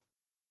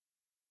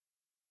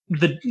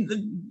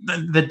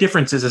the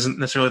differences isn't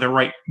necessarily the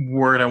right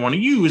word I want to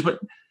use, but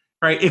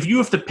right, if you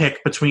have to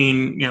pick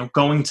between,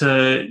 going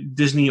to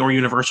Disney or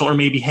Universal, or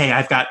maybe, hey,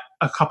 I've got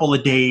a couple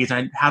of days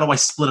and how do I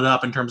split it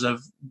up in terms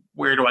of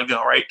where do I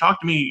go, right? Talk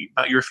to me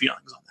about your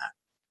feelings on that.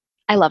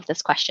 I love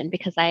this question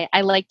because I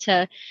like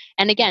to,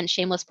 and again,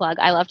 shameless plug,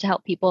 I love to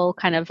help people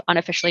kind of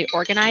unofficially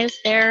organize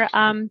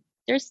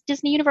there's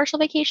Disney Universal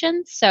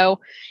vacations. So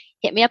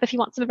hit me up if you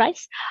want some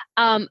advice.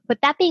 But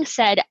that being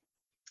said,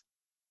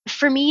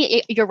 for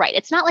me, you're right.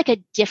 It's not like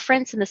a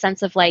difference in the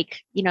sense of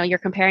you're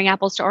comparing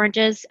apples to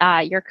oranges.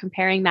 You're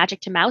comparing magic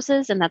to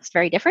mouses, and that's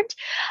very different.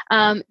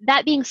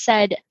 That being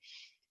said,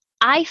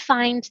 I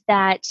find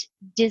that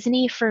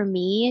Disney, for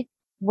me,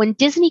 when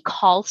Disney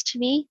calls to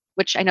me,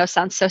 which I know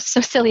sounds so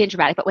silly and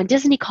dramatic, but when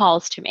Disney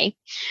calls to me,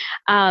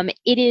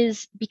 it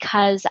is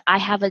because I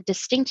have a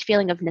distinct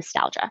feeling of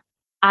nostalgia.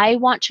 I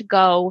want to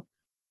go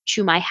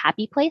to my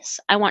happy place.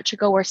 I want to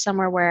go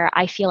somewhere where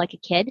I feel like a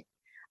kid.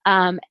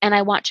 And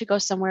I want to go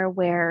somewhere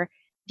where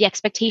the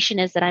expectation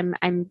is that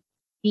I'm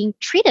being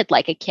treated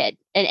like a kid,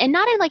 and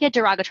not in like a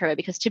derogatory way,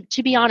 because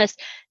to be honest,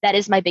 that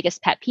is my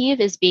biggest pet peeve,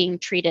 is being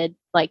treated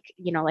like,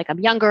 like I'm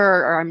younger,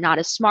 or I'm not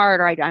as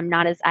smart, or I'm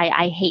not as,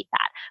 I hate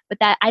that. But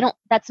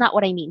that's not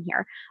what I mean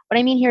here. What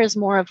I mean here is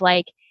more of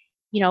like,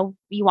 you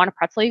want a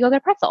pretzel, you go get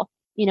a pretzel.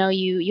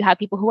 You have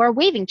people who are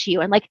waving to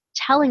you and like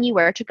telling you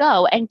where to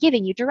go and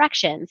giving you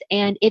directions.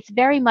 And it's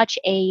very much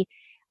a,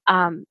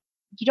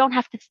 you don't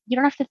have to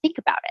think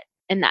about it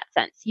in that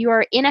sense. You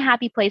are in a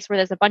happy place where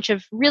there's a bunch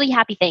of really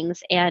happy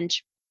things, and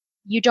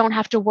you don't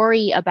have to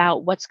worry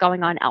about what's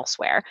going on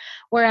elsewhere.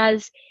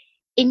 Whereas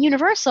in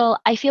Universal,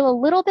 I feel a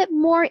little bit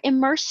more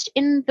immersed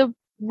in the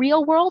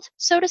real world,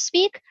 so to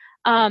speak.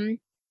 And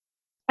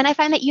I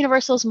find that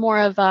Universal is more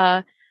of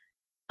a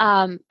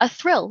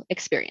thrill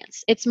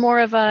experience. It's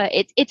more of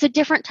it's a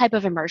different type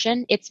of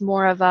immersion. It's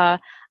more of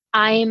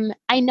I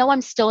know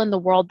I'm still in the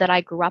world that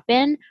I grew up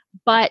in,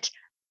 but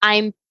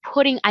I'm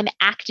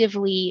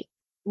actively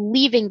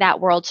leaving that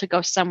world to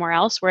go somewhere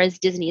else, whereas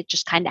Disney, it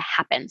just kind of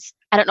happens.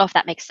 I don't know if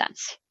that makes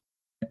sense.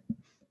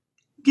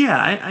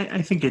 Yeah,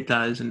 I think it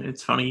does. And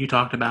it's funny, you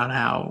talked about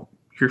how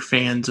you're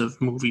fans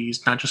of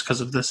movies, not just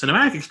because of the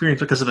cinematic experience,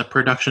 but because of the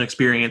production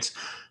experience.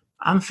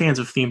 I'm a fan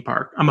of theme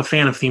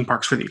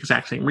parks for the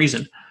exact same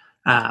reason.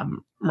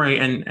 Right.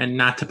 And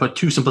not to put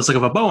too simplistic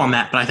of a bow on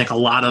that, but I think a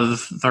lot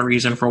of the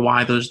reason for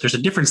why there's a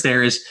difference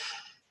there is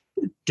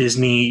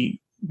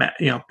Disney,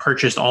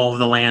 purchased all of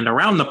the land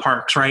around the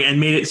parks, right, and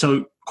made it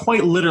so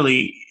quite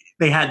literally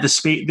they had the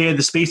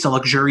space to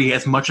luxuriate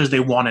as much as they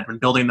wanted when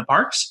building the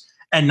parks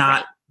and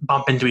not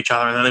bump into each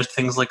other. And then there's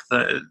things like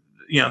the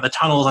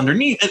tunnels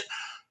underneath.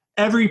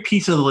 Every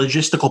piece of the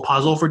logistical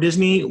puzzle for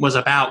Disney was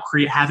about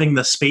having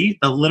the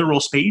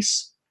literal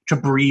space to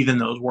breathe in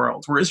those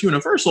worlds. Whereas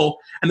Universal,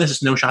 and this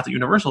is no shot at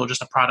Universal,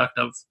 just a product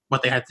of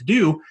what they had to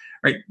do,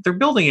 right? They're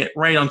building it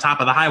right on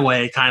top of the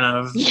highway, kind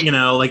of,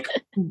 like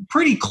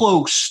pretty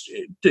close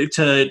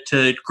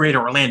to Greater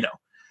Orlando.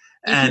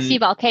 You can see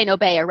Volcano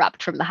Bay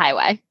erupt from the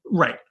highway.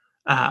 Right.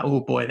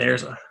 Oh boy,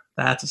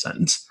 that's a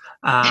sentence.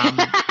 But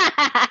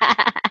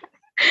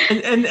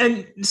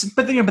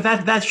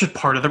that's just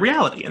part of the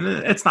reality, and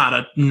it's not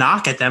a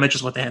knock at them. It's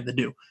just what they had to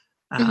do.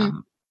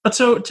 But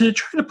so to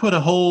try to put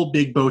a whole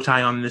big bow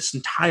tie on this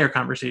entire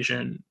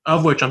conversation,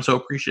 of which I'm so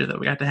appreciative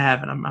that we got to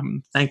have, and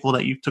I'm thankful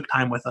that you took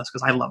time with us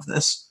because I love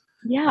this.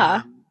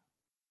 Yeah.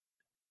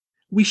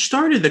 We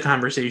started the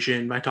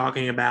conversation by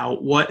talking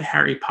about what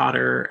Harry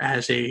Potter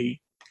as a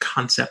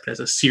concept, as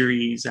a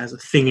series, as a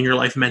thing in your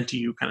life meant to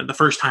you, kind of the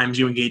first times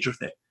you engage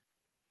with it.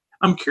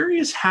 I'm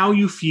curious how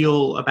you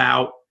feel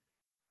about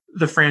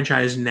the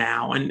franchise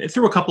now, and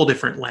through a couple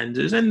different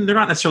lenses, and they're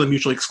not necessarily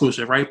mutually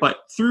exclusive, right?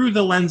 But through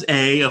the lens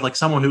of like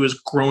someone who has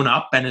grown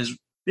up and is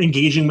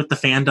engaging with the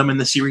fandom in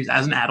the series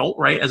as an adult,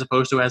 right, as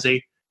opposed to as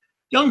a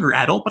younger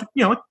adult, but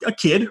a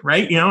kid,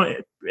 right?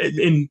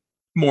 In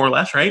more or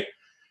less, right?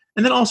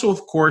 And then also,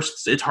 of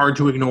course, it's hard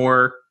to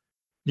ignore,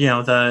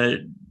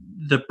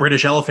 the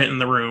British elephant in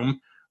the room,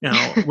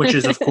 which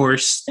is of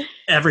course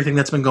everything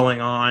that's been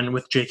going on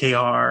with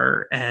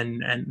JKR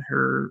and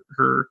her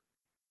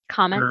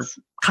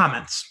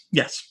comments.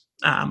 Yes.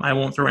 I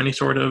won't throw any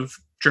sort of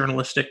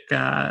journalistic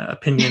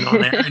opinion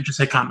on there. I just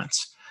say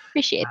comments.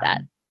 Appreciate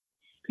that.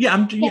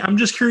 I'm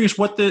just curious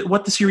what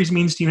the series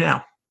means to you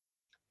now.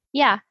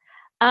 Yeah.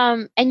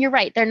 And you're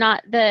right. They're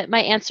not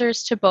my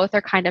answers to both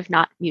are kind of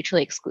not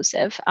mutually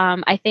exclusive.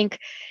 I think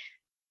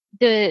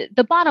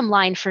the bottom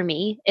line for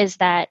me is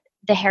that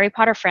the Harry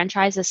Potter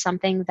franchise is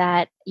something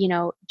that,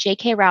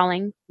 J.K.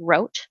 Rowling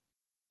wrote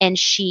and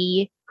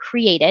she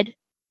created,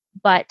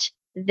 but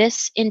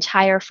this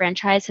entire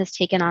franchise has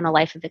taken on a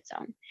life of its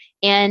own.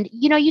 And,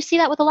 you see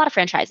that with a lot of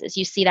franchises.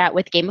 You see that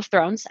with Game of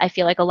Thrones. I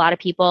feel like a lot of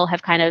people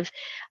have kind of,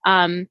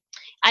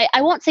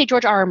 I won't say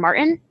George R.R.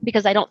 Martin,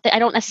 because I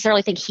don't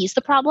necessarily think he's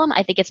the problem.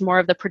 I think it's more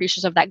of the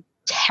producers of that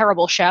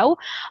terrible show,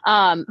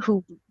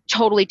 who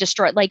totally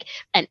destroyed,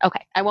 I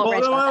won't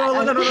rant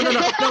about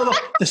that. No.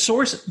 The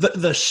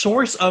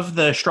source of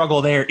the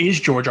struggle there is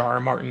George R.R.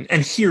 Martin,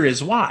 and here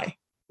is why.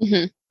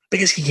 Mm-hmm.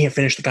 Because he can't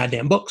finish the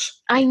goddamn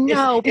books. I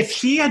know. If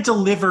he had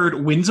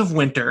delivered Winds of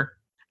Winter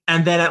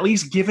and then at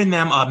least given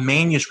them a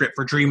manuscript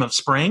for Dream of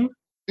Spring,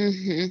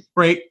 mm-hmm.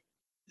 right,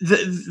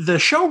 the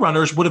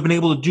showrunners would have been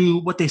able to do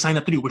what they signed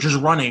up to do, which is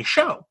run a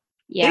show.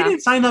 Yeah. They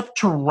didn't sign up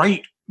to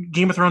write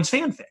Game of Thrones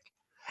fanfic.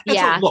 And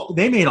so, look,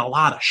 they made a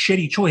lot of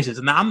shitty choices,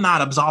 and I'm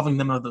not absolving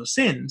them of those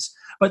sins,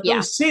 but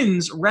those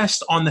sins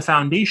rest on the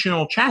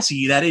foundational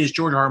chassis that is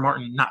George R.R.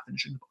 Martin not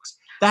finishing the books.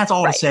 That's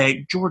all to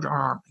say, George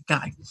R.R.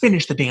 God,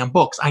 finish the damn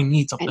books. I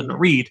need something to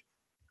read.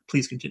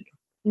 Please continue.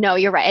 No,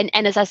 you're right.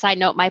 And as a side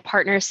note, my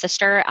partner's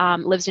sister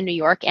lives in New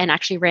York and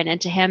actually ran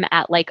into him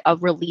at a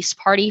release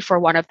party for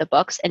one of the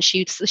books. And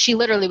she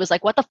literally was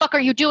like, "What the fuck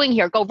are you doing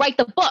here? Go write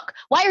the book.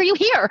 Why are you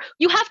here?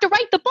 You have to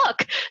write the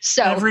book."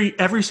 So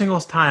every single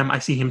time I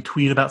see him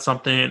tweet about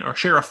something or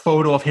share a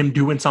photo of him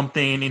doing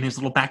something in his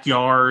little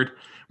backyard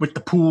with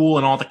the pool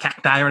and all the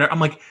cacti or whatever, I'm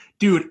like,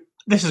 dude,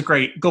 this is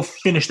great. Go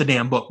finish the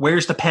damn book.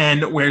 Where's the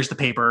pen? Where's the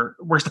paper?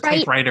 Where's the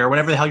typewriter?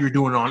 Whatever the hell you're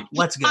doing on.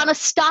 Let's go. On a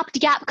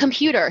stopgap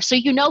computer. So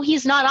you know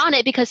he's not on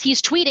it because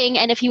he's tweeting.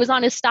 And if he was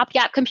on his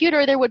stopgap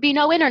computer, there would be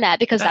no internet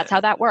because that's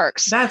how that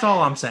works. That's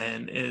all I'm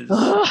saying is.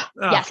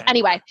 Yes.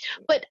 Anyway,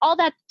 but all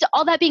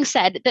that being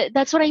said,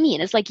 that's what I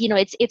mean. It's like,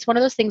 it's one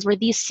of those things where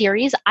these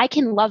series, I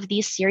can love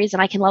these series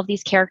and I can love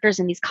these characters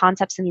and these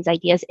concepts and these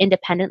ideas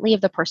independently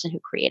of the person who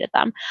created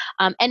them.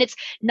 And it's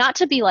not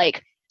to be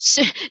like,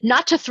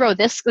 not to throw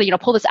this,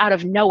 pull this out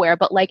of nowhere,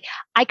 but like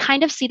I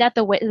kind of see that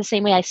the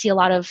same way I see a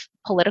lot of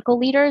political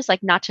leaders,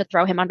 like not to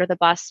throw him under the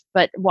bus,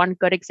 but one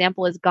good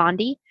example is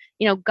Gandhi.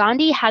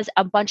 Gandhi has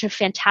a bunch of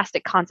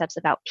fantastic concepts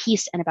about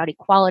peace and about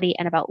equality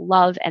and about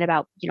love and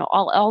about,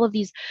 all of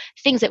these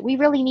things that we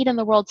really need in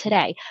the world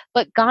today.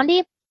 But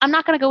Gandhi, I'm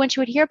not going to go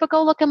into it here, but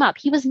go look him up.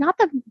 He was not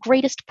the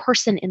greatest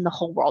person in the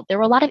whole world. There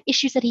were a lot of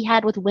issues that he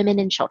had with women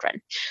and children.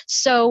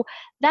 So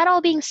that all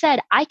being said,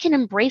 I can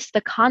embrace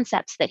the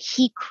concepts that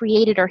he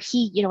created or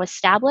he,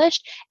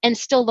 established and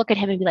still look at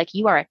him and be like,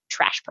 you are a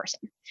trash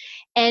person.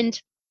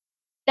 And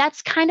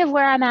that's kind of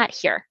where I'm at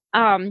here.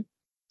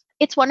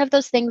 It's one of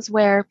those things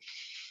where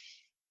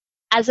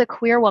as a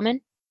queer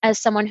woman, as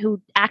someone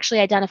who actually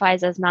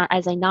identifies as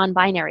a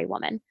non-binary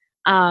woman,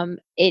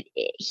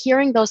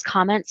 hearing those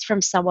comments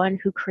from someone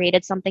who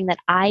created something that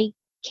I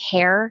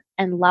care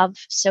and love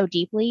so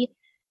deeply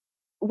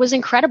was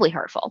incredibly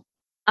hurtful.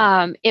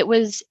 It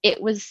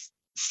was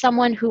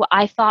someone who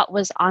I thought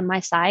was on my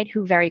side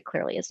who very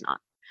clearly is not.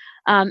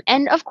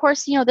 And of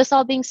course, this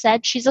all being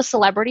said, she's a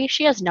celebrity.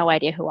 She has no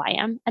idea who I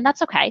am, and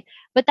that's okay.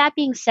 But that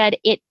being said,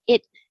 it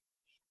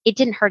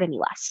didn't hurt any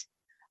less.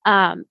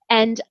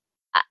 And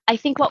I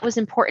think what was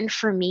important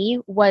for me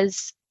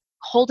was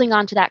holding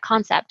on to that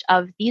concept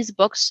of these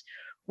books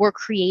were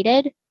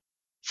created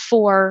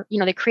for,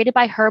 they're created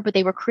by her, but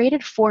they were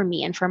created for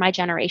me and for my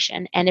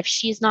generation. And if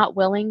she's not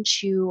willing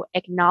to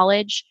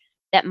acknowledge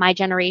that my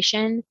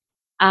generation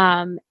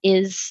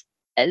is,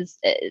 as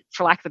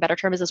for lack of a better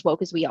term, is as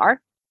woke as we are,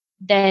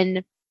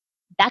 then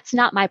that's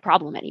not my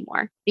problem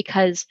anymore,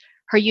 because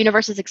her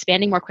universe is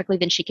expanding more quickly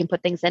than she can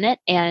put things in it.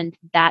 And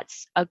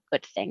that's a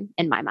good thing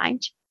in my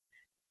mind.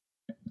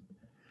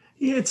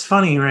 Yeah, it's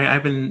funny, right?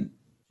 I've been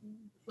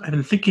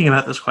thinking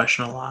about this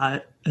question a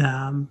lot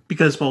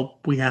because, well,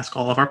 we ask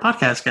all of our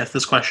podcast guests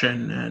this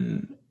question,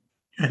 and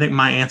I think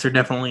my answer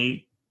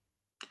definitely,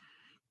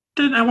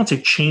 I won't say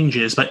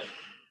changes, but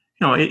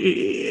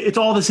it's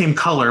all the same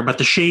color, but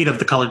the shade of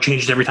the color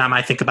changes every time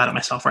I think about it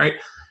myself, right?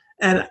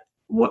 And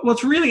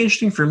what's really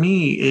interesting for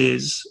me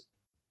is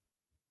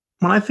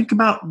when I think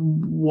about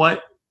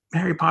what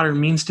Harry Potter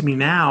means to me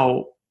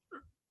now,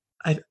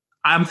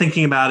 I'm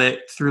thinking about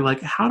it through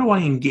like, how do I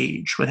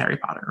engage with Harry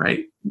Potter,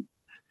 right?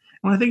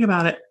 When I think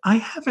about it,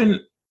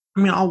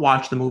 I'll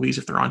watch the movies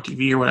if they're on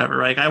TV or whatever.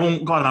 Like, I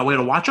won't go out of my way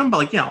to watch them, but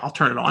like, I'll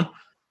turn it on.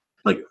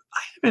 Like,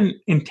 I haven't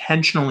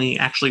intentionally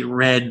actually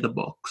read the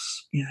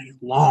books in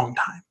a long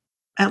time,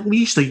 at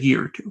least a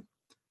year or two.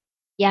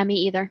 Yeah, me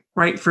either.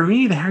 Right. For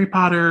me, the Harry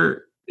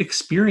Potter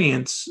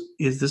experience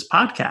is this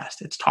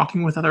podcast. It's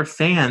talking with other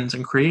fans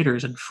and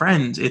creators and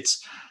friends.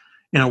 It's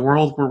in a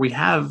world where we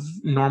have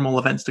normal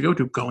events to go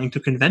to, going to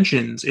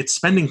conventions. It's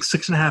spending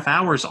 6.5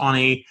 hours on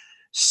a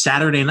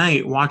Saturday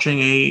night watching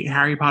a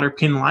Harry Potter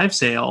pin live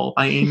sale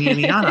by Amy and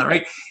Iana,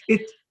 right?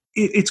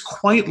 It's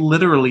quite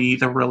literally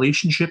the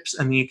relationships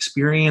and the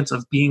experience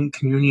of being in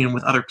communion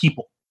with other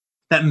people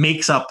that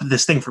makes up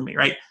this thing for me,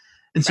 right?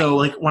 And so,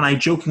 like, when I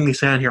jokingly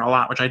say on here a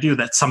lot, which I do,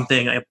 that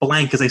something a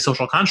blank is a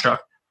social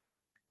construct,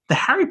 the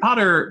Harry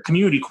Potter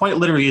community quite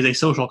literally is a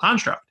social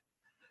construct,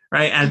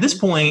 right? And at this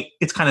point,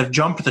 it's kind of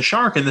jumped the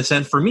shark in the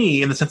sense, for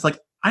me, in the sense, like,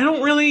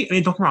 don't get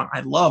me wrong, I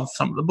love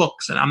some of the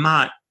books, and I'm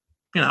not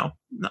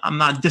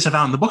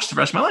disavowing the books the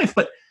rest of my life,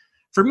 but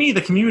for me,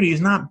 the community is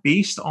not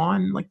based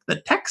on like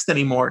the text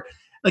anymore.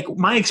 Like,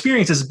 my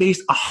experience is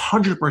based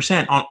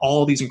 100% on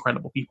all these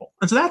incredible people.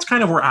 And so that's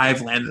kind of where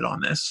I've landed on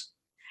this.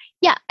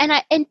 Yeah. And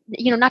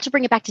not to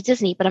bring it back to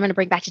Disney, but I'm going to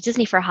bring back to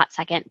Disney for a hot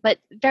second. But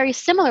very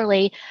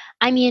similarly,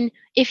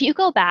 if you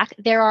go back,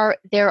 there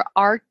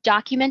are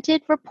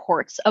documented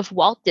reports of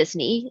Walt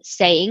Disney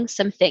saying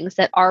some things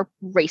that are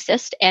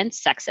racist and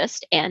sexist.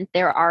 And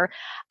there are,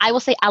 I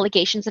will say,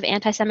 allegations of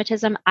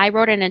anti-Semitism. I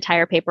wrote an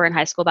entire paper in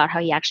high school about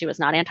how he actually was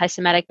not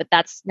anti-Semitic, but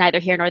that's neither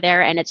here nor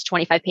there. And it's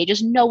 25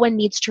 pages. No one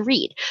needs to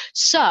read.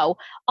 So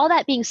all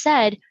that being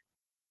said,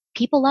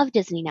 people love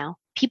Disney now.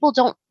 People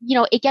don't,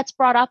 it gets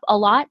brought up a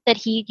lot that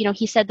he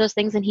said those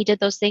things and he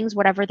did those things,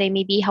 whatever they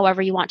may be,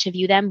 however you want to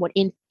view them,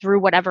 through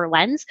whatever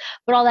lens.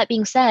 But all that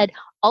being said,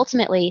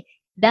 ultimately,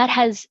 that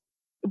has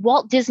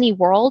Walt Disney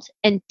World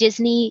and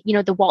Disney,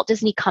 the Walt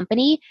Disney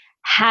Company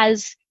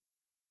has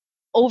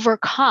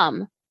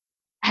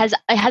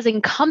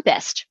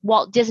encompassed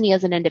Walt Disney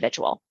as an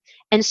individual.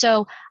 And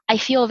so I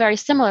feel very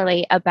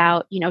similarly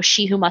about,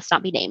 She Who Must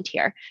Not Be Named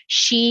here.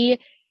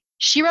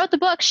 She wrote the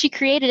book, she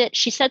created it,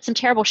 she said some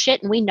terrible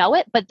shit and we know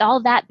it, but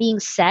all that being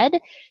said,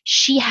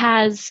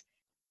 the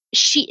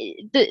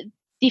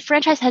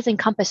franchise has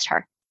encompassed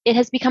her. It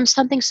has become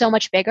something so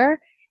much bigger,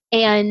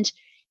 and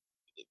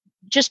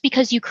just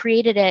because you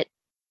created it,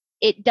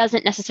 it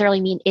doesn't necessarily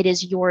mean it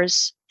is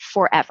yours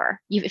forever.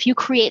 If you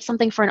create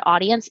something for an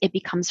audience, it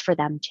becomes for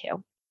them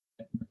too.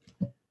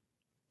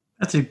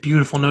 That's a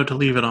beautiful note to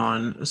leave it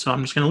on. So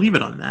I'm just going to leave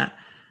it on that.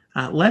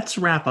 Let's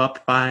wrap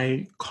up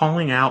by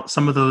calling out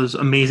some of those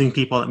amazing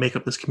people that make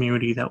up this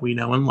community that we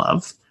know and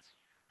love.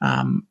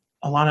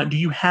 Alana, do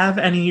you have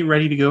any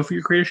ready to go for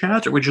your creator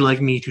shoutouts, or would you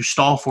like me to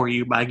stall for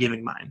you by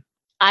giving mine?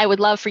 I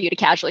would love for you to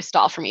casually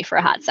stall for me for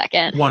a hot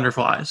second.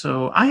 Wonderful.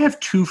 So I have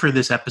 2 for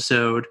this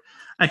episode.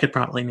 I could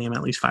probably name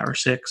at least 5 or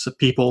 6 of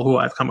people who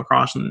I've come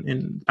across in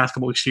the past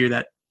couple weeks here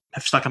that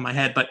have stuck in my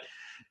head, but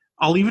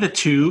I'll leave it at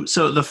 2.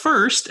 So the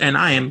first, and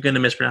I am going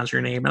to mispronounce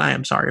your name, and I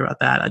am sorry about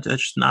that.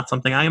 That's just not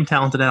something I am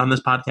talented at on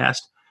this podcast.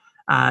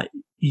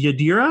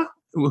 Yadira,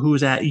 who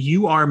is at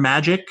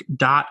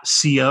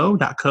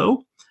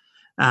urmagic.co.co,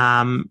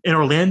 an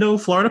Orlando,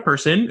 Florida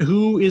person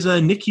who is a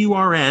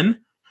NICU-RN.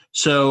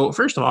 So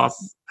first of all,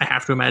 I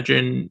have to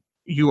imagine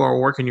you are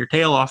working your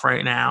tail off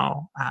right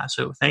now.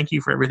 So thank you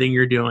for everything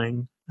you're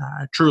doing.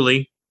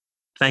 Truly,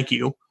 thank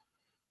you.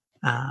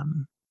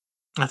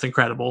 That's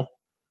incredible.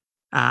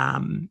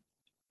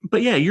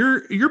 But yeah,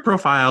 your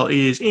profile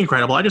is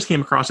incredible. I just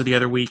came across it the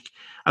other week.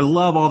 I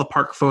love all the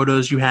park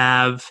photos you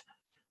have.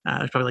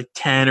 There's probably like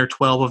 10 or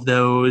 12 of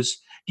those.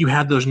 You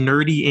have those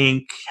Nerdy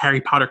Ink Harry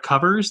Potter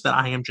covers that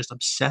I am just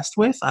obsessed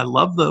with. I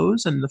love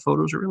those, and the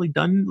photos are really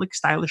done like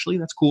stylishly.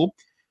 That's cool.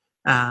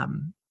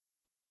 And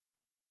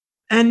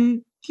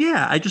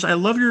yeah, I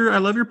love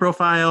your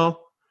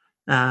profile.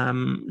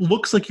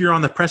 Looks like you're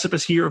on the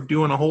precipice here of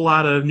doing a whole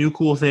lot of new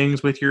cool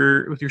things with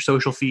your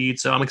social feed.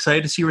 So I'm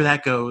excited to see where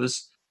that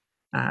goes.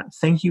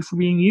 Thank you for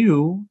being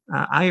you.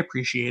 I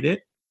appreciate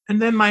it.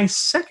 And then my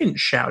second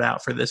shout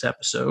out for this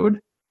episode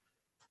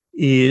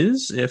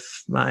is,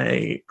 if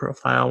my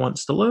profile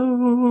wants to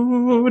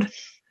load,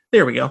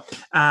 there we go.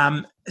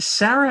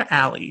 Sarah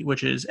Allie,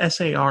 which is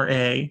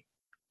SaraAllie,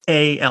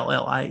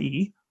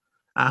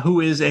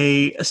 who is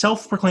a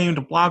self-proclaimed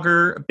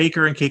blogger,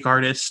 baker, and cake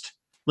artist,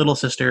 little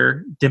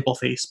sister,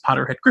 dimple-face,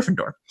 Potterhead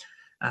Gryffindor,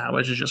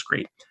 which is just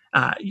great.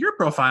 Your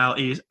profile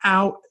is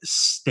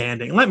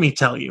outstanding, let me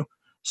tell you.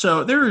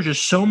 So there are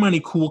just so many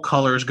cool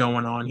colors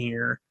going on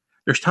here.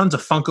 There's tons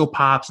of Funko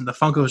Pops, and the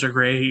Funkos are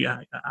great.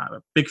 I'm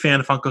a big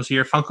fan of Funkos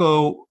here.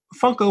 Funko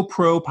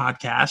Pro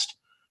Podcast.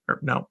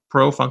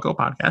 Pro Funko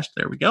Podcast.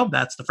 There we go.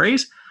 That's the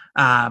phrase.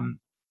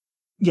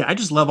 Yeah, I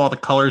just love all the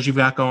colors you've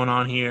got going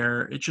on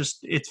here.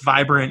 It's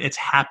vibrant, it's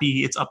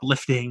happy, it's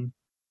uplifting.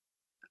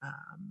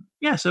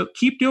 Yeah, so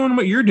keep doing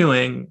what you're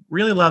doing.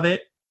 Really love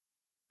it.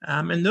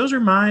 And those are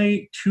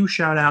my 2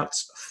 shout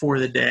outs for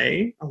the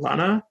day.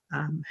 Alana,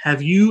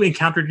 have you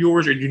encountered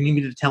yours, or do you need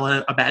me to tell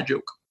a bad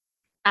joke?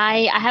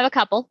 I have a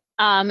couple.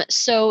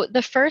 So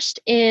the first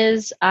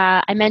is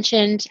I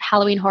mentioned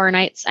Halloween Horror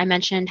Nights. I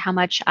mentioned how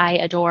much I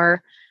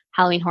adore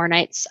Halloween Horror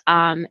Nights.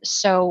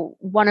 So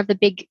one of the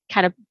big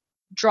kind of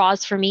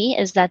draws for me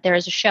is that there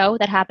is a show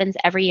that happens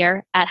every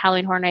year at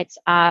Halloween Horror Nights,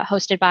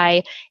 hosted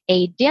by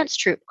a dance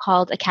troupe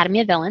called Academy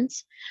of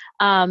Villains.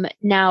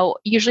 Now,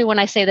 usually when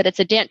I say that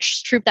it's a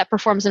dance troupe that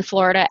performs in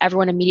Florida,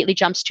 everyone immediately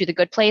jumps to The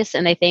Good Place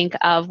and they think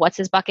of What's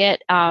His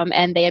Bucket,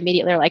 and they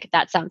immediately are like,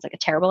 that sounds like a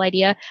terrible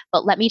idea.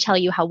 But let me tell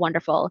you how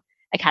wonderful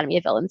Academy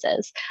of Villains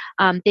is.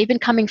 They've been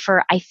coming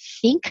for, I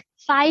think,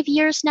 5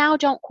 years now.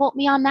 Don't quote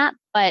me on that.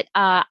 But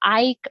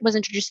I was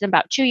introduced to them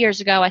about 2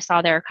 years ago. I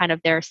saw their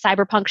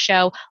cyberpunk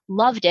show,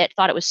 loved it,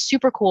 thought it was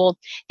super cool.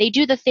 They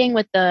do the thing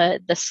with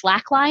the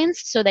slack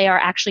lines, so they are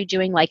actually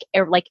doing like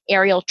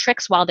aerial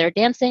tricks while they're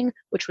dancing,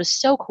 which was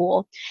so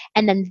cool.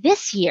 And then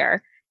this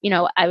year,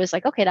 I was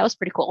like, okay, that was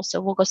pretty cool.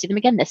 So we'll go see them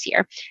again this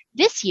year.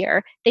 This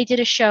year, they did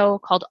a show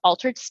called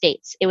Altered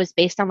States. It was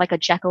based on like a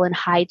Jekyll and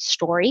Hyde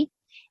story.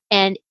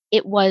 And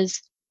it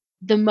was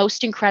the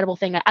most incredible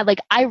thing.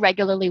 I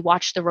regularly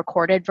watch the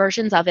recorded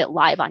versions of it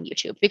live on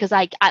YouTube because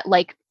I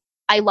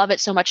love it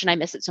so much and I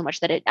miss it so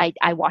much that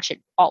I watch it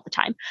all the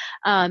time.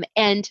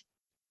 And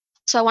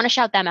so I want to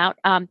shout them out.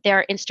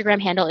 Their Instagram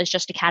handle is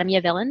just Academy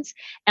of Villains.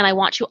 And I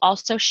want to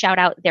also shout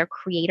out their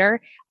creator.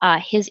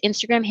 His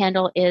Instagram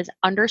handle is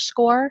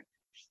 _Farside,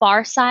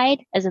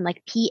 as in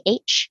like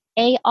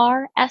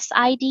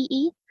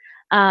PHARSIDE.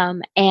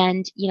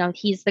 And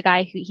he's the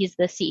guy he's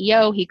the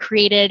CEO. He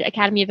created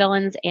Academy of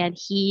Villains, and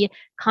he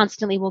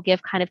constantly will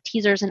give kind of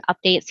teasers and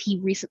updates. He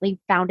recently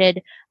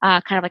founded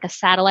kind of like a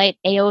satellite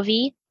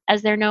AOV,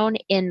 as they're known,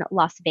 in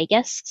Las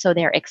Vegas. So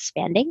they're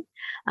expanding.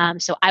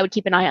 So I would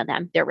keep an eye on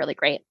them. They're really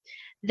great.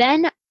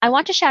 Then I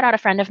want to shout out a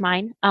friend of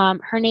mine.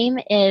 Her name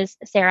is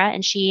Sarah,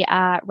 and she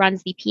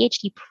runs the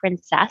PhD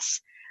Princess.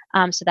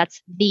 So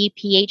that's the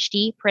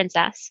PhD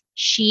Princess.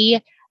 She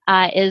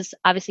is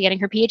obviously getting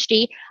her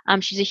PhD.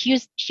 She's a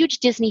huge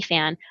Disney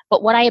fan,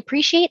 but what I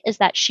appreciate is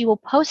that she will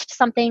post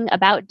something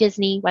about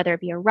Disney, whether it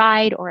be a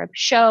ride or a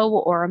show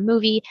or a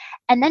movie,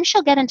 and then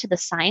she'll get into the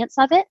science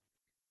of it.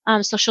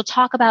 So she'll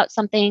talk about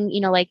something,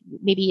 like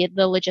maybe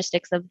the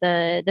logistics of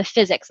the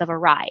physics of a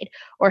ride,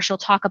 or she'll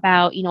talk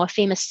about, a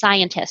famous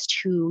scientist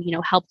who,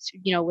 helped,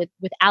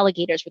 with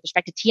alligators with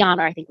respect to Tiana,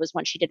 I think was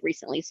one she did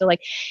recently. So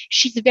like,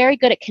 she's very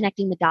good at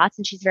connecting the dots,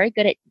 and she's very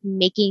good at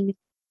making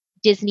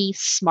Disney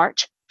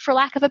smart, for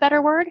lack of a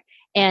better word.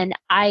 And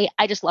I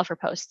just love her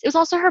posts. It was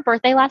also her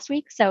birthday last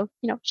week, so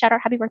shout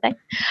out, happy birthday.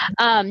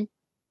 And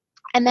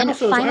then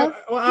also, final,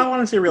 I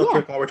want to say real yeah,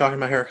 quick while we're talking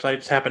about her, because I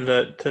just happened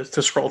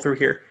to scroll through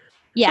here.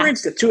 For yeah,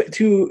 instance,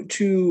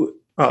 to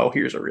oh,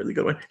 here's a really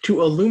good one.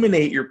 To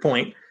illuminate your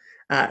point,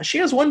 she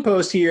has one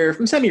post here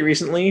from semi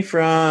recently,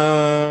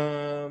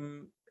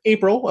 from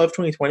April of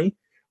 2020,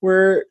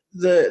 where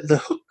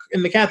the hook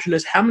in the caption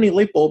is, "How many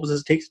light bulbs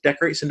does it take to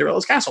decorate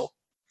Cinderella's castle?"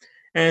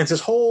 And it's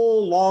this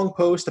whole long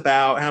post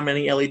about how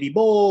many LED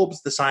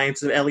bulbs, the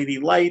science of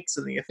LED lights,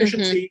 and the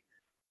efficiency.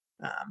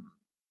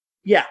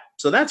 Yeah,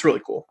 so that's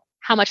really cool.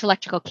 how much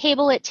electrical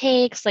cable it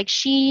takes. Like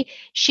she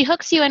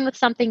hooks you in with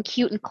something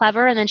cute and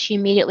clever, and then she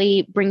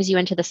immediately brings you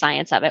into the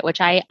science of it, which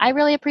I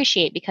really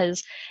appreciate,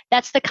 because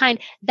that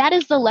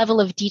is the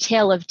level of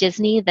detail of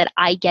Disney that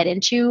I get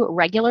into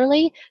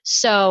regularly.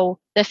 So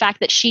the fact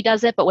that she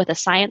does it, but with a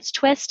science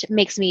twist,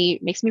 makes me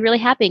really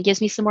happy and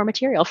gives me some more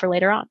material for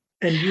later on.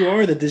 And you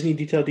are the Disney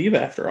Detail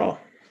Diva, after all.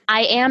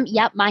 I am.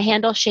 Yep. My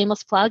handle,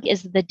 shameless plug,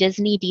 is the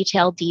Disney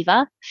Detail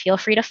Diva. Feel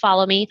free to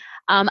follow me.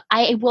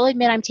 I will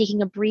admit I'm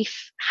taking a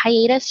brief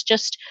hiatus,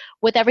 just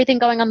with everything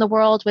going on in the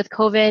world with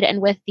COVID and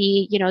with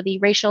the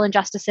racial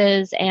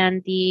injustices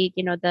and the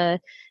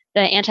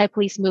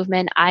anti-police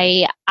movement.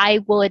 I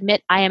will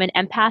admit I am an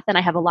empath, and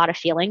I have a lot of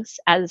feelings,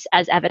 as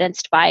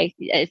evidenced by,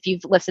 if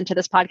you've listened to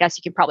this podcast,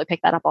 you can probably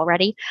pick that up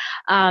already.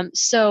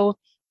 So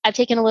I've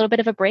taken a little bit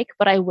of a break,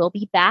 but I will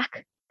be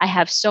back. I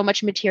have so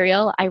much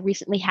material. I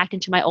recently hacked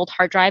into my old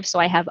hard drive, so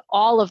I have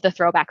all of the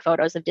throwback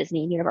photos of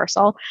Disney and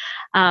Universal.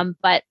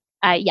 But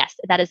yes,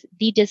 that is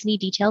the Disney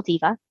Detail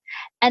Diva.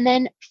 And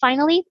then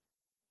finally,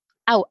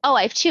 I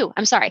have two.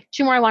 I'm sorry,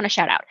 two more I want to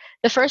shout out.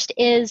 The first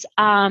is,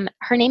 her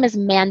name is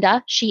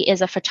Manda. She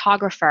is a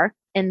photographer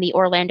in the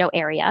Orlando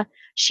area.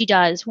 She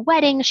does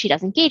weddings, she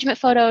does engagement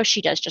photos,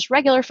 she does just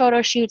regular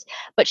photo shoots,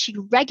 but she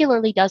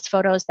regularly does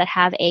photos that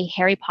have a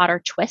Harry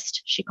Potter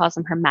twist. She calls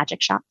them her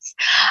magic shots.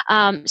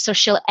 So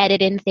she'll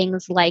edit in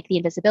things like the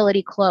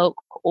invisibility cloak,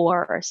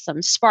 or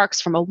some sparks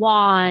from a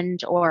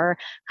wand, or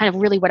kind of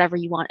really whatever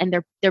you want. And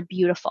they're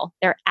beautiful.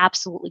 They're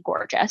absolutely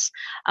gorgeous.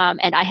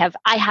 And I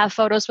have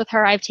photos with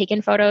her. I've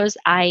taken photos.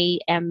 I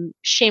am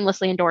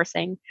shamelessly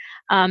endorsing.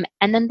 And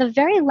then the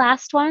very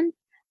last one,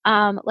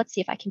 let's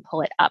see if I can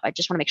pull it up. I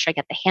just want to make sure I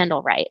get the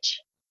handle right.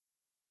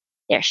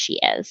 There she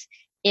is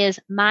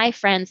my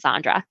friend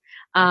Sandra.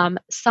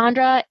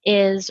 Sandra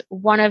is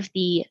one of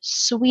the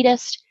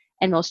sweetest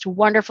and most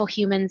wonderful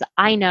humans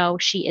I know.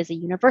 She is a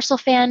Universal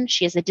fan.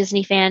 She is a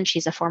Disney fan.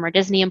 She's a former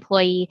Disney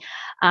employee.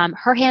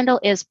 Her handle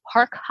is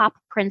Park Hop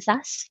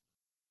Princess.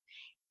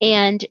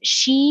 And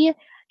she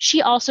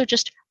also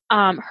just,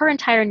 her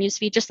entire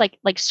newsfeed, just like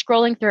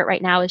scrolling through it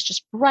right now, is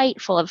just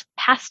bright, full of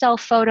pastel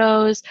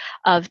photos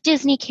of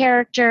Disney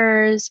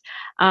characters.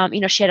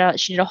 She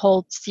did a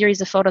whole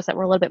series of photos that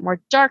were a little bit more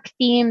dark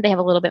themed. They have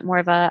a little bit more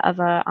of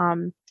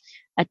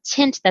a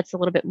tint that's a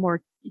little bit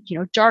more,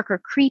 dark or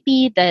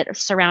creepy, that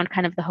surround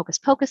kind of the Hocus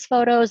Pocus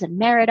photos and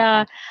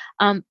Merida.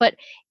 But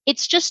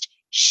it's just,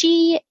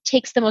 she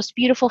takes the most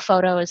beautiful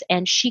photos,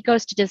 and she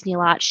goes to Disney a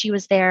lot. She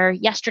was there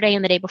yesterday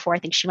and the day before. I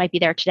think she might be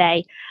there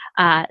today.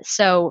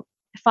 So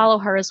follow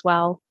her as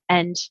well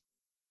and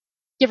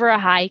give her a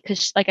hi,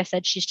 because like I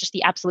said, she's just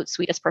the absolute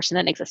sweetest person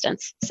in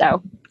existence.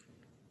 So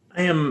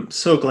I am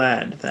so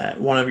glad that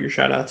one of your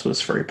shout outs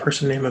was for a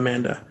person named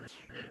Amanda,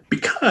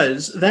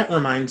 because that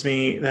reminds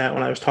me that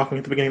when I was talking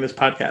at the beginning of this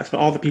podcast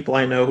about all the people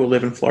I know who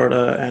live in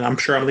Florida, and I'm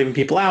sure I'm leaving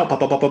people out, blah,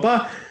 blah, blah, blah,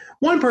 blah.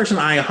 One person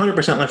I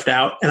 100% left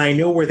out, and I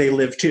know where they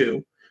live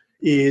too,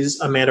 is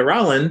Amanda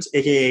Rollins,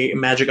 aka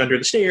Magic Under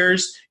the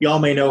Stairs. Y'all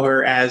may know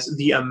her as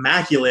the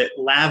immaculate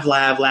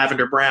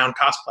Lavender Brown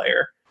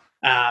cosplayer.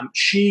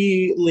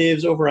 She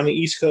lives over on the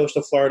east coast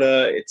of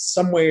Florida. It's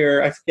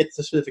somewhere, I forget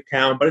the specific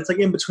town, but it's like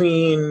in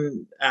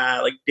between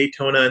like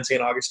Daytona and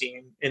St.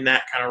 Augustine, in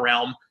that kind of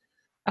realm.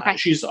 okay.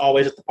 She's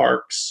always at the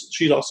parks.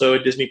 She's also a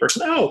Disney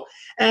person. Oh,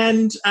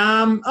 and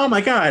oh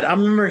my God,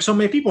 I'm remembering so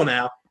many people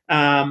now.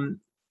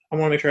 I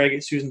want to make sure I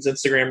get Susan's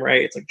Instagram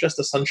right. It's like Just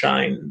a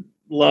Sunshine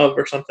Love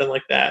or something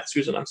like that.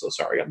 Susan, I'm so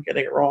sorry. I'm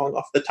getting it wrong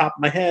off the top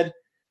of my head.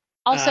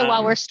 Also,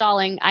 while we're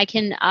stalling, I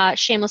can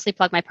shamelessly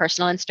plug my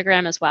personal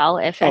Instagram as well.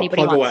 If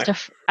anybody wants to,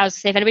 I was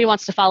gonna say, if anybody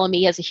wants to follow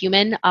me as a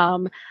human,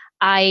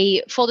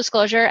 I, full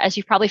disclosure, as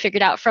you've probably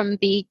figured out from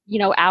the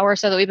hour or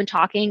so that we've been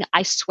talking,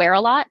 I swear a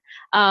lot,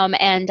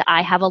 and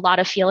I have a lot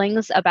of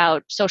feelings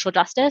about social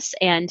justice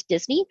and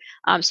Disney.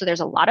 So there's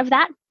a lot of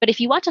that. But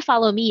if you want to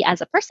follow me as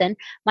a person,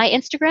 my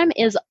Instagram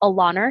is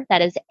Alawnr.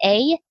 That is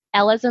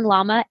L as in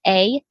llama,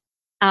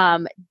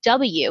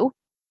 W.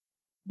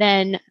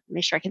 Then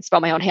make sure I can spell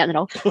my own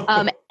handle.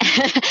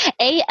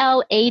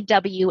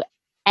 ALAW,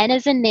 N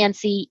as in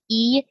Nancy,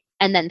 E,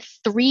 and then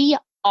 3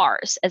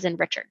 R's as in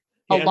Richard.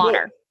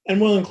 Alawnr. And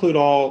we'll include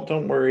all,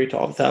 don't worry to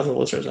all the thousands of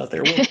listeners out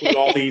there, we'll include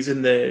all these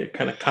in the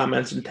kind of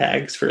comments and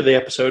tags for the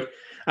episode.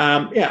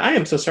 Yeah, I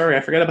am so sorry.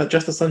 I forgot about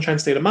Just the Sunshine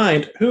State of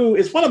Mind, who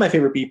is one of my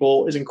favorite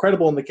people, is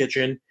incredible in the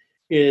kitchen,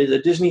 is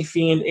a Disney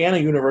fiend and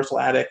a Universal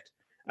addict.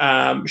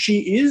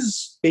 She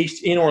is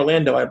based in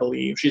Orlando, I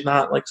believe. She's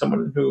not like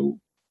someone who,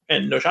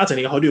 and no shots at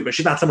any Hodu, but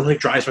she's not someone who like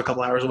drives for a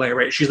couple hours away,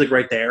 right? She's like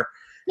right there.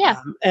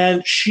 Yeah.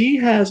 And she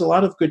has a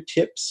lot of good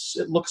tips.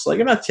 It looks like,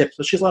 not tips,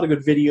 but she has a lot of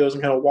good videos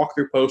and kind of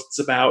walkthrough posts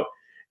about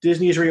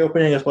Disney's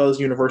reopening as well as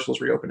Universal's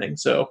reopening.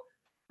 So,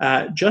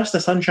 Just a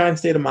Sunshine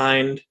State of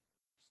Mind.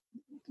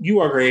 You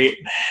are great.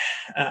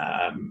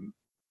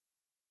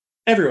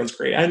 Everyone's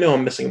great. I know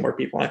I'm missing more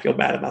people, and I feel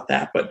bad about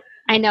that, but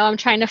I know I'm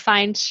trying to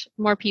find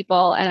more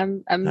people,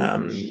 and I'm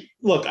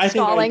look. I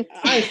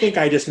think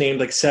I just named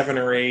like 7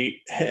 or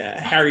 8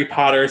 Harry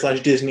Potter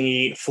 /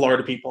 Disney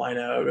Florida people I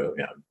know.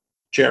 You know,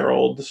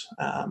 Gerald,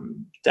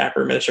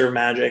 Dapper Minister of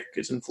Magic,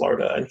 is in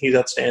Florida, and he's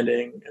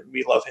outstanding, and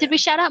we love him. Did we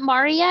shout out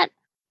Mari yet?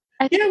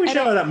 We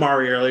shouted out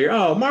Mari earlier.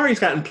 Oh, Mari's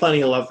gotten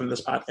plenty of love from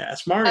this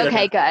podcast. Mari.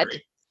 Okay,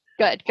 good.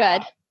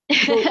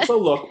 So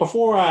look,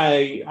 before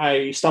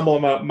I stumble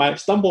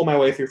my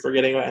way through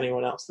forgetting about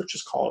anyone else, let's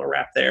just call it a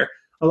wrap there.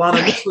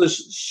 Alana, this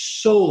was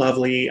so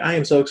lovely. I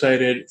am so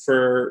excited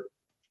for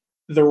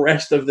the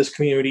rest of this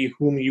community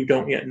whom you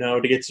don't yet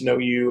know to get to know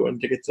you and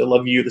to get to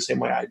love you the same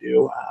way I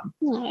do.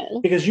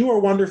 Because you are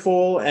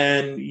wonderful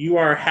and you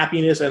are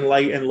happiness and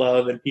light and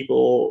love, and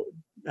people,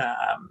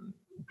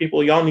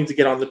 y'all need to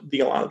get on the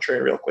Alana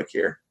train real quick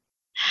here.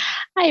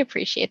 I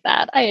appreciate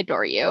that. I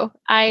adore you.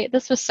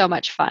 This was so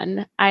much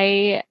fun.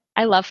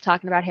 I love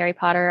talking about Harry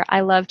Potter.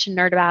 I love to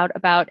nerd out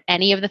about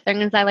any of the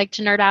things I like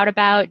to nerd out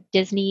about.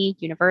 Disney,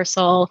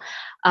 Universal,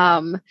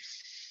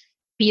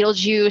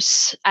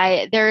 Beetlejuice.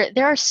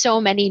 There are so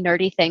many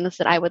nerdy things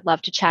that I would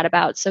love to chat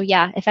about. So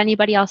yeah, if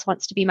anybody else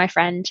wants to be my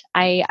friend,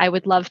 I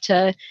would love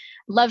to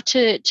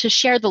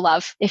share the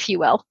love, if you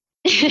will.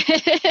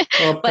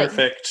 Oh,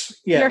 perfect.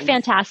 Yeah. You're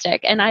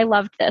fantastic. And I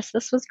loved this.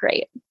 This was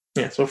great.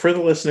 Yeah, so for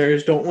the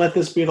listeners, don't let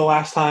this be the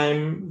last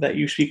time that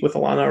you speak with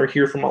Alana or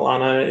hear from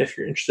Alana if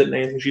you're interested in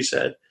anything she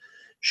said.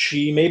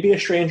 She may be a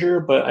stranger,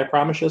 but I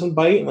promise she doesn't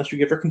bite unless you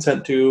give her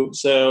consent to.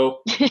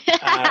 So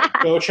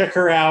go check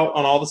her out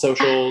on all the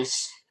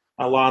socials,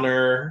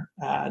 Alana,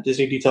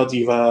 Disney Detail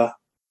Diva.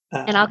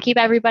 And I'll keep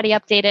everybody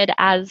updated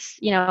as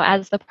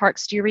the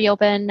parks do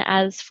reopen,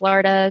 as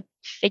Florida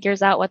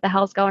figures out what the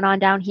hell's going on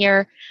down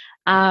here.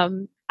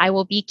 I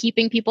will be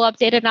keeping people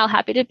updated, and I'll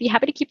happy to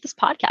keep this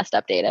podcast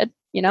updated.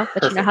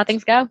 Let you know how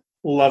things go.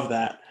 Love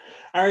that.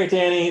 All right,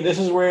 Danny, this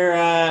is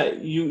where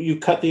you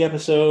cut the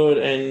episode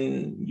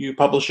and you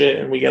publish it,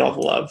 and we get all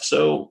the love.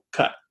 So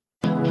cut.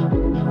 Now,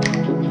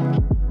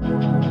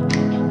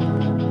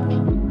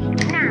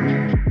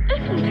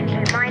 if you two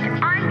don't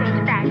mind, I'm going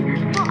to bed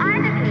before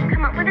either of you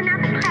come up with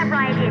another clever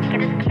idea to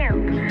get us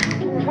killed,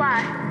 or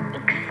worse,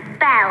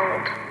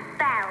 expelled.